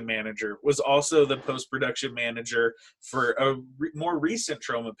post-production manager, was also the post-production manager for a more recent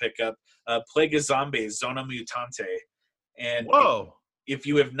trauma pickup, Plague of Zombies, Zona Mutante. And if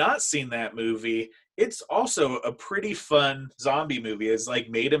you have not seen that movie, it's also a pretty fun zombie movie. It's like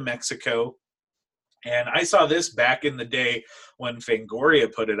made in Mexico. And I saw this back in the day when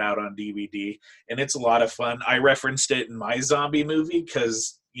Fangoria put it out on DVD, and it's a lot of fun. I referenced it in my zombie movie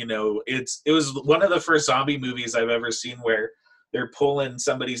because, you know, it was one of the first zombie movies I've ever seen where they're pulling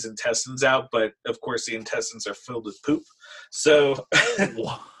somebody's intestines out, but of course the intestines are filled with poop. So,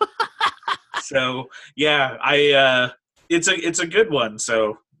 yeah, it's a good one.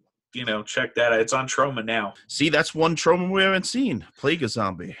 So, you know, check that out. It's on Troma now. See, that's one Troma we haven't seen, Plague of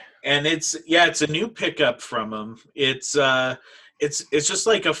Zombie. And it's a new pickup from him. It's just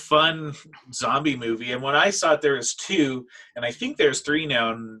like a fun zombie movie. And when I saw it, there was 2, and I think there's 3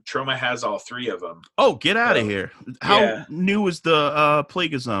 now, and Troma has all 3 of them. Oh, get out of here. How new is the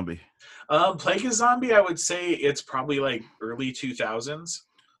Plague of Zombie? Plague of Zombie, I would say it's probably like early 2000s.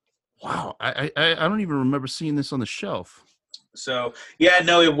 Wow. I don't even remember seeing this on the shelf. So, yeah,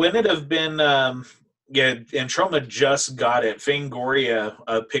 no, it wouldn't have been... and Troma just got it. Fangoria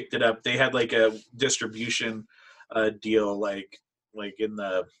picked it up. They had like a distribution deal like in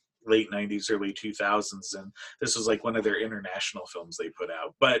the late 90s, early 2000s, and this was like one of their international films they put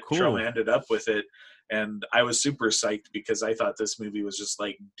out. But cool. Troma ended up with it, and I was super psyched because I thought this movie was just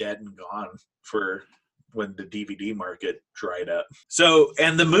like dead and gone for when the DVD market dried up. So,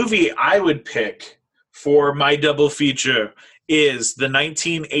 and the movie I would pick for my double feature is the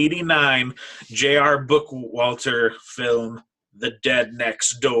 1989 J.R. Bookwalter film, The Dead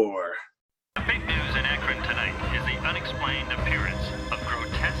Next Door. The big news in Akron tonight is the unexplained appearance of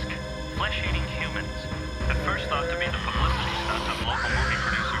grotesque, flesh-eating humans. At first thought to be the publicity stunt of local movie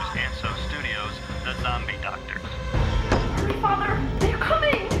producers Anso Studios, the Zombie Doctors. Hurry, Father! They're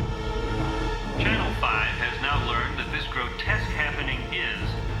coming! Channel 5 has now learned that this grotesque happening is,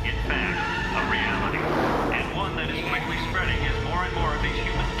 in fact, a reality, and one that is quickly spreading as more and more of these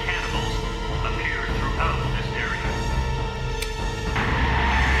human cannibals appear throughout this area.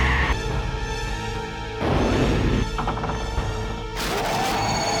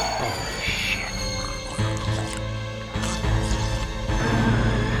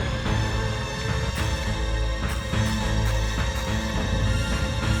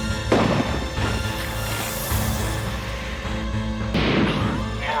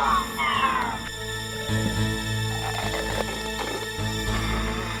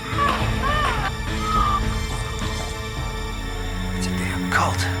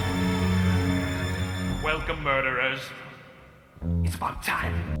 Brothers. It's about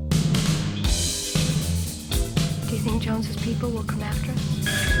time. Do you think Jones's people will come after us?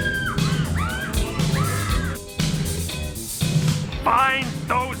 Find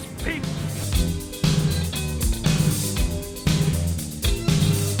those people!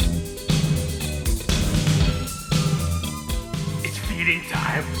 It's feeding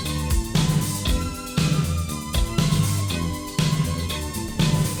time.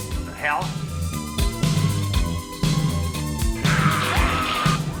 What the hell?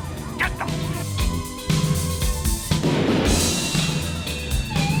 Get them!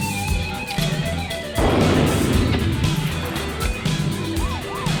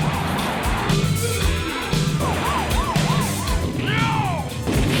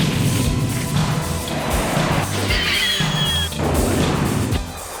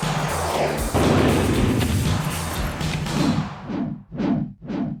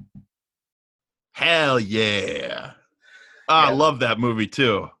 Hell yeah. I love that movie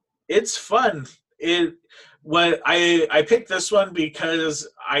too. It's fun. I picked this one because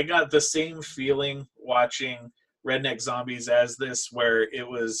I got the same feeling watching Redneck Zombies as this, where it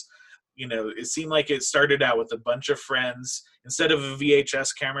was, it seemed like it started out with a bunch of friends. Instead of a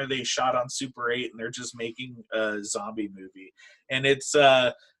VHS camera, they shot on Super 8 and they're just making a zombie movie. And it's,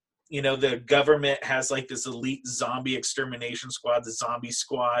 the government has like this elite zombie extermination squad, the Zombie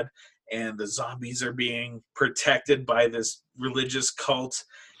Squad, and the zombies are being protected by this religious cult.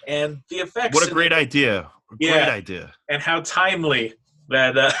 And the effects. What a great idea. Great idea. And how timely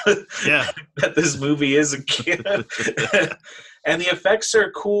that that this movie is again. And the effects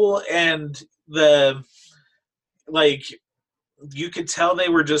are cool, and you could tell they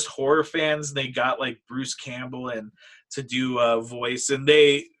were just horror fans, and they got like Bruce Campbell and to do a voice, and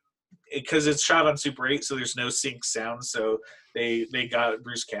because it's shot on Super 8, so there's no sync sound, so they got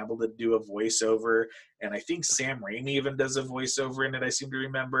Bruce Campbell to do a voiceover, and I think Sam Raimi even does a voiceover in it, I seem to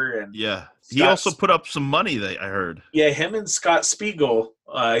remember. And he also put up some money, I heard. Yeah, him and Scott Spiegel,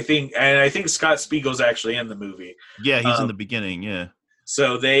 I think Scott Spiegel's actually in the movie. Yeah, he's in the beginning, yeah.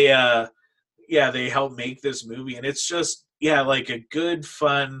 So they helped make this movie, and it's just, like a good,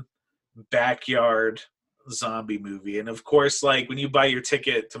 fun backyard zombie movie. And of course, like when you buy your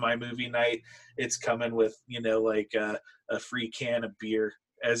ticket to my movie night, it's coming with a free can of beer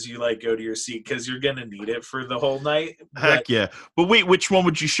as you go to your seat, because you're gonna need it for the whole night. Heck yeah. But wait, which one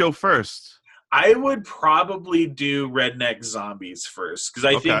would you show first? I would probably do Redneck Zombies first, because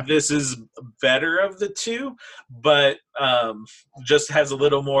I think this is better of the two, but just has a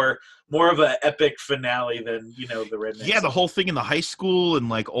little more of an epic finale than the Redneck. Yeah, the whole thing in the high school and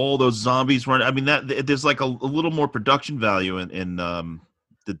like all those zombies run. I mean, that there's like a little more production value in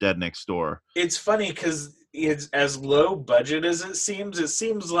The Dead Next Door. It's funny because it's as low budget as it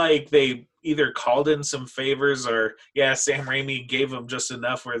seems like they either called in some favors or Sam Raimi gave them just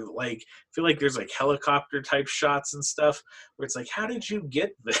enough where I feel like there's like helicopter type shots and stuff where it's like, how did you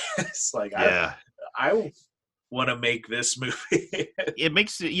get this? I want to make this movie. It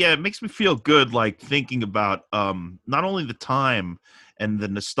makes me feel good, like thinking about not only the time and the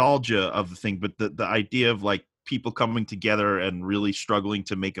nostalgia of the thing, but the idea of like people coming together and really struggling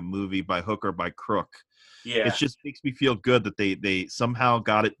to make a movie by hook or by crook. Yeah, it just makes me feel good that they somehow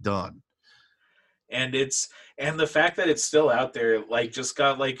got it done. And the fact that it's still out there, just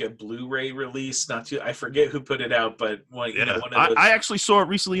got a Blu-ray release. I forget who put it out, but one of those. I actually saw it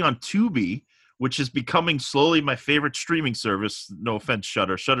recently on Tubi, which is becoming slowly my favorite streaming service. No offense,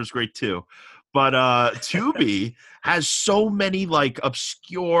 Shudder. Shudder's great too. But Tubi has so many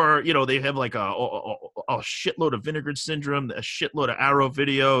obscure, they have a shitload of Vinegar Syndrome, a shitload of Arrow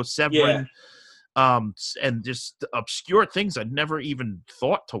Video, Severin, and just obscure things I'd never even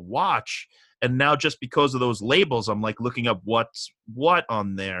thought to watch. And now just because of those labels, I'm looking up what's what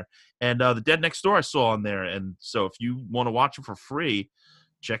on there. And The Dead Next Door I saw on there. And so if you want to watch it for free,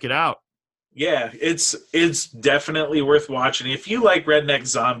 check it out. Yeah, it's definitely worth watching. If you like Redneck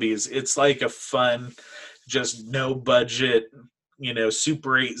Zombies, it's like a fun, just no budget,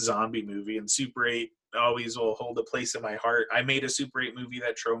 Super 8 zombie movie. And Super 8 always will hold a place in my heart. I made a Super 8 movie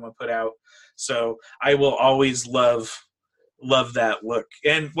that Troma put out, so I will always love that look.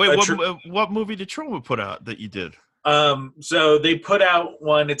 And wait, what movie did Troma put out that you did? So they put out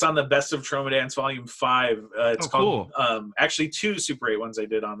one. It's on the Best of Troma Dance Volume 5. It's called actually 2 Super 8 ones I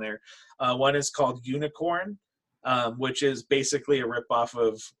did on there. One is called Unicorn, which is basically a ripoff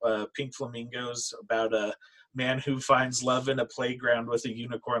of Pink Flamingos, about a man who finds love in a playground with a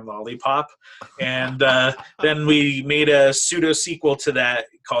unicorn lollipop. And then we made a pseudo sequel to that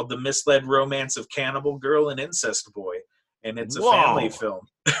called The Misled Romance of Cannibal Girl and Incest Boy. And it's a family film.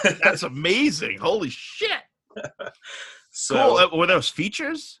 That's amazing. Holy shit. So, cool. Were those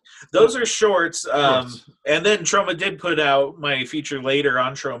features? Those are shorts. Shorts. And then Troma did put out my feature later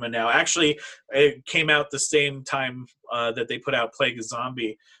on Troma Now. Actually, it came out the same time that they put out Plague of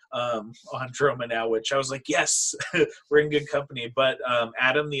Zombie on Troma Now, which I was like, yes, we're in good company. But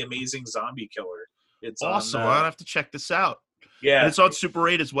Adam the Amazing Zombie Killer. It's awesome. I'll have to check this out. Yeah. And it's on Super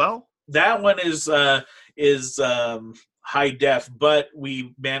 8 as well? That one is high def, but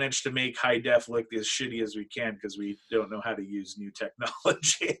we managed to make high def look as shitty as we can because we don't know how to use new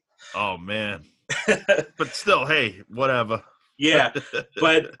technology. Oh, man. But still, hey, whatever. Yeah,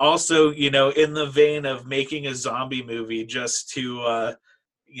 but also, you know, in the vein of making a zombie movie just to,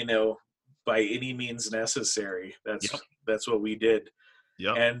 you know, by any means necessary. That's what we did.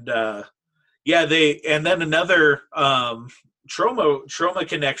 Yeah. And and then another Troma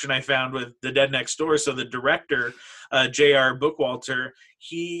connection I found with The Dead Next Door. So the director, J.R. Bookwalter,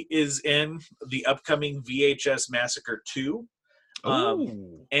 he is in the upcoming VHS Massacre 2.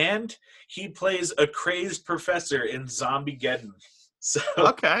 And he plays a crazed professor in Zombiegeddon. So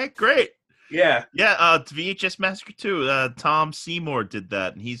okay, great. Yeah. Yeah, VHS Massacre 2. Tom Seymour did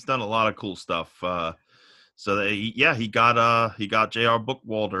that, and he's done a lot of cool stuff. He got J.R.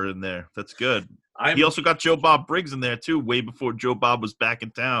 Bookwalter in there. That's good. He also got Joe Bob Briggs in there too, way before Joe Bob was back in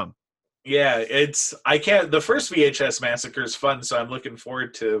town. Yeah, the first VHS Massacre is fun, so I'm looking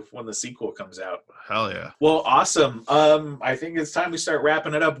forward to when the sequel comes out. Hell yeah. Well, awesome. I think it's time we start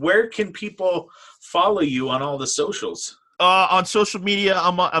wrapping it up. Where can people follow you on all the socials? On social media,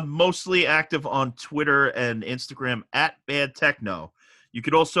 I'm mostly active on Twitter and Instagram at Bad Techno. You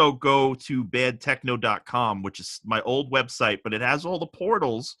could also go to badtechno.com, which is my old website, but it has all the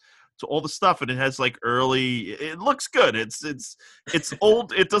portals to all the stuff, and it has like it looks good. It's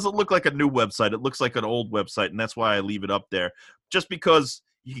old. It doesn't look like a new website. It looks like an old website, and that's why I leave it up there. Just because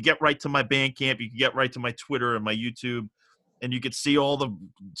you can get right to my Bandcamp, you can get right to my Twitter and my YouTube, and you can see all the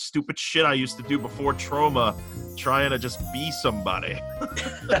stupid shit I used to do before Troma, trying to just be somebody.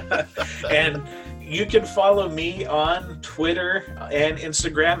 And you can follow me on Twitter and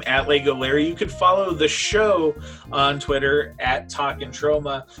Instagram at Lego Larry. You can follow the show on Twitter at Talkin'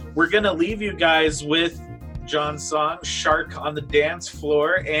 Troma. We're going to leave you guys with John's song, Shark on the Dance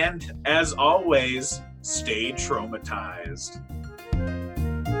Floor. And as always, stay traumatized.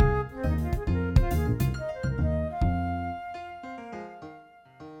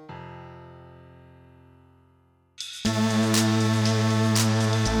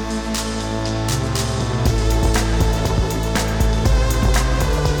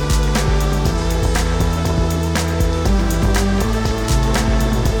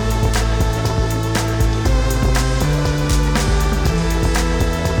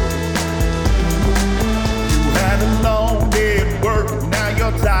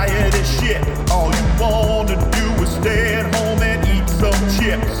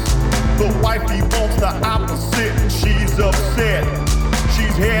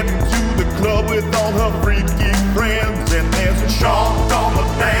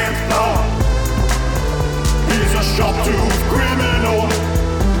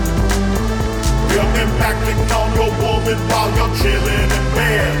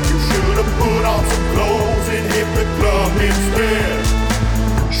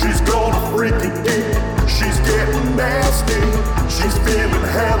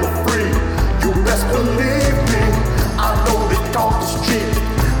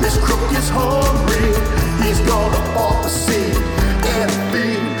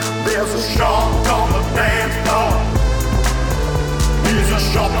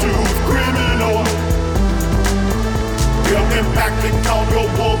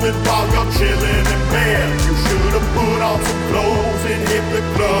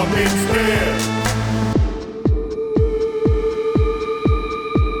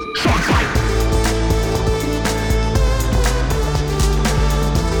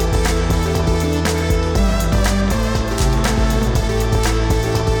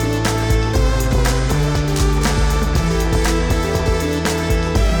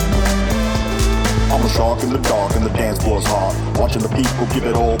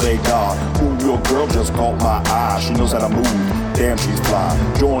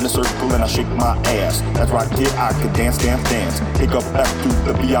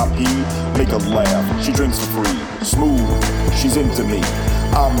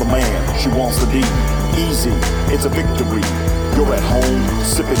 It's a victory. You're at home,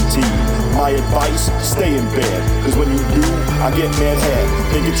 sipping tea. My advice, stay in bed. Cause when you do, I get mad head.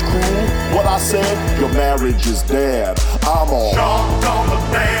 Think it's cruel what I said? Your marriage is dead. I'm all Shark on the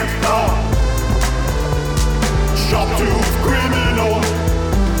dance floor. Sharp-toothed criminal.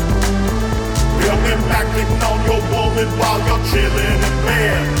 young and macking on your woman while you're chilling in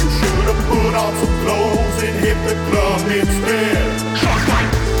bed.